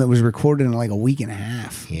an album that was recorded in like a week and a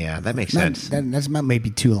half. Yeah, that makes sense. That's not maybe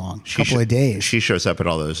too long. A couple of days. She shows up at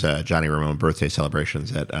all those Johnny Ramone birthday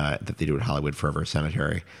celebrations that they do at Hollywood Forever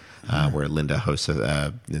Cemetery, where Linda hosts.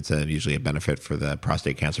 It's usually a benefit for the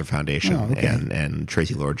Prostate Cancer Foundation, and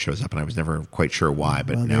Tracy Lord shows up, and I was never quite sure why,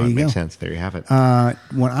 but now it makes sense. There you have it.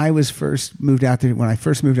 When I first moved out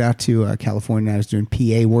to California, I was doing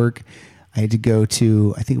PA work. I had to go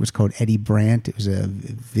to, I think it was called Eddie Brandt. It was a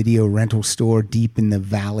video rental store deep in the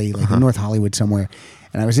valley, like in North Hollywood somewhere.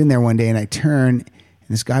 And I was in there one day, and I turn, and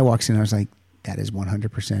this guy walks in. And I was like, "That is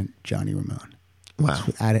 100% Johnny Ramone." Wow.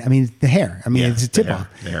 I mean, the hair. I mean, it's a tip off.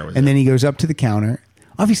 And then he goes up to the counter.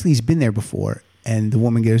 Obviously, he's been there before. And the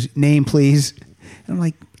woman goes, "Name, please." And I'm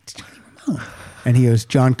like, "It's Johnny Ramone." And he goes,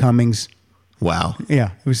 "John Cummings." Wow.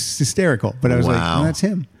 Yeah, it was hysterical. But I was like, "Oh, that's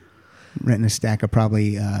him." Renting a stack of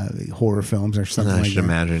probably horror films or something like that. I should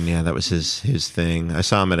imagine. Yeah, that was his thing. I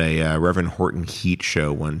saw him at a Reverend Horton Heat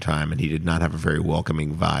show one time, and he did not have a very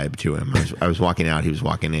welcoming vibe to him. I was walking out, he was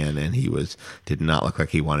walking in, and he did not look like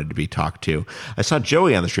he wanted to be talked to. I saw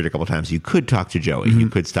Joey on the street a couple times. You could talk to Joey. You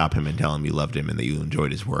could stop him and tell him you loved him and that you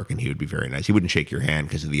enjoyed his work, and he would be very nice. He wouldn't shake your hand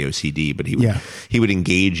because of the OCD, but he would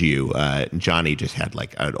engage you. Johnny just had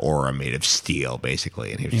like an aura made of steel,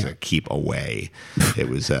 basically, and he was just like, keep away. It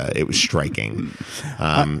was striking.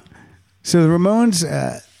 So the Ramones,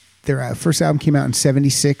 their first album came out in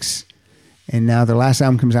 1976, and now their last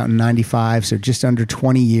album comes out in 1995, so just under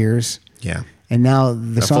 20 years. Yeah. And now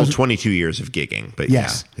the full 22 years of gigging, but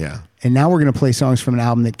yes. Yeah. And now we're going to play songs from an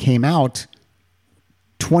album that came out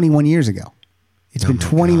 21 years ago. It's been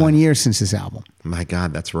 21 years since this album. My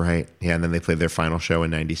God, that's right. Yeah, and then they played their final show in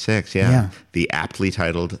 96. Yeah. The aptly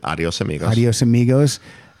titled Adios Amigos. Adios Amigos.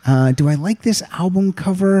 Do I like this album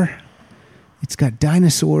cover? It's got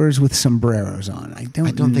dinosaurs with sombreros on. I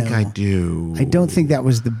don't think I do. I don't think that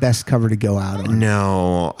was the best cover to go out on.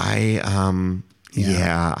 No, I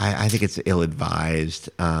think it's ill-advised.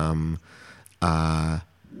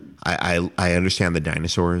 I understand the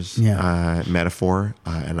dinosaurs metaphor,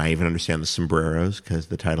 and I even understand the sombreros because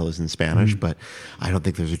the title is in Spanish, but I don't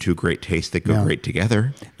think those are two great tastes that go great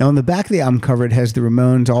together. Now, on the back of the album cover, it has the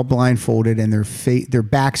Ramones all blindfolded, and their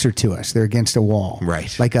backs are to us. They're against a wall.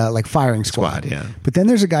 Right. Like firing squad. Yeah. But then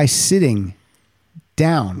there's a guy sitting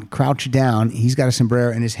down, crouched down. He's got a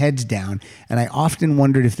sombrero, and his head's down, and I often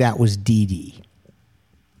wondered if that was Dee Dee.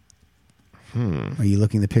 Are you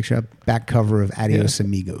looking the picture up? Back cover of Adios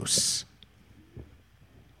Amigos.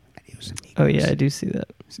 Adios Amigos. Oh, yeah, I do see that.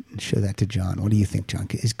 Show that to John. What do you think, John?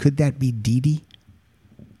 Could that be Dee Dee?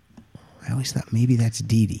 I always thought maybe that's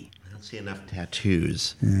Dee Dee. I don't see enough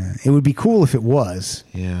tattoos. It would be cool if it was.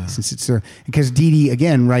 Yeah. Since it's because Dee Dee,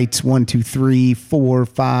 again, writes 1, 2, 3, 4,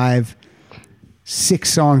 5,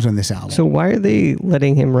 6 songs on this album. So why are they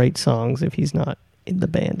letting him write songs if he's not in the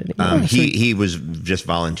band anymore? He was just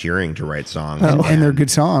volunteering to write songs. And they're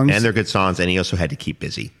good songs. And they're good songs, and he also had to keep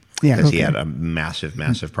busy. Yeah, because he had a massive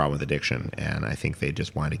problem with addiction, and I think they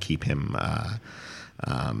just wanted to keep him,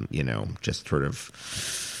 just sort of,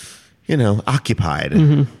 occupied.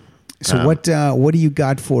 Mm-hmm. So what do you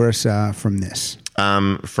got for us from this?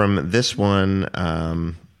 From this one,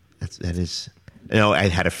 that is. No, I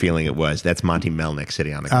had a feeling it was. That's Monty Melnick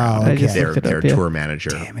sitting on the ground. Oh, okay. Their tour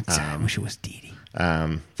manager. Damn it! I wish it was Dee Dee.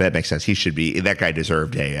 That makes sense. He should be. That guy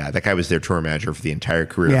deserved that guy was their tour manager for the entire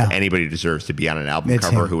career. Yeah. If anybody deserves to be on an album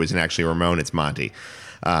cover who isn't actually Ramone, it's Monty.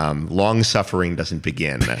 Long suffering doesn't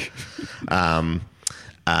begin. What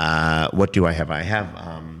do I have? I have.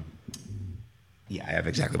 I have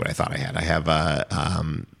exactly what I thought I had. I have.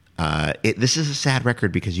 This is a sad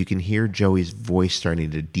record because you can hear Joey's voice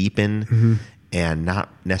starting to deepen. Mm-hmm. And not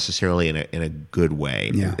necessarily in a good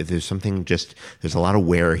way. Yeah. There's a lot of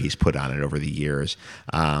wear he's put on it over the years.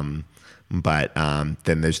 But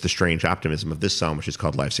then there's the strange optimism of this song, which is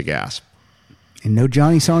called Life's a Gas. And no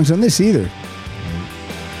Johnny songs on this either.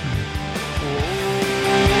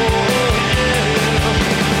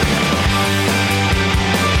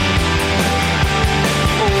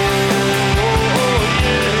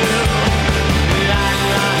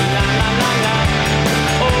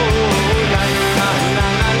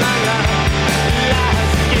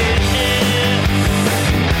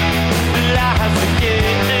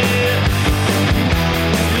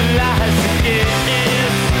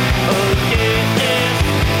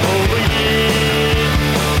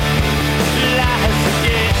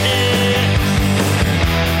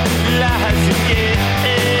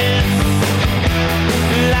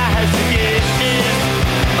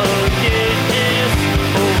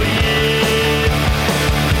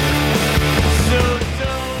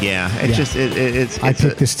 just I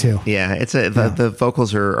picked this too. Yeah, the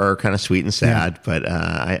vocals are kind of sweet and sad, but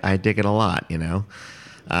I dig it a lot. You know.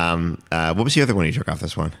 What was the other one you took off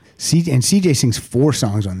this one? CJ sings 4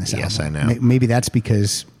 songs on this album. Yes, I know. Maybe that's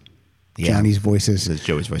because Johnny's voice is. It's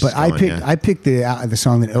Joey's voice. But I picked the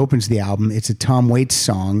song that opens the album. It's a Tom Waits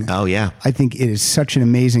song. Oh yeah. I think it is such an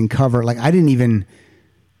amazing cover. Like I didn't even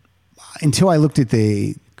until I looked at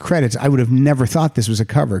the credits, I would have never thought this was a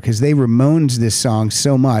cover because they Ramones this song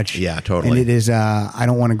so much. Yeah, totally. And it is I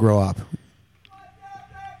Don't Want to Grow Up.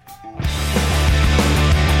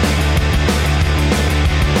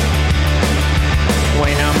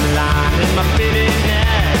 When I'm lying in my bed at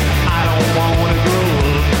night, I don't wanna grow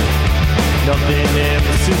up. Nothing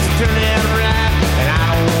ever seems to turn out right, and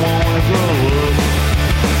I don't wanna grow up.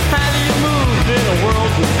 How do you move in a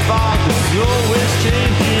world with fathers always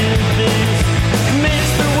changing things? It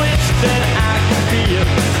makes me wish that I could be a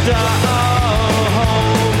star.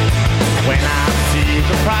 When I see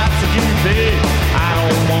the price of you pay, I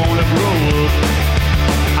don't wanna grow up.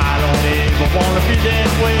 I don't ever wanna be that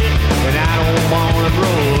way, and I don't wanna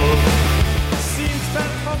grow up.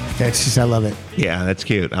 That's just I love it. Yeah, that's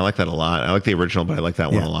cute. I like that a lot. I like the original, but I like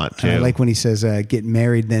that one a lot too. I like when he says "get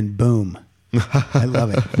married, then boom." I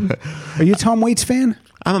love it. Are you a Tom Waits fan?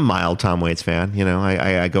 I'm a mild Tom Waits fan. You know,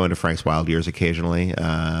 I go into Frank's Wild Years occasionally.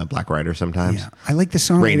 Black Rider sometimes. Yeah, I like the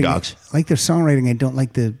songwriting. Rain Dogs. I like the songwriting. I don't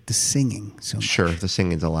like the singing so much. Sure, the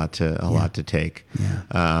singing's a lot to take.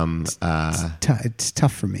 Yeah. It's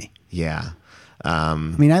tough for me. Yeah. I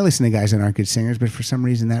mean, I listen to guys that aren't good singers, but for some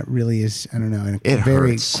reason that really is, I don't know, a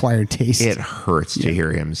very acquired taste. It hurts to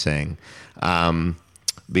hear him sing.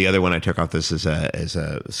 The other one I took off this is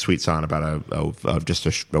a sweet song about just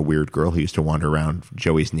a weird girl who used to wander around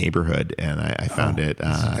Joey's neighborhood, and I found it.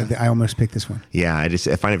 I almost picked this one. Yeah, I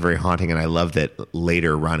find it very haunting, and I love that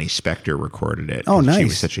later Ronnie Spector recorded it. Oh, nice. She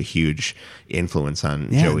was such a huge influence on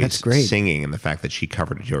Joey's singing, and the fact that she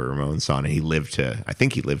covered a Joey Ramone song, and I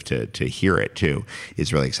think he lived to hear it too,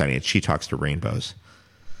 is really exciting. And She Talks to Rainbows.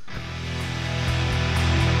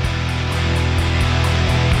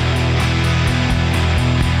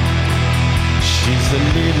 She's a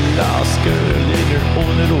little lost girl in her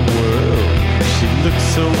own little world. She looks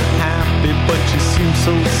so happy, but she seems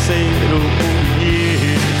so sad.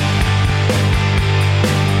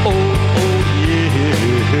 Oh, oh yeah.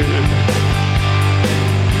 Oh yeah.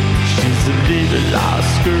 She's a little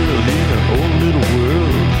lost girl in her own little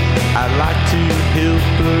world. I like to help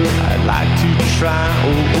her. I like to try.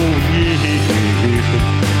 Oh, oh yeah.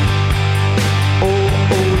 Oh,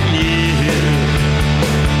 oh yeah.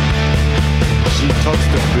 She talks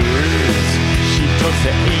to birds, she talks to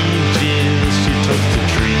angels, she talks to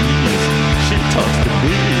trees, she talks to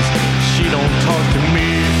bees, she don't talk to me,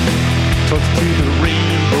 talks to the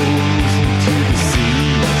rainbows and to the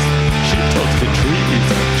seas, she talks to trees,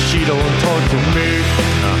 she don't talk to me.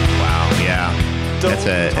 Oh, wow, yeah.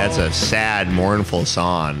 That's a sad, mournful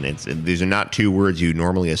song. These are not two words you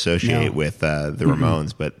normally associate with the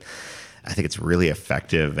Ramones, but I think it's really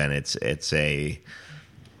effective, and it's a...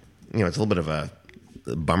 You know, it's a little bit of a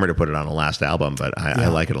bummer to put it on the last album, but I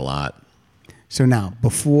like it a lot. So now,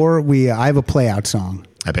 before I have a play out song.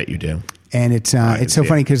 I bet you do. And it's so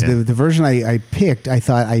funny because the version I picked, I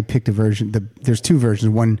thought I picked a version. There's 2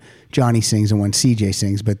 versions. One Johnny sings and one CJ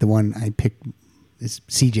sings, but the one I picked is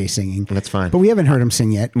CJ singing. That's fine. But we haven't heard him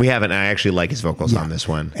sing yet. We haven't. I actually like his vocals on this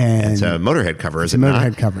one. And it's a Motorhead cover, is it not? It's a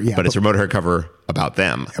Motorhead cover, yeah. But it's a Motorhead cover about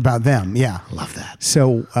them. About them, yeah. Love that.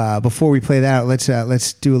 So before we play that out,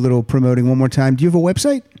 let's do a little promoting one more time. Do you have a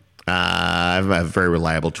website? I have a very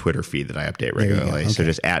reliable Twitter feed that I update regularly. Okay. So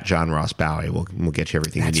just at John Ross Bowie. We'll get you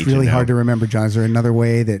everything you need to know. That's really hard to remember, John. Is there another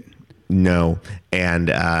way that... No. And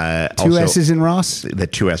 2 also, S's in Ross? The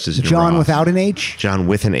 2 S's in Ross. John without an H? John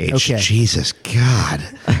with an H. Okay. Jesus, God.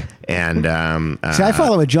 And see, I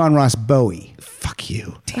follow a John Ross Bowie. Fuck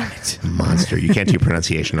you. Damn it. Monster. You can't do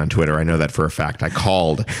pronunciation on Twitter. I know that for a fact. I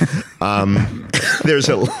called. There's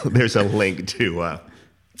a link to...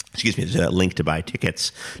 there's a link to buy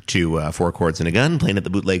tickets to 4 Chords and a Gun playing at the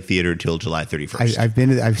Bootleg Theater until July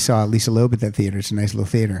 31st. I saw Lisa Loeb at that theater. It's a nice little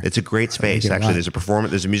theater. It's a great space. Actually,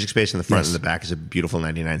 there's a music space in the front and the back is a beautiful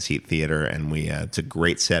 99-seat theater, and it's a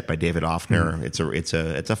great set by David Offner. It's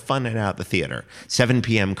a fun night out at the theater. 7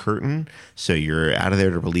 p.m. curtain, so you're out of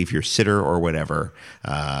there to relieve your sitter or whatever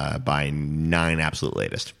by 9 absolute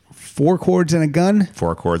latest. 4 Chords and a Gun.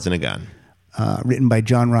 4 Chords and a Gun. Written by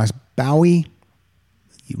John Ross Bowie.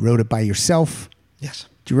 You wrote it by yourself. Yes.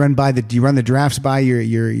 Do you run the drafts by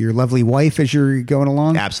your lovely wife as you're going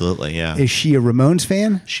along? Absolutely, yeah. Is she a Ramones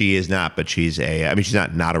fan? She is not, but she's not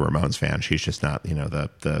a Ramones fan. She's just not,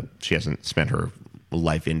 she hasn't spent her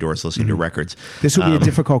life indoors listening to records. This will be a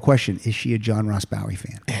difficult question. Is she a John Ross Bowie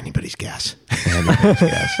fan? Anybody's guess. Anybody's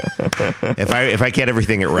guess. If I get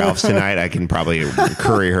everything at Ralph's tonight, I can probably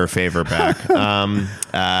curry her favor back.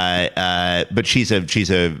 But she's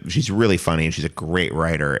really funny, and she's a great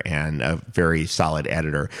writer and a very solid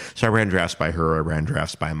editor. So I ran drafts by her. I ran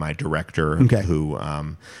drafts by my director, who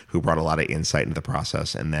brought a lot of insight into the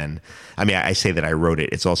process. And then, I mean, I say that I wrote it.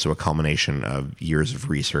 It's also a culmination of years of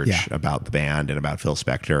research about the band and about Phil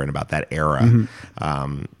Spector and about that era. And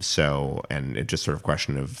it's just sort of a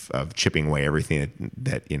question of chipping away everything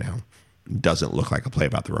that doesn't look like a play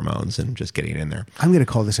about the Ramones and just getting it in there. I'm going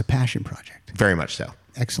to call this a passion project. Very much so.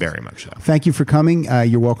 Excellent. Very much so. Thank you for coming.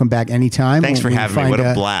 You're welcome back anytime. Thanks for having me. What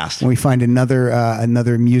a blast. When we find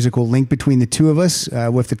another musical link between the two of us,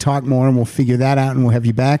 we'll have to talk more, and we'll figure that out, and we'll have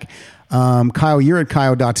you back. Kyle, you're at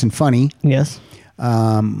Kyle Dotson Funny. Yes.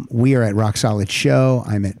 We are at Rock Solid Show.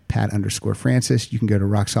 I'm at Pat_Francis. You can go to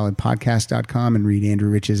rocksolidpodcast.com and read Andrew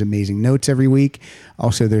Rich's amazing notes every week.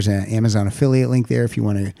 Also, there's an Amazon affiliate link there if you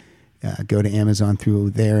want to go to Amazon through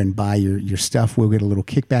there and buy your stuff. We'll get a little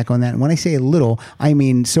kickback on that. And when I say a little, I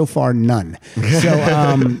mean so far none. So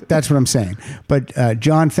that's what I'm saying. But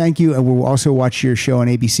John, thank you. And we'll also watch your show on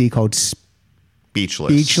ABC called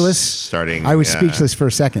Speechless. Starting. I was speechless for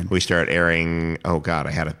a second. We start airing. Oh God,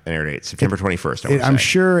 I had an air date, September 21st. I'm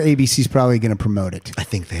sure ABC's probably going to promote it. I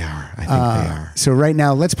think they are. So right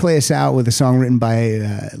now, let's play us out with a song written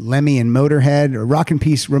by Lemmy and Motorhead, or Rock and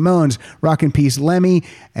Peace Ramones, Rock and Peace Lemmy,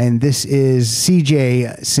 and this is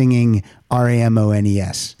CJ singing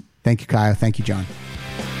RAMONES. Thank you, Kyle. Thank you, John.